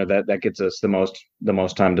timely manner, that gets us the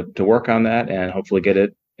most time to work on that and hopefully get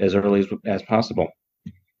it as early as possible,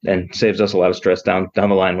 and saves us a lot of stress down the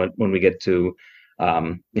line when we get to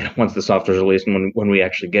once the software is released and when we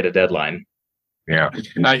actually get a deadline. Yeah.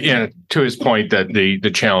 To his point, that the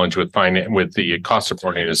challenge with the cost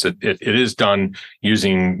reporting is that it is done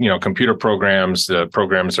using computer programs. The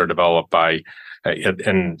programs are developed by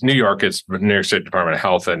in New York, it's the New York State Department of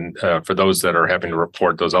Health, and for those that are having to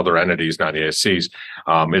report those other entities, not ASCs,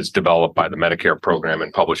 it's developed by the Medicare program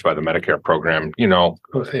and published by the Medicare program.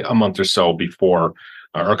 A month or so before.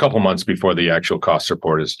 Or a couple months before the actual cost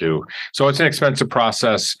report is due. So it's an expensive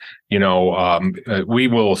process. We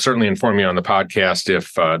will certainly inform you on the podcast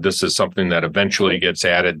if this is something that eventually gets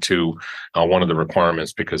added to one of the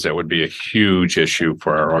requirements, because that would be a huge issue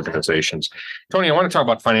for our organizations. Tony, I want to talk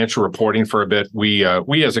about financial reporting for a bit. We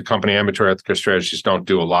as a company, Ambulatory Healthcare Strategies, don't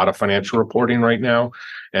do a lot of financial reporting right now.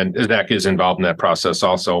 And Zach is involved in that process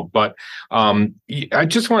also. But I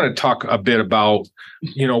just want to talk a bit about,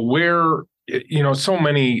 where so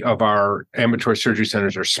many of our ambulatory surgery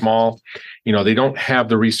centers are small. They don't have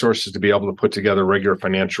the resources to be able to put together regular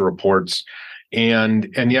financial reports. And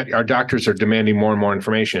yet our doctors are demanding more and more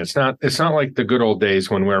information. It's not like the good old days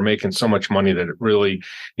when we were making so much money that it really,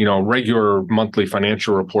 regular monthly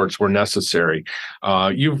financial reports were necessary.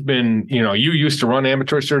 You've been, you used to run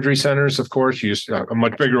ambulatory surgery centers, of course. You used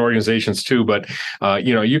much bigger organizations too, but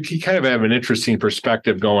you kind of have an interesting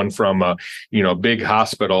perspective going from big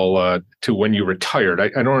hospital to when you retired. I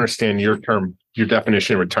don't understand your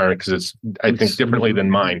definition of retirement, because it's I think differently than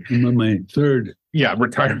mine. I'm on my third. Yeah,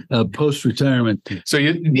 retirement. Post-retirement. So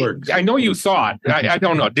I know you thought, I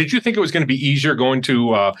don't know. Did you think it was going to be easier going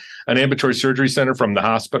to an ambulatory surgery center from the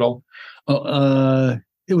hospital?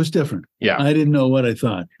 It was different. Yeah. I didn't know what I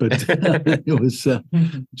thought, but it was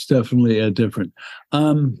it's definitely different.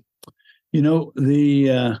 As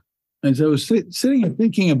I was sitting and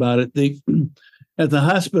thinking about it, at the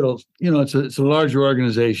hospital, it's a larger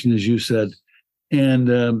organization, as you said.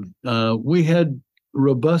 And we had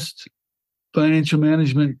robust financial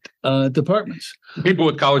management departments. People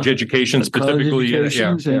with college education specifically.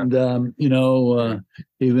 And,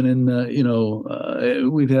 even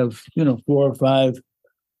in, we'd have, 4 or 5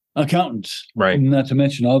 accountants, right? Not to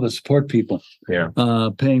mention all the support people,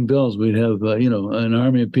 paying bills. We'd have, an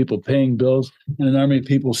army of people paying bills and an army of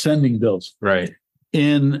people sending bills. Right.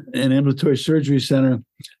 In an ambulatory surgery center,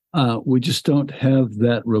 we just don't have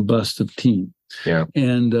that robust of team. Yeah.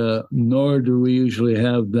 And nor do we usually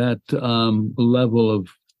have that level of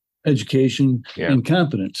education and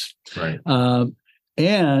competence. Right.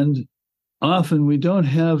 And often we don't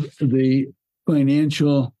have the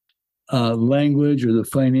financial language or the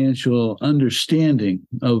financial understanding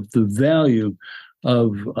of the value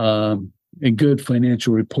of a good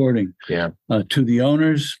financial reporting to the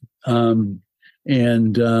owners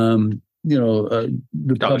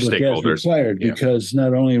the public as required, because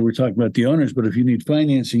not only are we talking about the owners, but if you need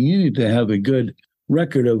financing, you need to have a good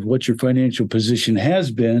record of what your financial position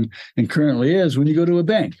has been and currently is when you go to a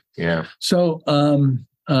bank. Yeah. So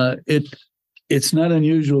it's not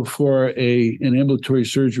unusual for an ambulatory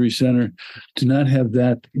surgery center to not have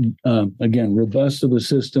that, again, robust of a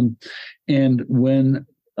system. And when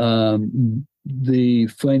the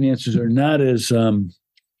finances are not as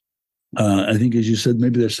I think, as you said,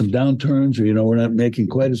 maybe there's some downturns, or we're not making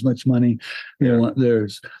quite as much money.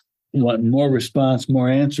 There's more response, more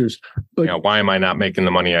answers. But why am I not making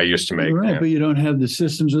the money I used to make? Right, but you don't have the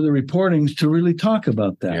systems or the reportings to really talk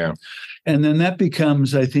about that. Yeah, and then that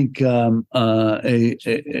becomes, I think, an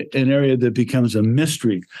area that becomes a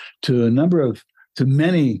mystery to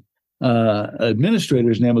many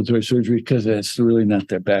administrators in ambulatory surgery, because that's really not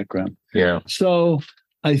their background. Yeah. So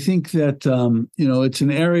I think that, it's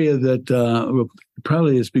an area that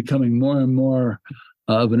probably is becoming more and more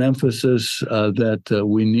of an emphasis that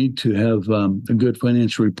we need to have a good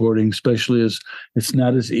financial reporting, especially as it's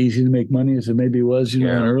not as easy to make money as it maybe was, in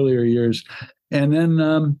earlier years. And then,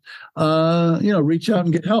 reach out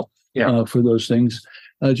and get help for those things.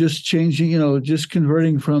 Just changing, just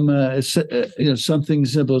converting from, something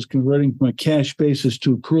simple as converting from a cash basis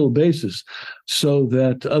to accrual basis, so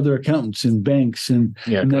that other accountants and banks and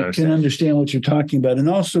that can understand what you're talking about, and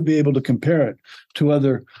also be able to compare it to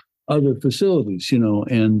other facilities,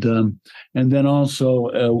 and then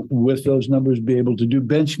also with those numbers be able to do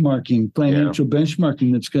benchmarking, financial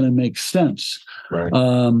benchmarking that's going to make sense, right?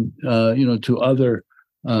 To other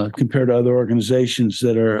compared to other organizations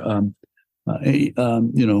that are.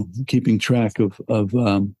 Keeping track of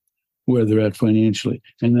where they're at financially,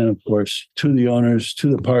 and then of course to the owners, to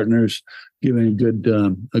the partners, giving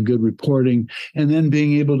a good reporting, and then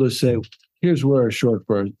being able to say, here's where our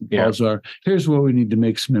shortfalls are. Here's where we need to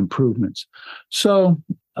make some improvements. So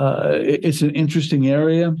it's an interesting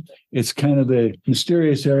area. It's kind of a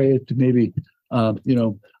mysterious area to maybe.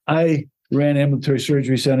 I ran ambulatory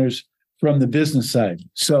surgery centers from the business side,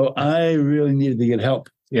 so I really needed to get help.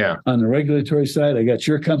 Yeah. On the regulatory side, I got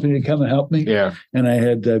your company to come and help me. Yeah. And I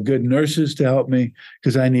had good nurses to help me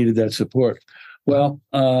because I needed that support. Well,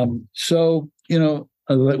 we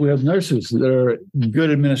have nurses that are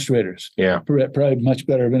good administrators. Yeah. Probably much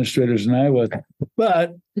better administrators than I was,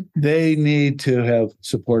 but they need to have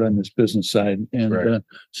support on this business side. And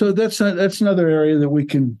so that's another area that we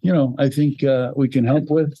can, I think we can help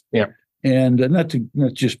with. Yeah. And not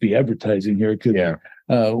just be advertising here, because there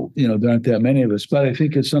aren't that many of us, but I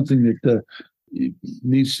think it's something that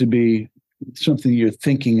needs to be something you're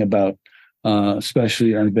thinking about,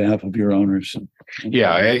 especially on behalf of your owners.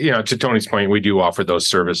 Yeah, to Tony's point, we do offer those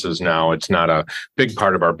services now. It's not a big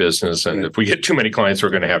part of our business, and if we get too many clients, we're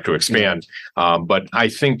going to have to expand. But I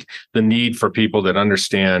think the need for people that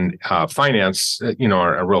understand finance,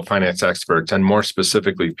 are real finance experts, and more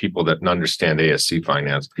specifically, people that understand ASC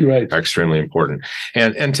finance, are extremely important.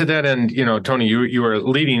 And to that end, Tony, you are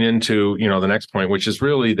leading into the next point, which is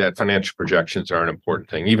really that financial projections are an important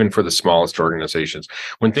thing, even for the smallest organizations.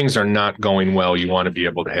 When things are not going well, you want to be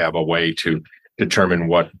able to have a way to determine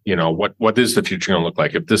what is the future going to look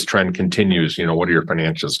like. If this trend continues, what are your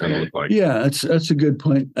financials going to look like? Yeah, that's a good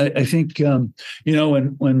point. I think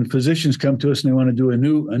when physicians come to us and they want to do a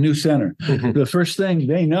new center, the first thing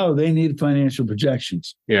they know, they need financial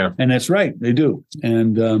projections. Yeah, and that's right, they do.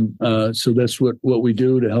 And so that's what we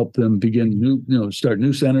do to help them begin start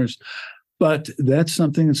new centers. But that's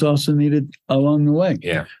something that's also needed along the way.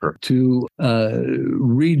 Yeah, to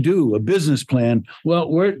redo a business plan. Well,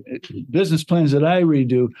 business plans that I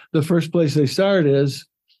redo, the first place they start is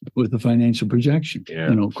with the financial projection.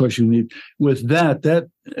 Yeah. Of course, you need with that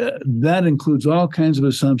includes all kinds of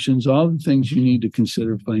assumptions, all the things you need to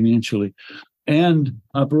consider financially. and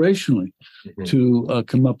operationally to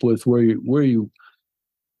come up with where you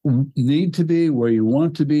need to be, where you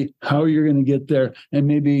want to be, how you're going to get there, and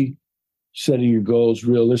maybe setting your goals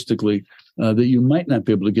realistically that you might not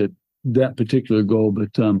be able to get that particular goal.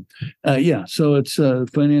 But so it's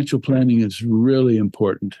financial planning is really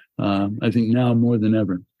important. I think now more than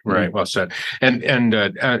ever. Right. Well said. And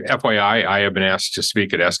FYI, I have been asked to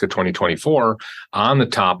speak at ASCA 2024 on the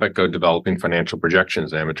topic of developing financial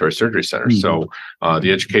projections in ambulatory surgery centers. So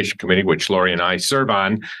the Education Committee, which Lori and I serve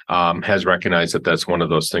on, has recognized that that's one of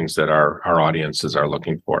those things that our audiences are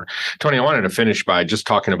looking for. Tony, I wanted to finish by just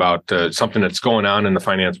talking about something that's going on in the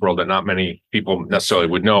finance world that not many people necessarily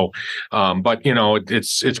would know. But,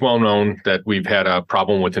 it's well known that we've had a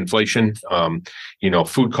problem with inflation.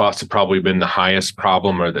 Food costs have probably been the highest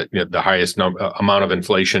problem, or the highest amount of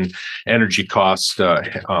inflation. Energy costs,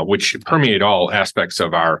 which permeate all aspects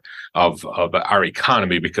of our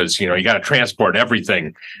economy, because you got to transport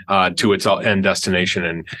everything to its end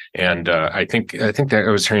destination, and I think that I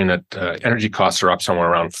was hearing that energy costs are up somewhere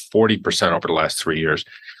around 40% over the last 3 years.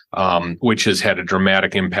 Which has had a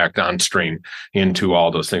dramatic impact downstream into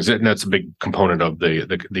all those things. And that's a big component of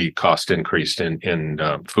the cost increase in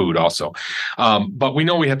food also. But we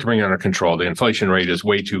know we have to bring it under control. The inflation rate is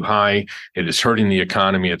way too high. It is hurting the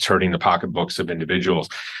economy. It's hurting the pocketbooks of individuals.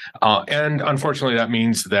 And unfortunately, that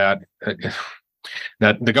means that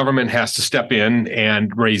the government has to step in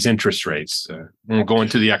and raise interest rates. We'll go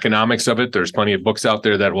into the economics of it. There's plenty of books out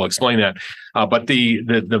there that will explain that. But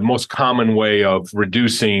the most common way of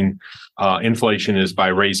reducing inflation is by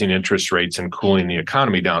raising interest rates and cooling the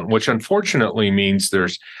economy down, which unfortunately means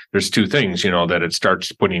there's two things, that it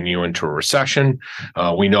starts putting you into a recession.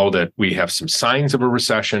 We know that we have some signs of a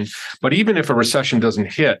recession, but even if a recession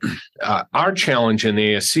doesn't hit, our challenge in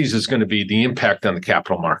the ASCs is going to be the impact on the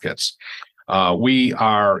capital markets. We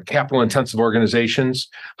are capital-intensive organizations.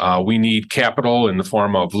 We need capital in the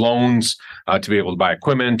form of loans to be able to buy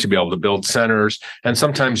equipment, to be able to build centers, and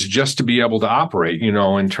sometimes just to be able to operate.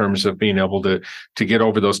 In terms of being able to get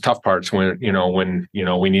over those tough parts when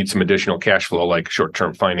we need some additional cash flow, like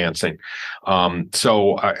short-term financing.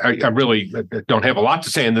 So I really don't have a lot to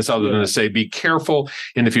say in this other than to say be careful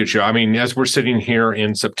in the future. I mean, as we're sitting here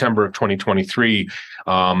in September of 2023.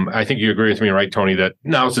 I think you agree with me, right, Tony, that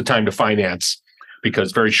now's the time to finance,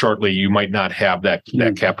 because very shortly you might not have that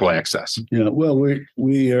capital access. Yeah, well,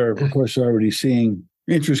 we are, of course, already seeing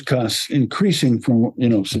interest costs increasing from,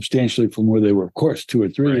 substantially from where they were, of course, 2 or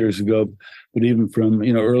 3 years ago, but even from,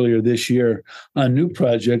 earlier this year on new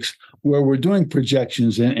projects where we're doing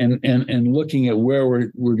projections and looking at where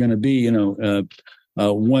we're going to be,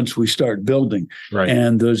 once we start building,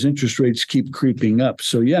 and those interest rates keep creeping up.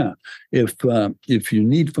 So if you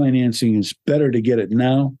need financing, it's better to get it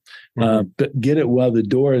now. But get it while the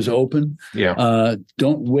door is open.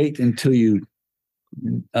 Don't wait until you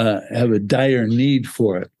have a dire need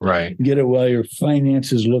for it. Get it while your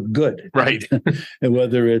finances look good. And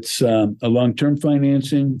whether it's a long-term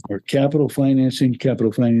financing or capital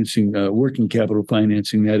financing, working capital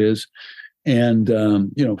financing, that is. And,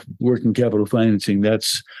 working capital financing,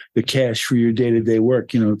 that's the cash for your day-to-day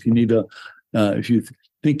work. If you need if you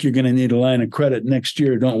think you're going to need a line of credit next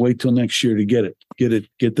year, don't wait till next year to get it.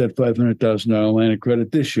 Get that $500,000 line of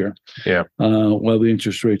credit this year. While the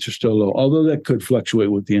interest rates are still low, although that could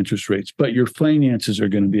fluctuate with the interest rates, but your finances are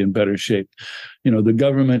going to be in better shape. The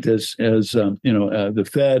government as the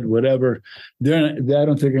Fed, whatever, I don't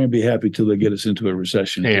think they're going to be happy till they get us into a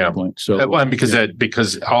recession at that point. So,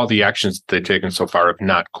 because all the actions they've taken so far have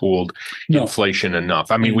not cooled inflation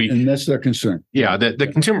enough. I mean, and that's their concern. The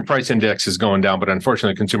consumer price index is going down, but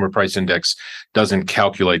unfortunately, the consumer price index doesn't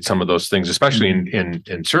calculate some of those things, especially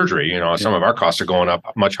in surgery. Some of our costs are going up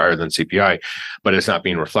much higher than CPI, but it's not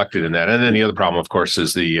being reflected in that. And then the other problem, of course,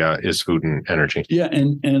 is is food and energy.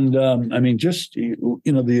 I mean, just the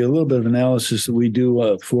little bit of analysis that we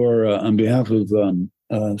do for on behalf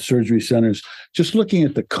of surgery centers, just looking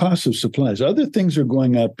at the cost of supplies. Other things are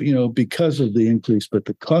going up, because of the increase, but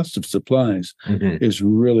the cost of supplies is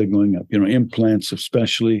really going up. Implants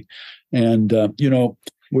especially, and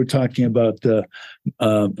we're talking about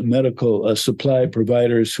medical supply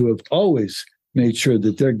providers who have always made sure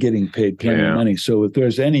that they're getting paid plenty of money. So if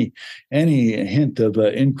there's any hint of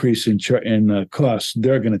increase in costs,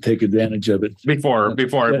 they're going to take advantage of it before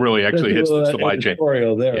it really actually hits the supply chain.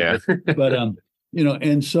 But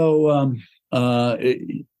and so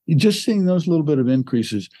just seeing those little bit of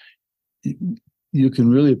increases, you can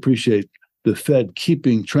really appreciate the Fed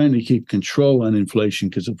trying to keep control on inflation,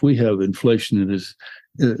 because if we have inflation that is,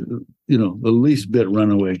 the least bit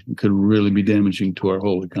runaway, could really be damaging to our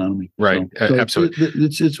whole economy. Right. So Absolutely.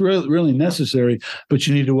 It's really, really necessary, but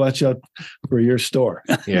you need to watch out for your store.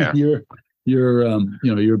 Yeah.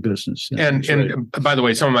 your business. And by the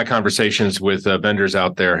way, some of my conversations with vendors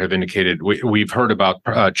out there have indicated we've heard about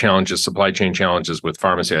supply chain challenges with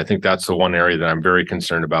pharmacy. I think that's the one area that I'm very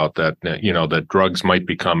concerned about, that drugs might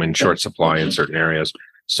become in short supply in certain areas.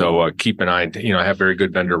 So keep an eye, have very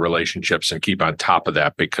good vendor relationships and keep on top of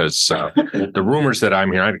that, because the rumors that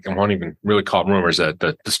I'm hearing, I won't even really call them rumors, that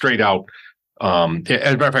the straight out, as a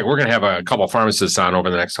matter of fact, we're going to have a couple of pharmacists on over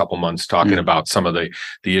the next couple of months talking about some of the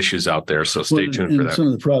issues out there. So stay tuned for that. Some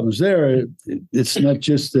of the problems there, it's not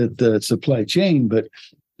just that the supply chain, but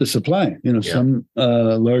the supply. Some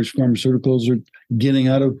large pharmaceuticals are getting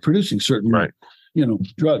out of producing certain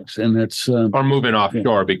drugs, and that's or moving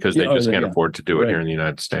offshore because they just can't afford to do it here in the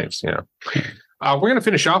United States. Yeah. We're going to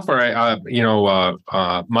finish off where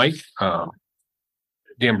Mike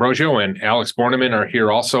D'Ambrosio and Alex Borneman are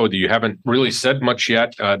here also. You haven't really said much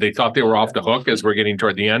yet. They thought they were off the hook as we're getting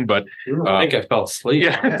toward the end, but I think I fell asleep.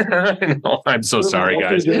 Yeah. No, I'm so sorry,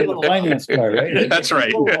 guys. That's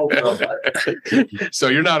right. So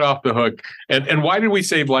you're not off the hook. And why did we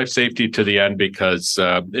save life safety to the end? Because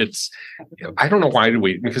I don't know why did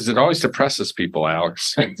we, because it always depresses people,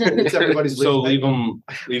 Alex. It's everybody's leave them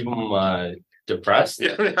depressed.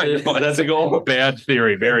 Yeah, that's a goal. Bad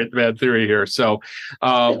theory, very bad theory here. So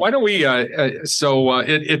why don't we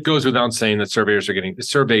it goes without saying that surveys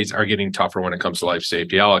are getting tougher when it comes to life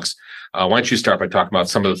safety. Alex, why don't you start by talking about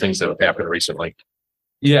some of the things that have happened recently?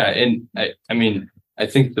 Yeah, and I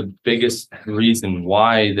think the biggest reason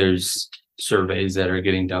why there's surveys that are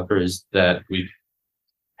getting tougher is that we've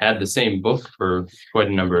had the same book for quite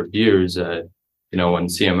a number of years. When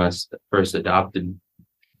CMS first adopted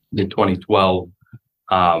the 2012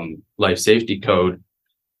 life safety code,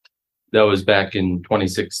 that was back in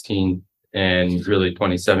 2016 and really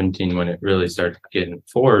 2017 when it really started getting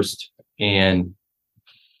enforced. And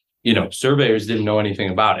surveyors didn't know anything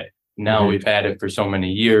about it. Now we've had it for so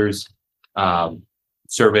many years.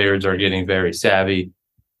 Surveyors are getting very savvy.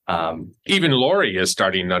 Even Lori is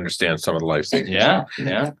starting to understand some of the life safety. Yeah.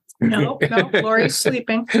 No, Lori's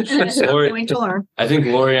sleeping. She's going to learn. I think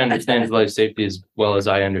Lori understands life safety as well as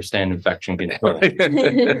I understand infection control.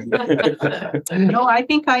 No, I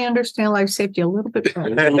think I understand life safety a little bit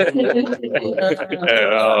better.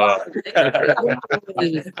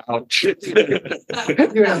 Ouch.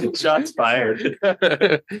 Shots fired.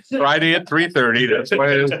 Friday at 3:30. That's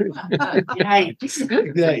why it is. Yikes.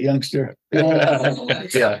 Like that, youngster.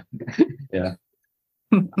 Yeah.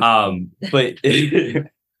 But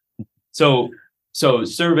So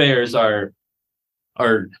surveyors are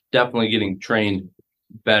definitely getting trained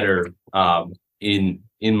better in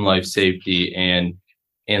life safety, and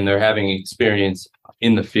they're having experience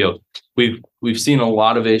in the field. We've seen a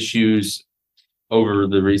lot of issues over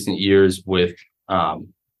the recent years with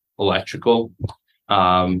electrical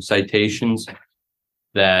citations,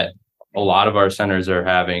 that a lot of our centers are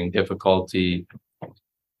having difficulty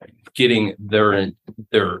getting their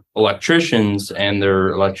electricians and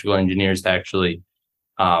their electrical engineers to actually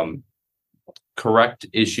correct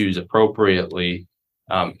issues appropriately,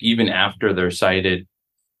 even after they're cited,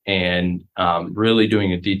 and really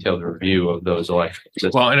doing a detailed review of those electrical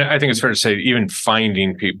systems. Well, and I think it's fair to say even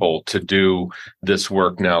finding people to do this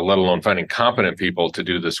work now, let alone finding competent people to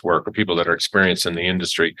do this work, or people that are experienced in the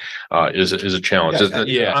industry, is a challenge.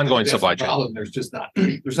 Ongoing supply chain. There's not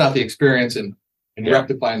the experience in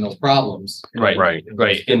rectifying those problems. Right.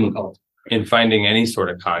 In finding any sort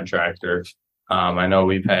of contractor. I know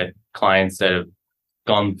we've had clients that have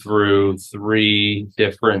gone through 3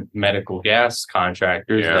 different medical gas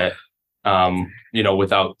contractors that,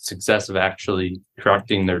 without success of actually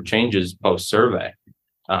correcting their changes post-survey.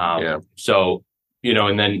 So,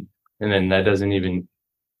 and then that doesn't even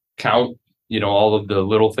count, all of the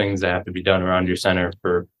little things that have to be done around your center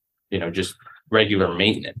for, just regular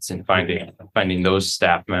maintenance, and finding those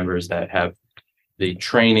staff members that have the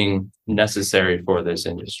training necessary for this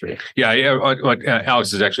industry. What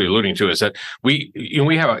Alex is actually alluding to is that we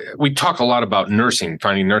talk a lot about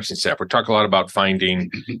finding nursing staff. We talk a lot about finding,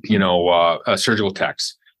 surgical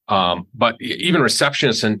techs. But even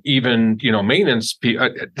receptionists and even, maintenance,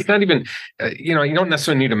 it's not even, you don't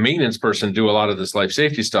necessarily need a maintenance person to do a lot of this life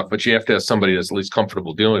safety stuff, but you have to have somebody that's at least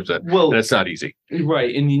comfortable dealing with it. Well, and it's not easy.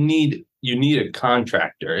 Right. And you need a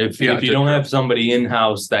contractor. If you don't have somebody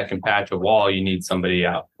in-house that can patch a wall, you need somebody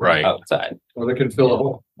outside. Or that can fill a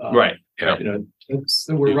hole. Right.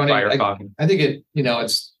 We're running, I think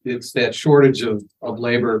it's it's that shortage of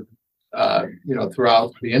labor,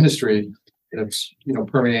 throughout the industry that's,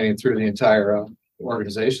 permeating through the entire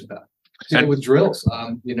organization. Same with drills.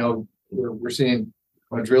 We're seeing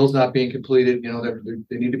drills not being completed,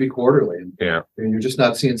 they need to be quarterly. And you're just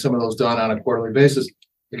not seeing some of those done on a quarterly basis,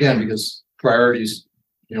 again, because priorities,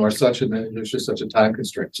 are such, and there's just such a time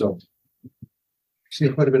constraint. So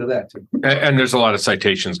seeing quite a bit of that too. And there's a lot of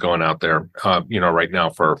citations going out there, right now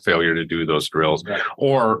for failure to do those drills, right,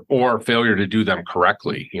 or failure to do them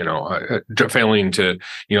correctly. Failing to,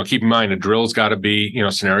 keep in mind a drill's got to be,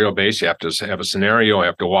 scenario based. You have to have a scenario. You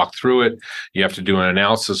have to walk through it. You have to do an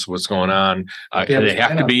analysis of what's going on. They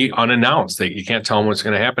have to be unannounced. You can't tell them what's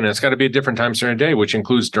going to happen. And it's got to be at different times during the day, which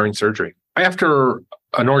includes during surgery. After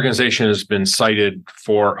an organization has been cited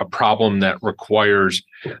for a problem that requires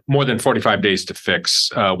more than 45 days to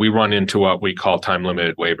fix, we run into what we call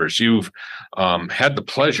time-limited waivers. You've had the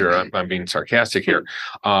pleasure, I'm being sarcastic here,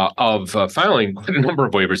 of filing quite a number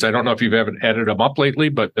of waivers. I don't know if you've ever added them up lately,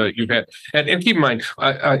 but you've had, and keep in mind,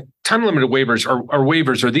 time-limited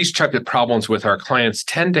waivers or these type of problems with our clients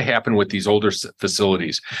tend to happen with these older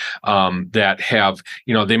facilities that have,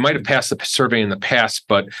 they might have passed the survey in the past,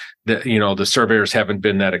 but the surveyors haven't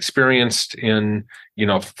been that experienced in,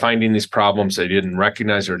 finding these problems. They didn't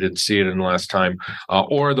recognize or didn't see it in the last time,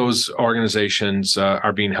 or those organizations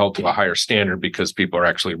are being held to a higher standard because people are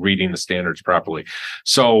actually reading the standards properly.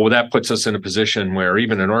 So that puts us in a position where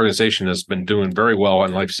even an organization that's been doing very well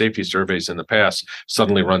on life safety surveys in the past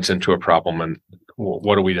suddenly runs into a problem. And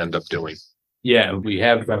what do we end up doing? Yeah, we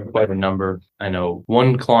have quite a number. I know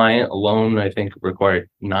one client alone, I think, required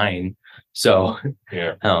 9. So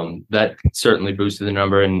that certainly boosted the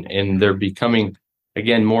number, and they're becoming,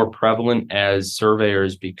 again, more prevalent as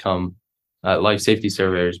surveyors become, life safety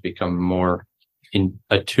surveyors become more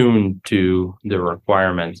attuned to the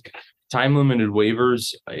requirements. Time limited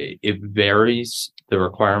waivers, it varies. The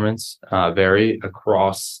requirements vary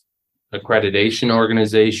across accreditation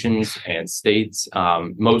organizations and states.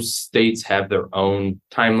 Most states have their own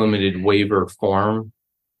time limited waiver form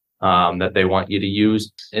that they want you to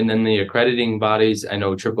use. And then the accrediting bodies, I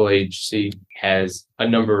know AAHC has a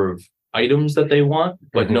number of items that they want,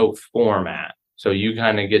 but no format. So you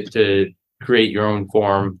kind of get to create your own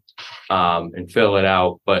form and fill it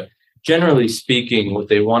out. But generally speaking, what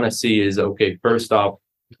they want to see is, okay, first off,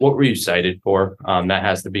 what were you cited for? That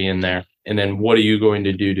has to be in there. And then what are you going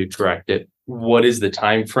to do to correct it? What is the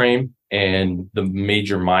time frame and the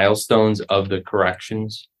major milestones of the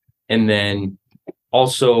corrections? And then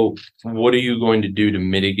also, what are you going to do to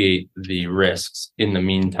mitigate the risks in the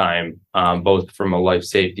meantime, both from a life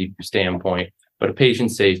safety standpoint, but a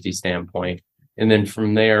patient safety standpoint? And then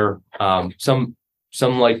from there, some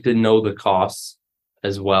like to know the costs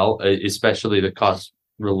as well, especially the costs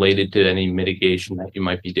related to any mitigation that you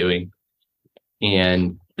might be doing.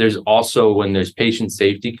 And there's also, when there's patient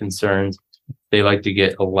safety concerns, they like to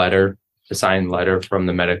get a signed letter from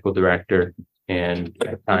the medical director, and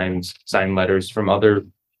at times signed letters from other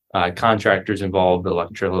contractors involved,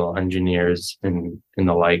 electrical engineers and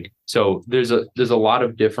the like. So there's a lot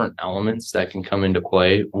of different elements that can come into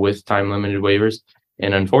play with time limited waivers.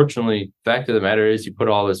 And unfortunately, the fact of the matter is, you put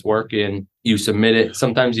all this work in, you submit it.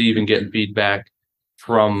 Sometimes you even get feedback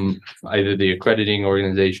from either the accrediting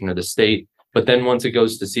organization or the state. But then once it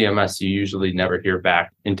goes to CMS, you usually never hear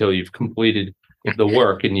back until you've completed the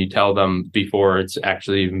work, and you tell them before it's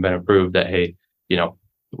actually even been approved that, hey,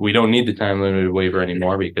 we don't need the time limited waiver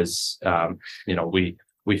anymore because,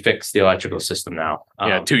 we fixed the electrical system now.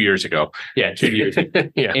 2 years ago. Yeah, 2 years.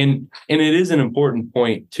 Yeah. And it is an important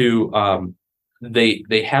point too.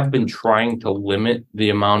 They have been trying to limit the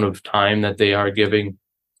amount of time that they are giving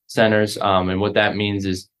centers. And what that means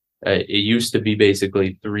is, it used to be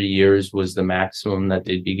basically 3 years was the maximum that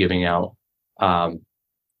they'd be giving out. And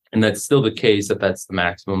that's still the case, that's the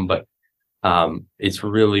maximum, but it's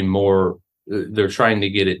really more, they're trying to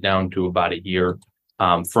get it down to about a year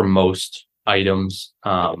for most items,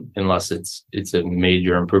 unless it's a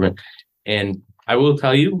major improvement. And I will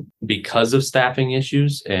tell you, because of staffing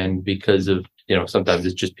issues and because of, sometimes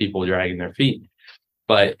it's just people dragging their feet,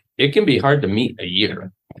 but it can be hard to meet a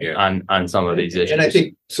year on some of these issues. And I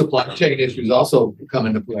think supply chain issues also come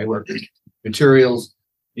into play, where materials,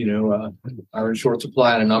 are in short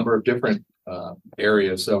supply in a number of different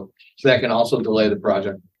areas. So that can also delay the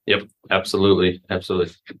project. Yep, absolutely.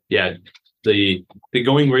 Yeah, the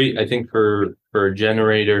going rate, I think, for a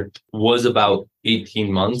generator was about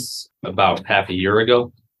 18 months, about half a year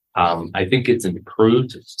ago. I think it's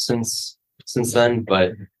improved since then,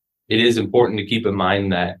 but it is important to keep in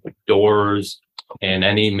mind that doors and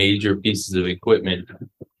any major pieces of equipment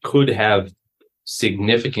could have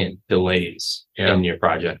significant delays in your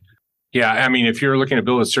project. Yeah, I mean, if you're looking to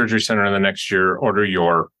build a surgery center in the next year, order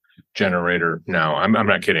your generator now. I'm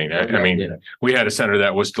not kidding. I mean, we had a center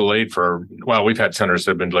that was delayed we've had centers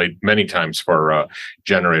that have been delayed many times for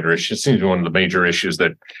generator issues. It seems to be one of the major issues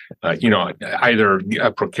that, either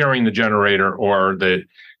procuring the generator or the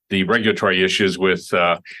regulatory issues with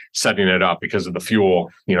setting it up because of the fuel.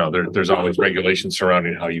 There's always regulations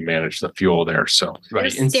surrounding how you manage the fuel there. So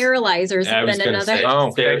sterilizers have been another.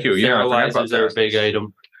 Thank you. Yeah, sterilizers are a big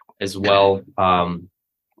item as well.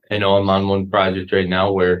 I know I'm on one project right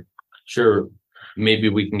now where sure, maybe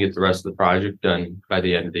we can get the rest of the project done by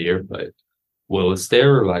the end of the year, but will a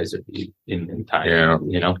sterilizer be in time?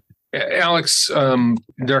 Yeah. Alex,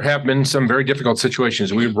 there have been some very difficult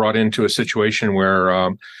situations. We were brought into a situation where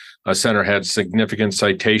a center had significant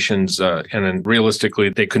citations, and then realistically,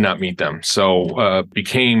 they could not meet them. So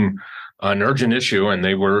became an urgent issue, and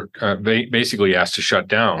they were basically asked to shut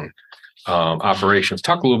down operations.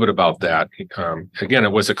 Talk a little bit about that. Again,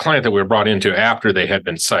 it was a client that we were brought into after they had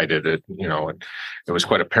been cited. It was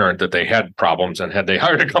quite apparent that they had problems, and had they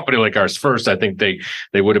hired a company like ours first, I think they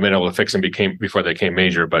would have been able to fix them before they became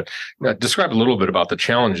major. But describe a little bit about the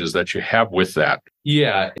challenges that you have with that.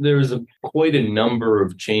 Yeah, there's quite a number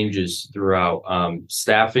of changes throughout.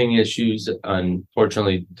 Staffing issues,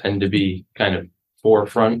 unfortunately, tend to be kind of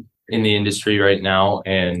forefront in the industry right now,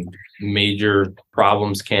 and major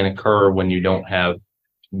problems can occur when you don't have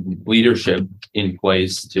leadership in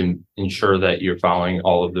place to ensure that you're following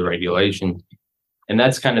all of the regulations. And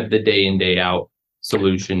that's kind of the day in, day out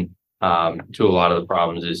solution to a lot of the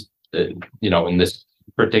problems is, in this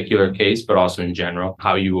particular case, but also in general,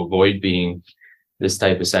 how you avoid being this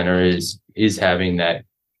type of center is having that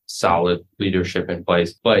solid leadership in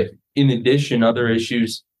place. But in addition, other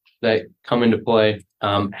issues that come into play,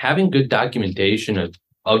 having good documentation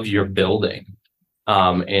of your building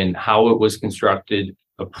and how it was constructed,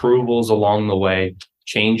 approvals along the way,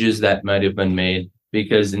 changes that might have been made.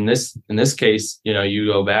 Because in this case, you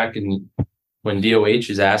go back and when DOH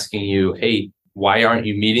is asking you, hey, why aren't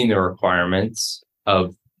you meeting the requirements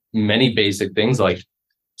of many basic things like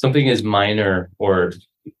something as minor or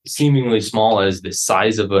seemingly small as the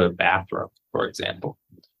size of a bathroom, for example.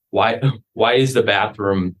 Why is the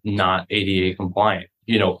bathroom not ADA compliant?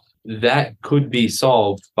 That could be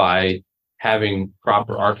solved by having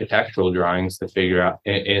proper architectural drawings to figure out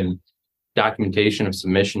and documentation of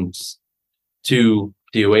submissions to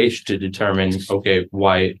DOH to determine, okay,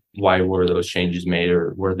 why were those changes made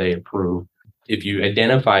or were they approved? If you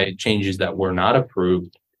identify changes that were not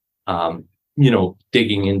approved,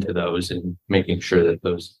 digging into those and making sure that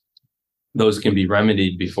those can be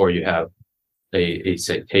remedied before you have a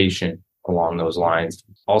citation along those lines.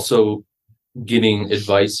 Also, getting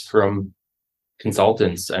advice from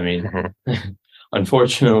consultants. I mean,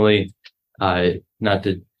 unfortunately, not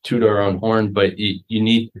to toot our own horn, but you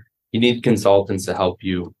need consultants to help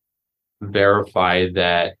you verify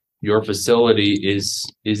that your facility is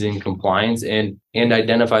in compliance and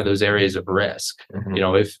identify those areas of risk.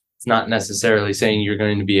 If it's not necessarily saying you're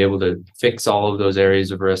going to be able to fix all of those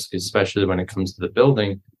areas of risk, especially when it comes to the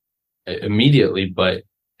building immediately, but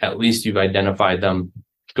at least you've identified them,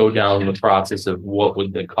 go down the process of what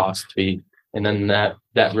would the cost be. And then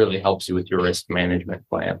that really helps you with your risk management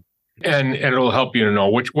plan. And it'll help you to know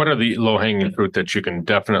what are the low-hanging fruit that you can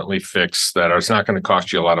definitely fix that is not going to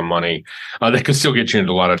cost you a lot of money, that can still get you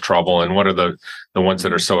into a lot of trouble, and what are the ones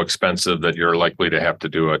that are so expensive that you're likely to have to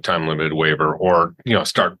do a time-limited waiver or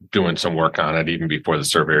start doing some work on it even before the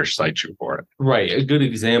surveyor cites you for it. Right. A good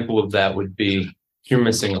example of that would be if you're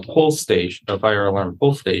missing a pull station, a fire alarm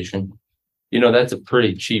pull station. That's a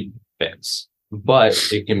pretty cheap fix, but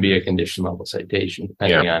it can be a condition level citation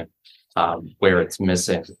depending on where it's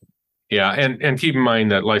missing. Yeah, and keep in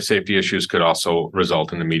mind that life safety issues could also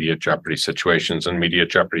result in immediate jeopardy situations. And immediate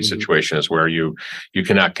jeopardy situation is where you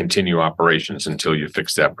cannot continue operations until you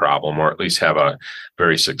fix that problem, or at least have a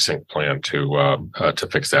very succinct plan to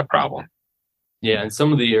fix that problem. Yeah, and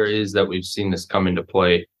some of the areas that we've seen this come into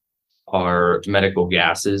play are medical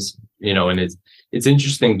gases. And it's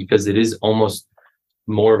interesting because it is almost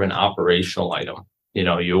more of an operational item.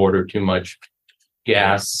 You order too much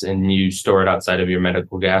gas and you store it outside of your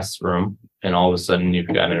medical gas room, and all of a sudden you've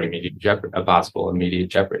got a possible immediate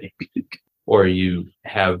jeopardy. Or you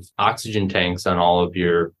have oxygen tanks on all of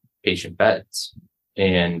your patient beds,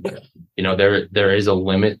 and there is a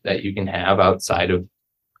limit that you can have outside of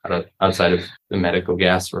the medical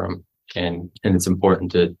gas room, and it's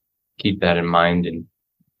important to keep that in mind and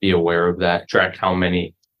be aware of that. Track how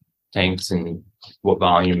many tanks and what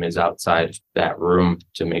volume is outside that room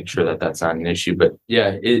to make sure that that's not an issue. But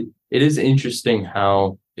yeah, it is interesting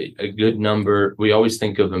how a good number, we always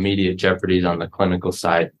think of immediate jeopardies on the clinical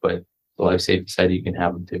side, but the life safety side, you can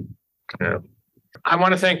have them too. Yeah. I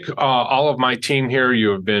want to thank all of my team here. You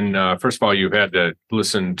have been, first of all, you've had to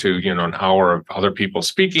listen to, an hour of other people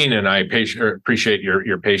speaking, and I appreciate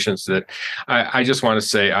your patience. That I just want to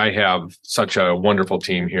say I have such a wonderful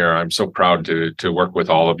team here. I'm so proud to work with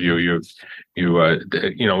all of you.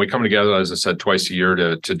 We come together, as I said, twice a year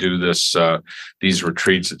to do these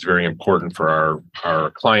retreats. It's very important for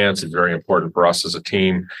our clients. It's very important for us as a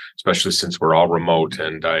team, especially since we're all remote.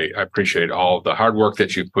 And I appreciate all the hard work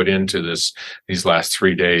that you've put into these last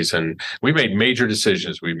 3 days. And we made major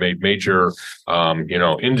decisions. We made major,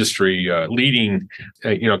 industry leading,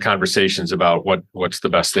 conversations about what's the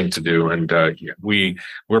best thing to do. And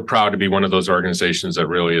we're proud to be one of those organizations that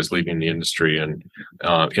really is leading the industry and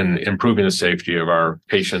in improving the safety of our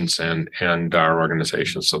patients and our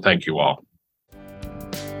organizations. So thank you all.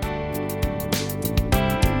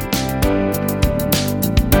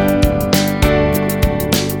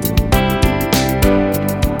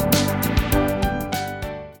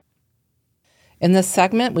 In this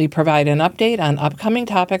segment, we provide an update on upcoming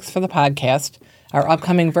topics for the podcast, our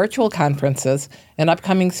upcoming virtual conferences, and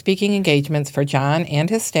upcoming speaking engagements for John and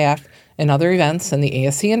his staff and other events in the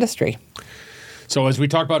ASC industry. So as we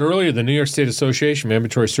talked about earlier, the New York State Association of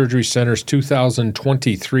Ambulatory Surgery Centers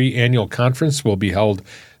 2023 annual conference will be held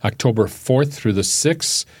October 4th through the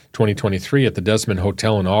 6th, 2023 at the Desmond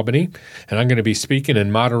Hotel in Albany. And I'm going to be speaking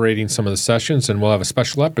and moderating some of the sessions, and we'll have a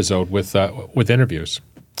special episode with interviews.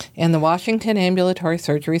 And the Washington Ambulatory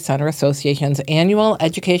Surgery Center Association's annual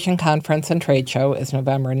education conference and trade show is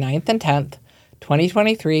November 9th and 10th,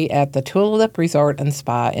 2023 at the Tulalip Resort and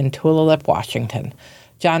Spa in Tulalip, Washington.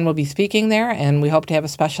 John will be speaking there, and we hope to have a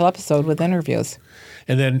special episode with interviews.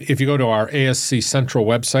 And then if you go to our ASC Central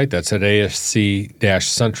website, that's at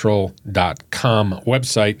asc-central.com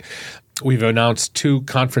website, we've announced 2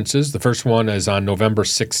 conferences. The first one is on November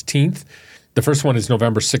 16th. The first one is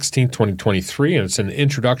November 16th, 2023, and it's an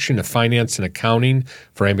introduction to finance and accounting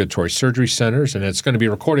for ambulatory surgery centers, and it's going to be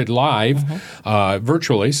recorded live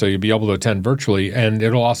virtually, so you'll be able to attend virtually, and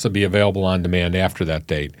it'll also be available on demand after that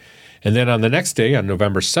date. And then on the next day, on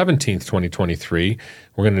November 17th, 2023,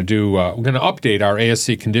 we're going to update our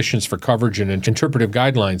ASC Conditions for Coverage and Interpretive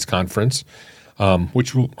Guidelines Conference,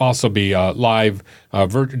 which will also be live,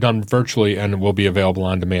 done virtually, and will be available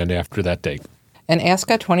on demand after that date. And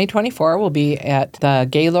ASCA 2024 will be at the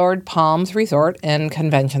Gaylord Palms Resort and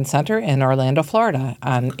Convention Center in Orlando, Florida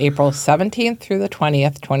on April 17th through the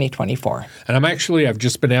 20th, 2024. And I've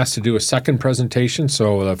just been asked to do a second presentation.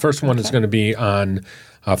 So the first one is going to be on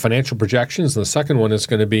financial projections, and the second one is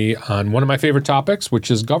going to be on one of my favorite topics,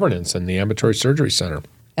 which is governance in the Ambulatory Surgery Center.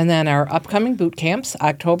 And then our upcoming boot camps,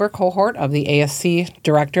 October cohort of the ASC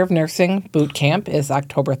Director of Nursing Boot Camp is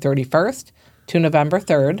October 31st to November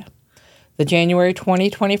 3rd. The January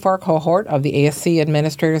 2024 cohort of the ASC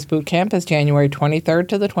Administrators Boot Camp is January 23rd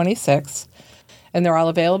to the 26th, and they're all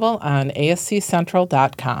available on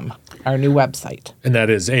asccentral.com, our new website. And that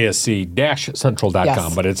is asc-central.com,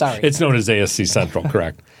 yes, but it's known as ASC Central,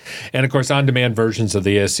 correct. And, of course, on-demand versions of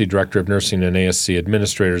the ASC Director of Nursing and ASC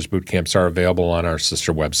Administrators Boot Camps are available on our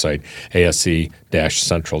sister website,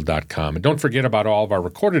 asc-central.com. And don't forget about all of our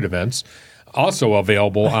recorded events, also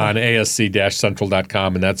available on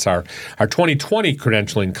asc-central.com, and that's our 2020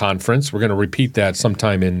 credentialing conference. We're going to repeat that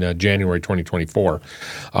sometime in January 2024.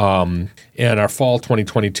 And our fall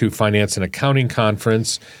 2022 finance and accounting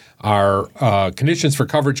conference, our Conditions for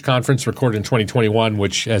Coverage conference recorded in 2021,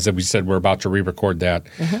 which, as we said, we're about to re-record that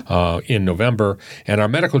in November, and our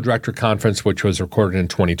medical director conference, which was recorded in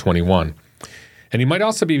 2021. And you might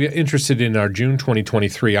also be interested in our June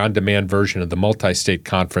 2023 on-demand version of the multi-state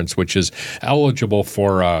conference, which is eligible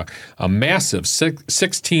for a massive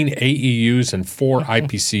 16 AEUs and 4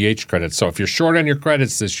 IPCH credits. So if you're short on your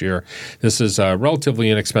credits this year, this is a relatively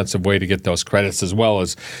inexpensive way to get those credits, as well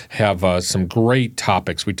as have some great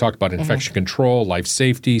topics. We talked about infection control, life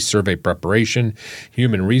safety, survey preparation,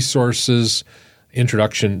 human resources,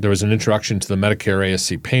 there was an introduction to the Medicare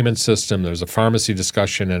ASC payment system. There was a pharmacy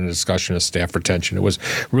discussion and a discussion of staff retention. It was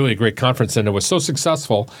really a great conference, and it was so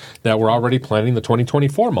successful that we're already planning the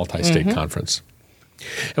 2024 multi-state conference.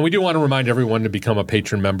 And we do want to remind everyone to become a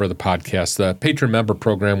patron member of the podcast. The patron member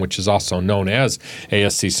program, which is also known as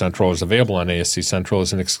ASC Central, is available on ASC Central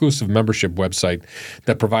as an exclusive membership website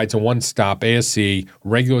that provides a one-stop ASC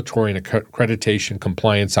regulatory and accreditation,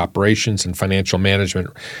 compliance, operations, and financial management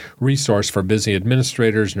resource for busy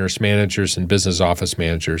administrators, nurse managers, and business office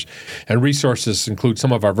managers. And resources include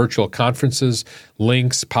some of our virtual conferences,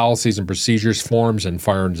 links, policies and procedures, forms, and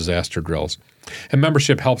fire and disaster drills. And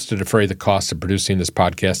membership helps to defray the costs of producing this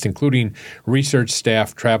podcast, including research,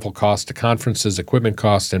 staff, travel costs to conferences, equipment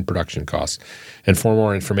costs, and production costs. And for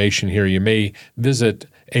more information here, you may visit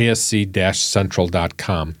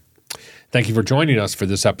asc-central.com. Thank you for joining us for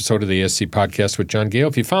this episode of the ASC Podcast with John Gale.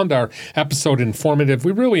 If you found our episode informative,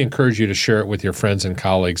 we really encourage you to share it with your friends and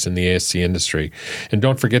colleagues in the ASC industry. And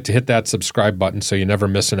don't forget to hit that subscribe button so you never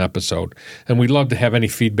miss an episode. And we'd love to have any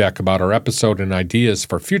feedback about our episode and ideas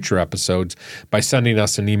for future episodes by sending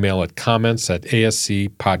us an email at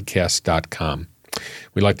comments@ascpodcast.com.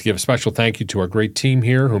 We'd like to give a special thank you to our great team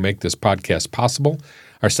here who make this podcast possible.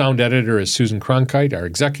 Our sound editor is Susan Cronkite, our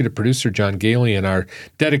executive producer, John Gailey, and our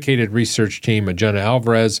dedicated research team, Jenna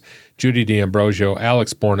Alvarez, Judy D'Ambrosio,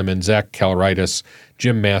 Alex Borneman, Zach Calritis,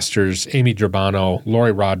 Jim Masters, Amy Drabano,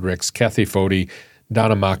 Lori Rodricks, Kathy Foti,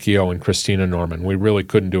 Donna Macchio, and Christina Norman. We really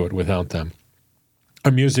couldn't do it without them.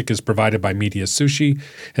 Our music is provided by Media Sushi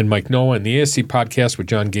and Mike Noah, and the ASC Podcast with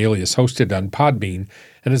John Gailey is hosted on Podbean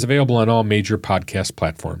and is available on all major podcast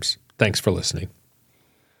platforms. Thanks for listening.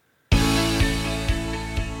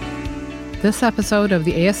 This episode of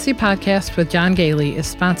the ASC Podcast with John Gailey is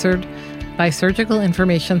sponsored by Surgical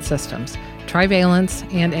Information Systems, Trivalence,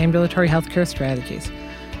 and Ambulatory Healthcare Strategies.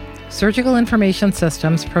 Surgical Information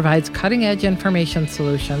Systems provides cutting-edge information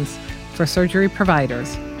solutions for surgery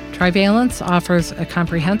providers. Trivalence offers a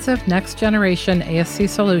comprehensive next-generation ASC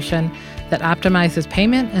solution that optimizes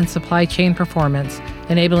payment and supply chain performance,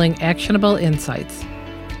 enabling actionable insights.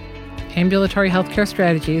 Ambulatory Healthcare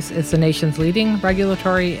Strategies is the nation's leading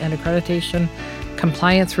regulatory and accreditation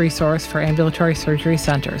compliance resource for ambulatory surgery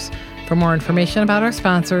centers. For more information about our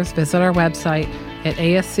sponsors, visit our website at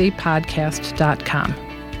ascpodcast.com.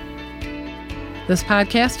 This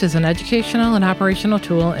podcast is an educational and operational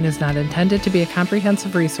tool and is not intended to be a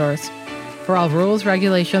comprehensive resource for all rules,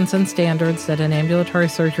 regulations, and standards that an ambulatory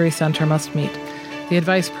surgery center must meet. The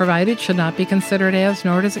advice provided should not be considered as,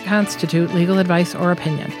 nor does it constitute, legal advice or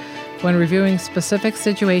opinion. When reviewing specific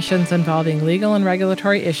situations involving legal and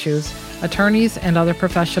regulatory issues, attorneys and other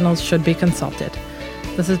professionals should be consulted.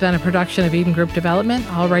 This has been a production of Eden Group Development.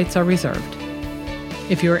 All rights are reserved.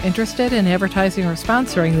 If you are interested in advertising or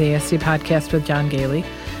sponsoring the ASC Podcast with John Gailey,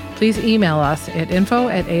 please email us at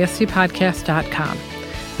info@ascpodcast.com.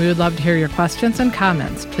 We would love to hear your questions and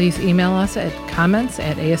comments. Please email us at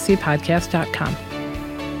comments@ascpodcast.com.